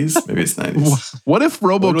one 90s? Maybe it's 90s. What if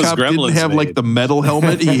RoboCop didn't Gremlins have made? like the metal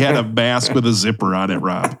helmet? He had a mask with a zipper on it,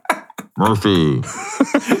 Rob. Murphy.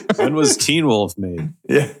 When was Teen Wolf made?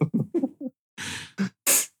 Yeah.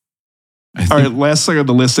 All right, last song on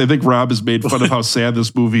the list. I think Rob has made fun of how sad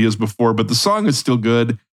this movie is before, but the song is still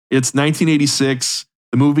good. It's 1986.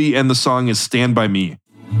 The movie and the song is Stand By Me.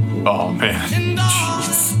 Oh, man.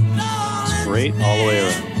 It's great all the way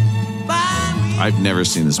around. I've never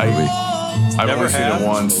seen this movie. I've Never only seen have? it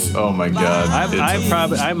once. Oh, my God.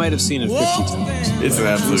 I might have seen it 50 times. It's an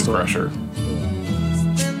absolute crusher.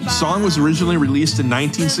 The song was originally released in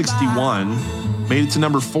 1961, made it to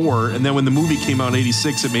number 4, and then when the movie came out in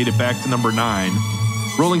 86, it made it back to number 9.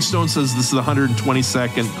 Rolling Stone says this is the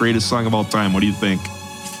 122nd greatest song of all time. What do you think?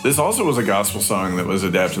 This also was a gospel song that was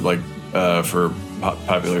adapted for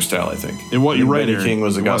popular style, I think. And what you're right, Benny Aaron. King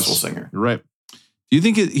was a It gospel singer. You're right. Do you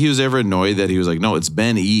think he was ever annoyed that he was like, no, it's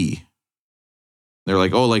Ben E? They're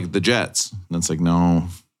like, oh, like the Jets. And it's like, no.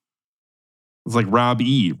 It's like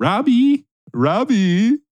Robbie. Robbie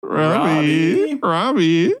and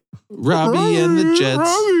the Jets.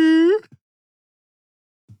 Robbie.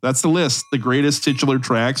 That's the list. The greatest titular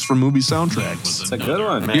tracks from movie soundtracks. It's a good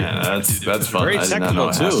one. Man, that's fun. Very I did not know technical,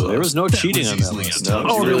 it has too. those. There was no cheating on that list. No,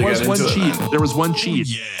 Oh, you really there was got one into it, cheat. man. There was one cheat.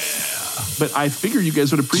 But I figured you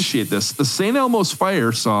guys would appreciate this. The St. Elmo's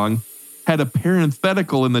Fire song had a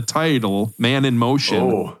parenthetical in the title, "Man in Motion."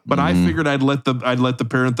 Oh. But I figured I'd let the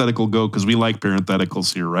parenthetical go because we like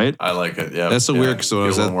parentheticals here, right? I like it. Yeah, That's so weird. So I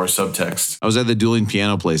was a at little more subtext. I was at the dueling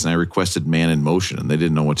piano place and I requested Man in Motion and they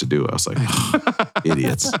didn't know what to do. I was like,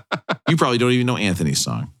 idiots. You probably don't even know Anthony's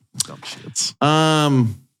song. Dumb shits.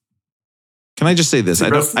 Can I just say this? I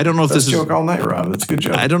don't know if this is joke all night, Rob. That's a good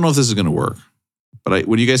joke. I don't know if this is going to work. But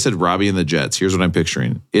when you guys said Robbie and the Jets, here's what I'm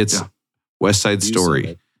picturing. It's West Side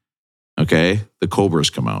Story. Okay. The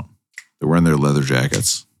Cobras come out. They're wearing their leather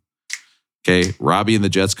jackets. Okay. Robbie and the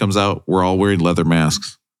Jets comes out. We're all wearing leather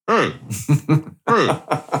masks. Hey,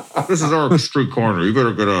 this is our street corner. You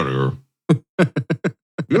better get out of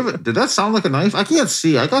here. Did that sound like a knife? I can't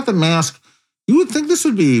see. I got the mask. You would think this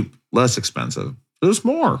would be less expensive. There's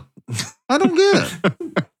more. I don't get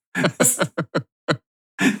it.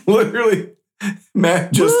 Literally,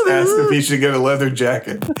 Matt just asked if he should get a leather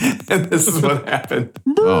jacket, and this is what happened.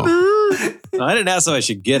 Oh, No, I didn't ask if I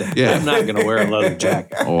should get it. Yeah. I'm not going to wear a leather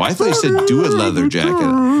jacket. I thought you said do a leather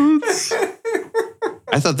jacket.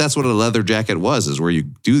 I thought that's what a leather jacket was, is where you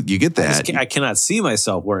get that. I cannot see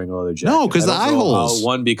myself wearing a leather jacket. No, because the I eye don't know holes. how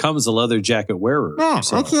one becomes a leather jacket wearer. No,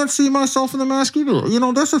 I can't see myself in the mask either. You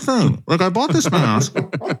know, that's the thing. Like, I bought this mask, and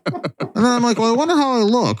then I'm like, well, I wonder how I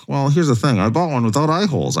look. Well, here's the thing. I bought one without eye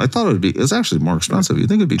holes. I thought it's actually more expensive. You'd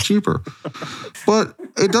think it'd be cheaper. But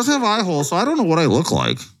it does have eye holes, so I don't know what I look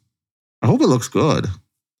like. I hope it looks good.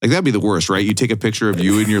 Like, that'd be the worst, right? You take a picture of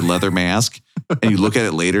you in your leather mask and you look at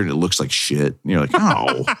it later and it looks like shit. And you're like,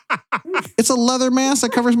 oh, it's a leather mask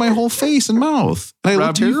that covers my whole face and mouth. And I look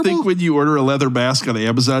Rob, do you terrible? think when you order a leather mask on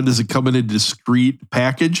Amazon, does it come in a discreet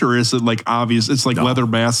package or is it like obvious? It's like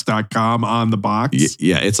leathermask.com on the box.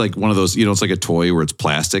 Yeah, it's like one of those, you know, it's like a toy where it's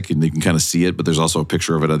plastic and you can kind of see it, but there's also a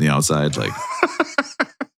picture of it on the outside. Like,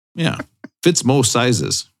 yeah, fits most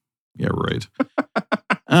sizes. Yeah, right.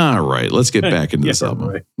 All right, let's get back into this album.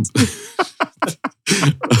 Right.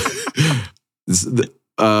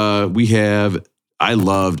 We have, I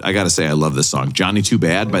gotta say, I love this song. Johnny Too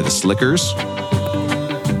Bad by the Slickers.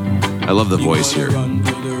 I love the voice here.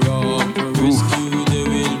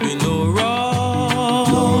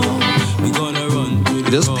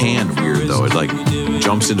 It does pan weird though. It like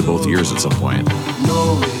jumps into both ears at some point.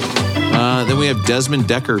 Then we have Desmond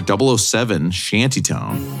Decker, 007,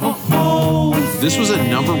 Shantytown. This was a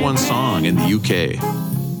 #1 song in the UK.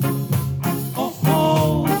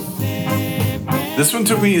 This one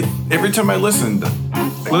took me every time I listened.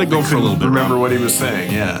 Let it go for a little bit. Remember what he was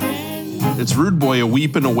saying? Yeah. It's Rude Boy, a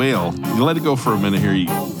weep and a wail. You let it go for a minute here.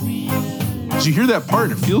 Did you hear that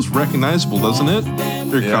part? It feels recognizable, doesn't it?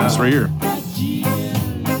 Here it comes right here.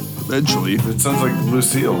 Eventually. It sounds like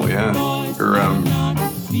Lucille, yeah. Or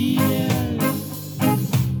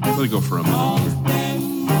let it go for a minute.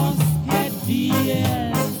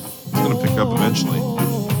 It's gonna pick up eventually.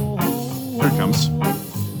 Here it comes.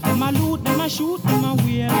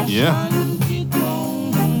 Yeah.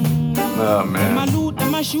 oh man.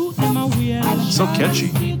 So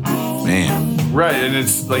catchy. Man. Right, and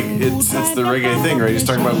it's like it's the reggae thing, right? He's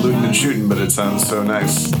talking about looting and shooting, but it sounds so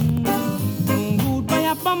nice.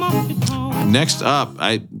 Next up,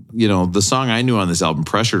 the song I knew on this album,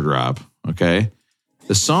 Pressure Drop, okay?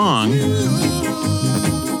 The song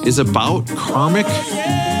is about karmic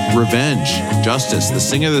revenge, justice. The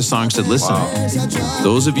singer of the song said, listen,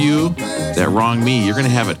 those of you that wrong me, you're going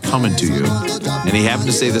to have it coming to you. And he happened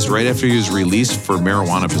to say this right after he was released for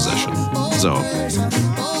marijuana possession. So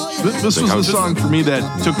this was the song for me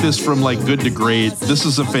that took this from like good to great. This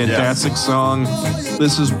is a fantastic song.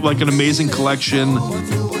 This is like an amazing collection.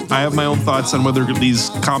 I have my own thoughts on whether these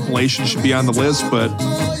compilations should be on the list, but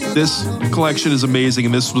this collection is amazing,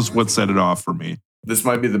 and this was what set it off for me. This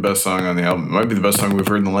might be the best song on the album. It might be the best song we've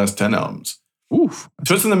heard in the last 10 albums. Oof.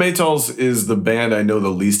 Toots and the Maytals is the band I know the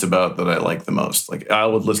least about that I like the most. Like, I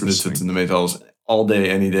would listen to Toots and the Maytals all day,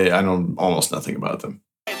 any day. I know almost nothing about them.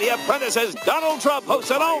 The Apprentice's Donald Trump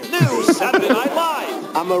hosts an all-new Saturday Night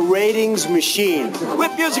Live. I'm a ratings machine.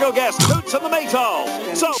 With musical guest Toots and the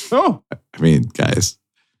Maytals. Oh. I mean, guys,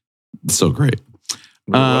 it's so great.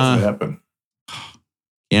 What happened?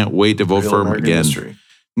 Can't wait to vote for him again. History.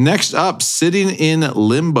 Next up, Sitting in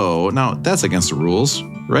Limbo. Now, that's against the rules,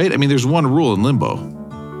 right? I mean, there's one rule in limbo.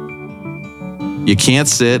 You can't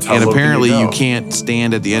sit, and apparently you can't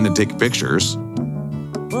stand at the end and take pictures.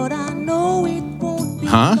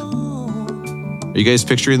 Huh? Are you guys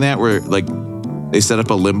picturing that? Where, like, they set up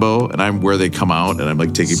a limbo, and I'm where they come out, and I'm,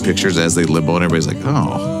 like, taking pictures as they limbo, and everybody's like,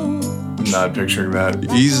 oh. Not picturing that.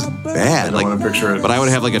 He's bad. I don't want to picture it. But I would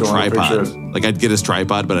have, like, a Don't wanna tripod. picture it. Like, I'd get his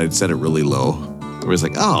tripod, but I'd set it really low. Everybody's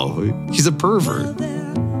like, oh, he's a pervert.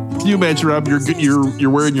 Can you imagine, Rob? You're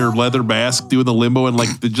wearing your leather mask, doing the limbo, and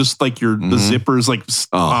like the zipper is like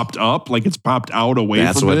popped up, like it's popped out away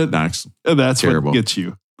That's from what it. knocks. And that's Terrible. what gets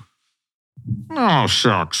you. Oh,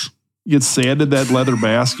 shucks. You get sanded that leather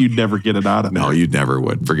mask, you'd never get it out of No, there. you never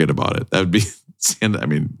would. Forget about it. That would be, I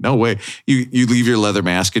mean, no way. You leave your leather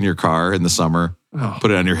mask in your car in the summer,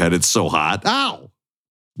 put it on your head. It's so hot. Ow.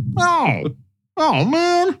 Oh,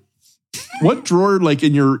 man. What drawer, like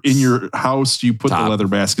in your house, do you put Top. the leather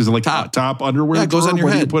mask? Is it like top underwear? Yeah, it goes drawer? on your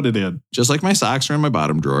Where head. do you put it in? Just like my socks are in my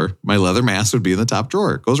bottom drawer, my leather mask would be in the top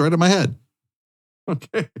drawer. It goes right on my head.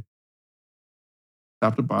 Okay.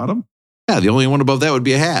 Top to bottom? Yeah, the only one above that would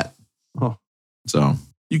be a hat. Oh. So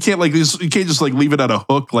You can't just like leave it on a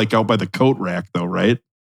hook like out by the coat rack though, right?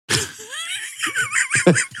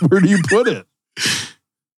 Where do you put it?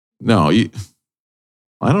 no,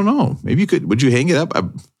 I don't know. Maybe you could. Would you hang it up?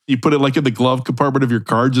 You put it like in the glove compartment of your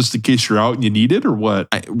car just in case you're out and you need it, or what?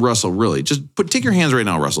 Russell, really, just take your hands right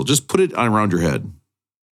now, Russell. Just put it on around your head.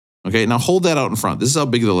 Okay, now hold that out in front. This is how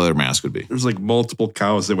big the leather mask would be. There's like multiple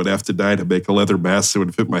cows that would have to die to make a leather mask that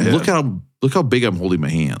would fit my head. Look how big I'm holding my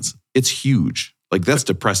hands. It's huge. Like that's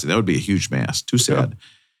depressing. That would be a huge mask. Too sad.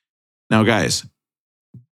 Now, guys,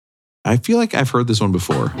 I feel like I've heard this one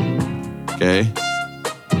before. Okay,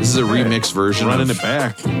 this is a remix version. Running it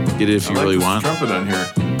back. Get it if you really want. Trumpet on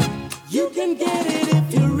here. You can get it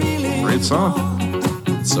if you really Great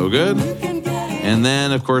song. So good. And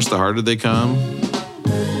then, of course, the harder they come.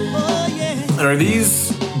 And are these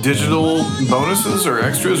digital bonuses or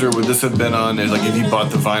extras, or would this have been on, like, if you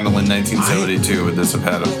bought the vinyl in 1972, would this have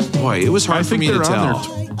had them? Boy, it was hard for me to tell.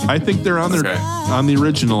 I think they're on there on the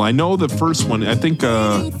original. I know the first one. I think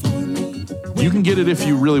you can get it if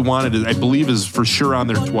you really wanted it. I believe is for sure on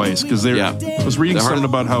there twice because I was reading something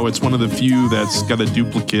about how it's one of the few that's got a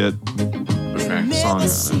duplicate song on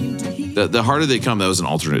it. The harder they come, that was an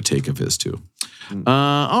alternate take of his too.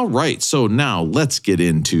 All right, so now let's get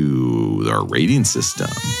into our rating system.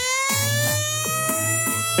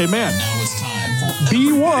 Hey man,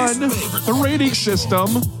 B1, the rating system.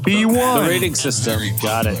 B1, the rating system.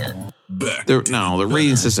 Got it. The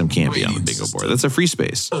rating system can't be on the bingo board. That's a free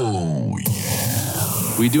space. Oh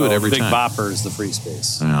yeah, we do it every Big time. Bopper is the free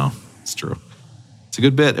space. No, it's true. It's a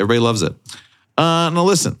good bit. Everybody loves it. Now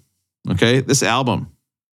listen, okay, this album,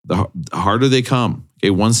 the harder they come. Okay,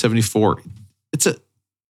 174.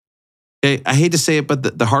 Okay, I hate to say it,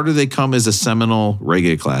 but the harder they come is a seminal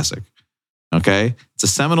reggae classic. Okay, it's a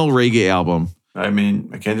seminal reggae album. I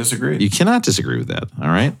mean, I can't disagree. You cannot disagree with that. All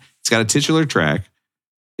right, it's got a titular track.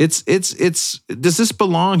 It's. Does this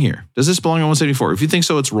belong here? Does this belong on 174? If you think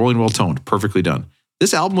so, it's rolling well toned, perfectly done.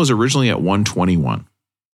 This album was originally at 121.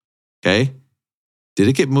 Okay, did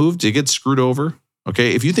it get moved? Did it get screwed over?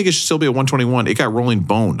 Okay, if you think it should still be at 121, it got rolling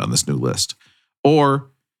boned on this new list. Or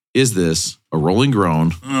is this a rolling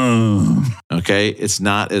groan? Okay, it's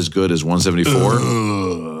not as good as 174.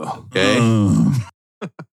 Okay.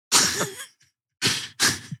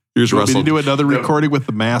 Here's Russell. Want me to do another recording with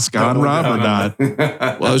the mask on, Rob, or not?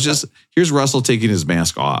 Well, here's Russell taking his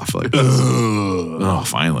mask off. Like, oh,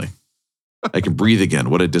 finally, I can breathe again.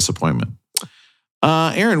 What a disappointment.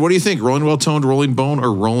 Aaron, what do you think? Rolling well toned, rolling bone,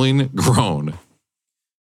 or rolling groan?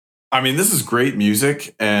 I mean, this is great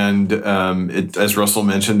music, and as Russell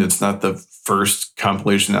mentioned, it's not the first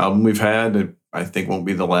compilation album we've had. It, I think, won't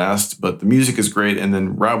be the last, but the music is great. And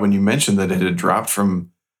then, Rob, when you mentioned that it had dropped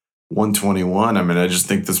from 121, I mean, I just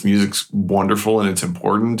think this music's wonderful and it's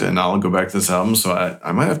important, and I'll go back to this album, so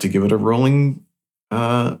I might have to give it a rolling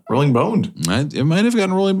boned. It might have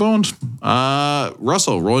gotten rolling boned.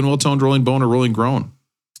 Russell, rolling well toned, rolling bone, or rolling groan?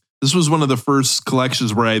 This was one of the first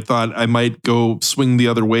collections where I thought I might go swing the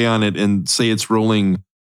other way on it and say it's rolling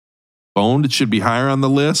boned. It should be higher on the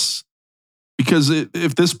list because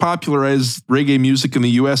if this popularized reggae music in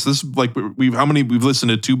the U.S., this is like we've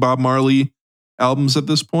listened to 2 Bob Marley albums at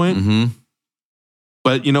this point. Mm-hmm.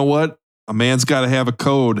 But you know what? A man's got to have a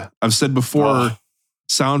code. I've said before,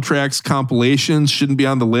 soundtracks, compilations shouldn't be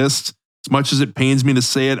on the list. As much as it pains me to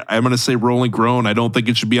say it, I'm going to say rolling groan. I don't think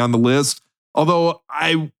it should be on the list. Although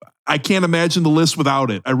I can't imagine the list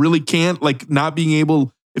without it. I really can't. Like not being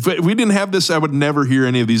able, if we didn't have this, I would never hear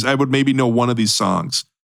any of these. I would maybe know one of these songs.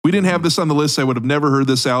 If we didn't have this on the list, I would have never heard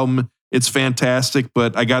this album. It's fantastic,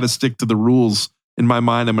 but I got to stick to the rules. In my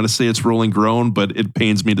mind, I'm going to say it's rolling groan, but it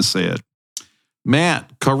pains me to say it.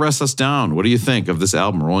 Matt, caress us down. What do you think of this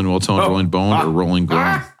album? Rolling well toned, rolling bone, or rolling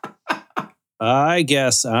groan? I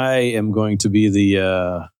guess I am going to be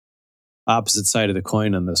the opposite side of the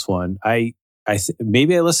coin on this one.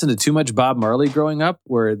 Maybe I listened to too much Bob Marley growing up,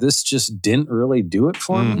 where this just didn't really do it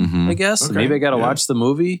for me. Mm-hmm. I guess maybe I got to watch the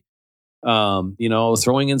movie.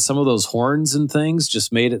 Throwing in some of those horns and things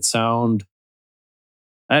just made it sound.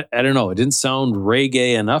 I don't know. It didn't sound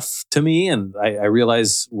reggae enough to me, and I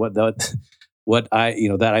realize that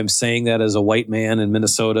I'm saying that as a white man in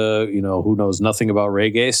Minnesota, who knows nothing about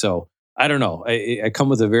reggae. So I don't know. I come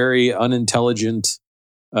with a very unintelligent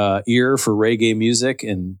ear for reggae music,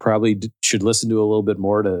 and probably should listen to a little bit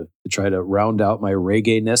more to try to round out my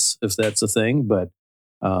reggae-ness, if that's a thing. But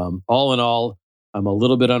all in all, I'm a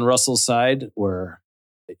little bit on Russell's side, where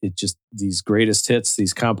it just these greatest hits,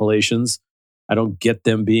 these compilations. I don't get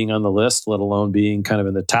them being on the list, let alone being kind of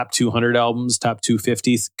in the top 200 albums, top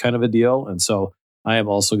 250 kind of a deal. And so I am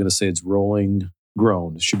also going to say it's rolling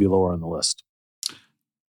groan. It should be lower on the list.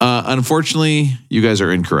 Unfortunately, you guys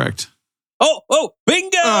are incorrect. Oh, bingo!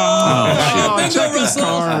 Bingo, check his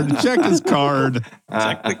card. Check his card.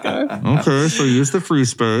 Check the card. Okay, so use the free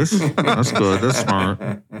space. That's good. That's smart.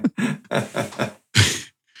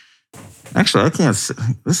 Actually, I can't say.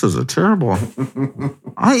 This is a terrible.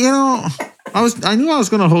 I knew I was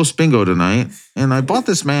going to host bingo tonight, and I bought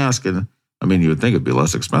this mask, and I mean, you would think it'd be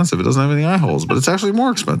less expensive. It doesn't have any eye holes, but it's actually more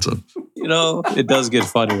expensive. You know, it does get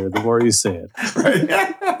funnier the more you say it. Right?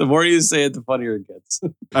 The more you say it, the funnier it gets.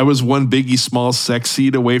 I was one biggie small sex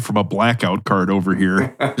seed away from a blackout card over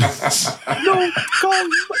here. No, call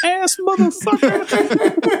ass motherfucker.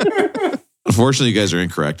 Unfortunately, you guys are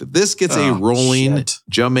incorrect. This gets a rolling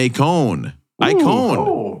Jamaican.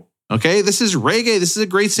 Icon. Okay, this is reggae. This is a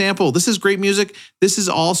great sample. This is great music. This is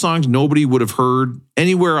all songs nobody would have heard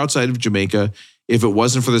anywhere outside of Jamaica if it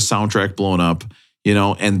wasn't for the soundtrack blowing up. You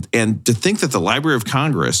know, and to think that the Library of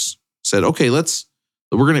Congress said, okay, we're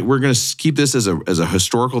gonna keep this as a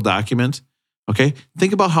historical document. Okay,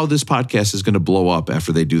 think about how this podcast is going to blow up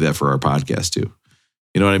after they do that for our podcast too.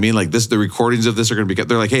 You know what I mean? Like the recordings of this are going to be.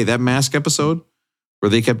 They're like, hey, that mask episode where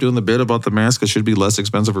they kept doing the bit about the mask, it should be less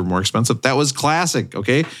expensive or more expensive. That was classic.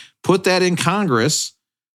 Okay, put that in Congress.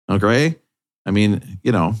 Okay, I mean,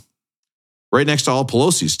 you know, right next to all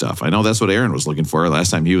Pelosi stuff. I know that's what Aaron was looking for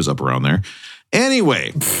last time he was up around there.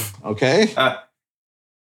 Anyway, okay. I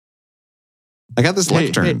got this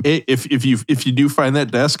lectern. Hey, if you do find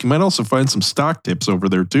that desk, you might also find some stock tips over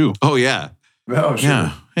there too. Oh yeah. Oh sure.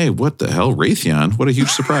 Yeah. Hey, what the hell, Raytheon? What a huge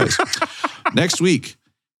surprise! Next week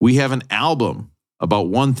we have an album about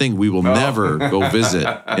one thing we will never go visit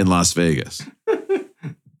in Las Vegas.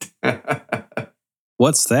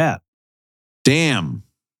 What's that? Damn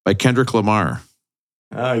by Kendrick Lamar.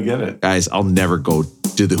 Oh, I get it. Guys, I'll never go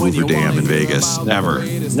to the Hoover Dam in Vegas. Never.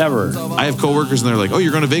 I have coworkers and they're like, oh,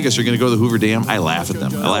 you're going to Vegas. You're going to go to the Hoover Dam. I laugh at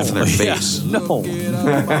them. I laugh in their face. No.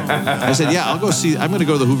 I said, yeah, I'm going to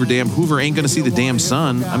go to the Hoover Dam. Hoover ain't going to see the damn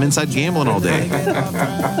sun. I'm inside gambling all day. I've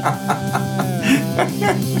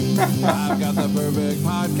got the perfect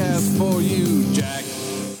podcast for you, Jack.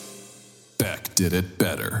 Beck did it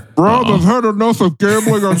better. Rob, I've had enough of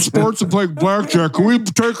gambling on sports and playing blackjack. Can we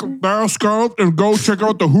take a mask out and go check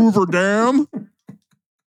out the Hoover Dam?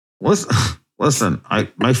 Listen,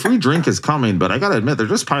 my free drink is coming, but I got to admit, they're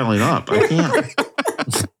just piling up. I can't.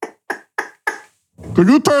 Could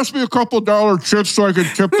you pass me a couple $1 chips so I can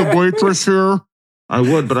tip the waitress here? I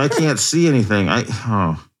would, but I can't see anything. I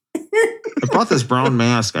bought this brown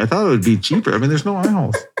mask. I thought it would be cheaper. I mean, there's no eye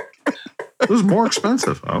holes. It was more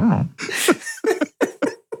expensive. I don't know.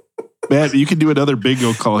 Matt, you can do another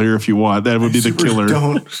bingo call here if you want. That would be the killer. I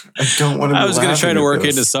don't want to. I was going to try to work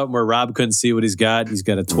into something where Rob couldn't see what he's got. He's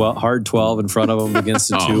got a hard 12 in front of him against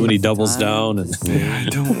the 2, and he doubles down. And I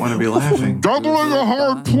don't want to be laughing. Doubling a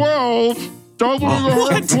hard 12. Doubling a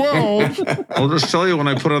hard 12. I'll just tell you, when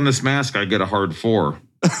I put on this mask, I get a hard 4.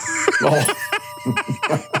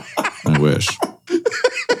 I wish.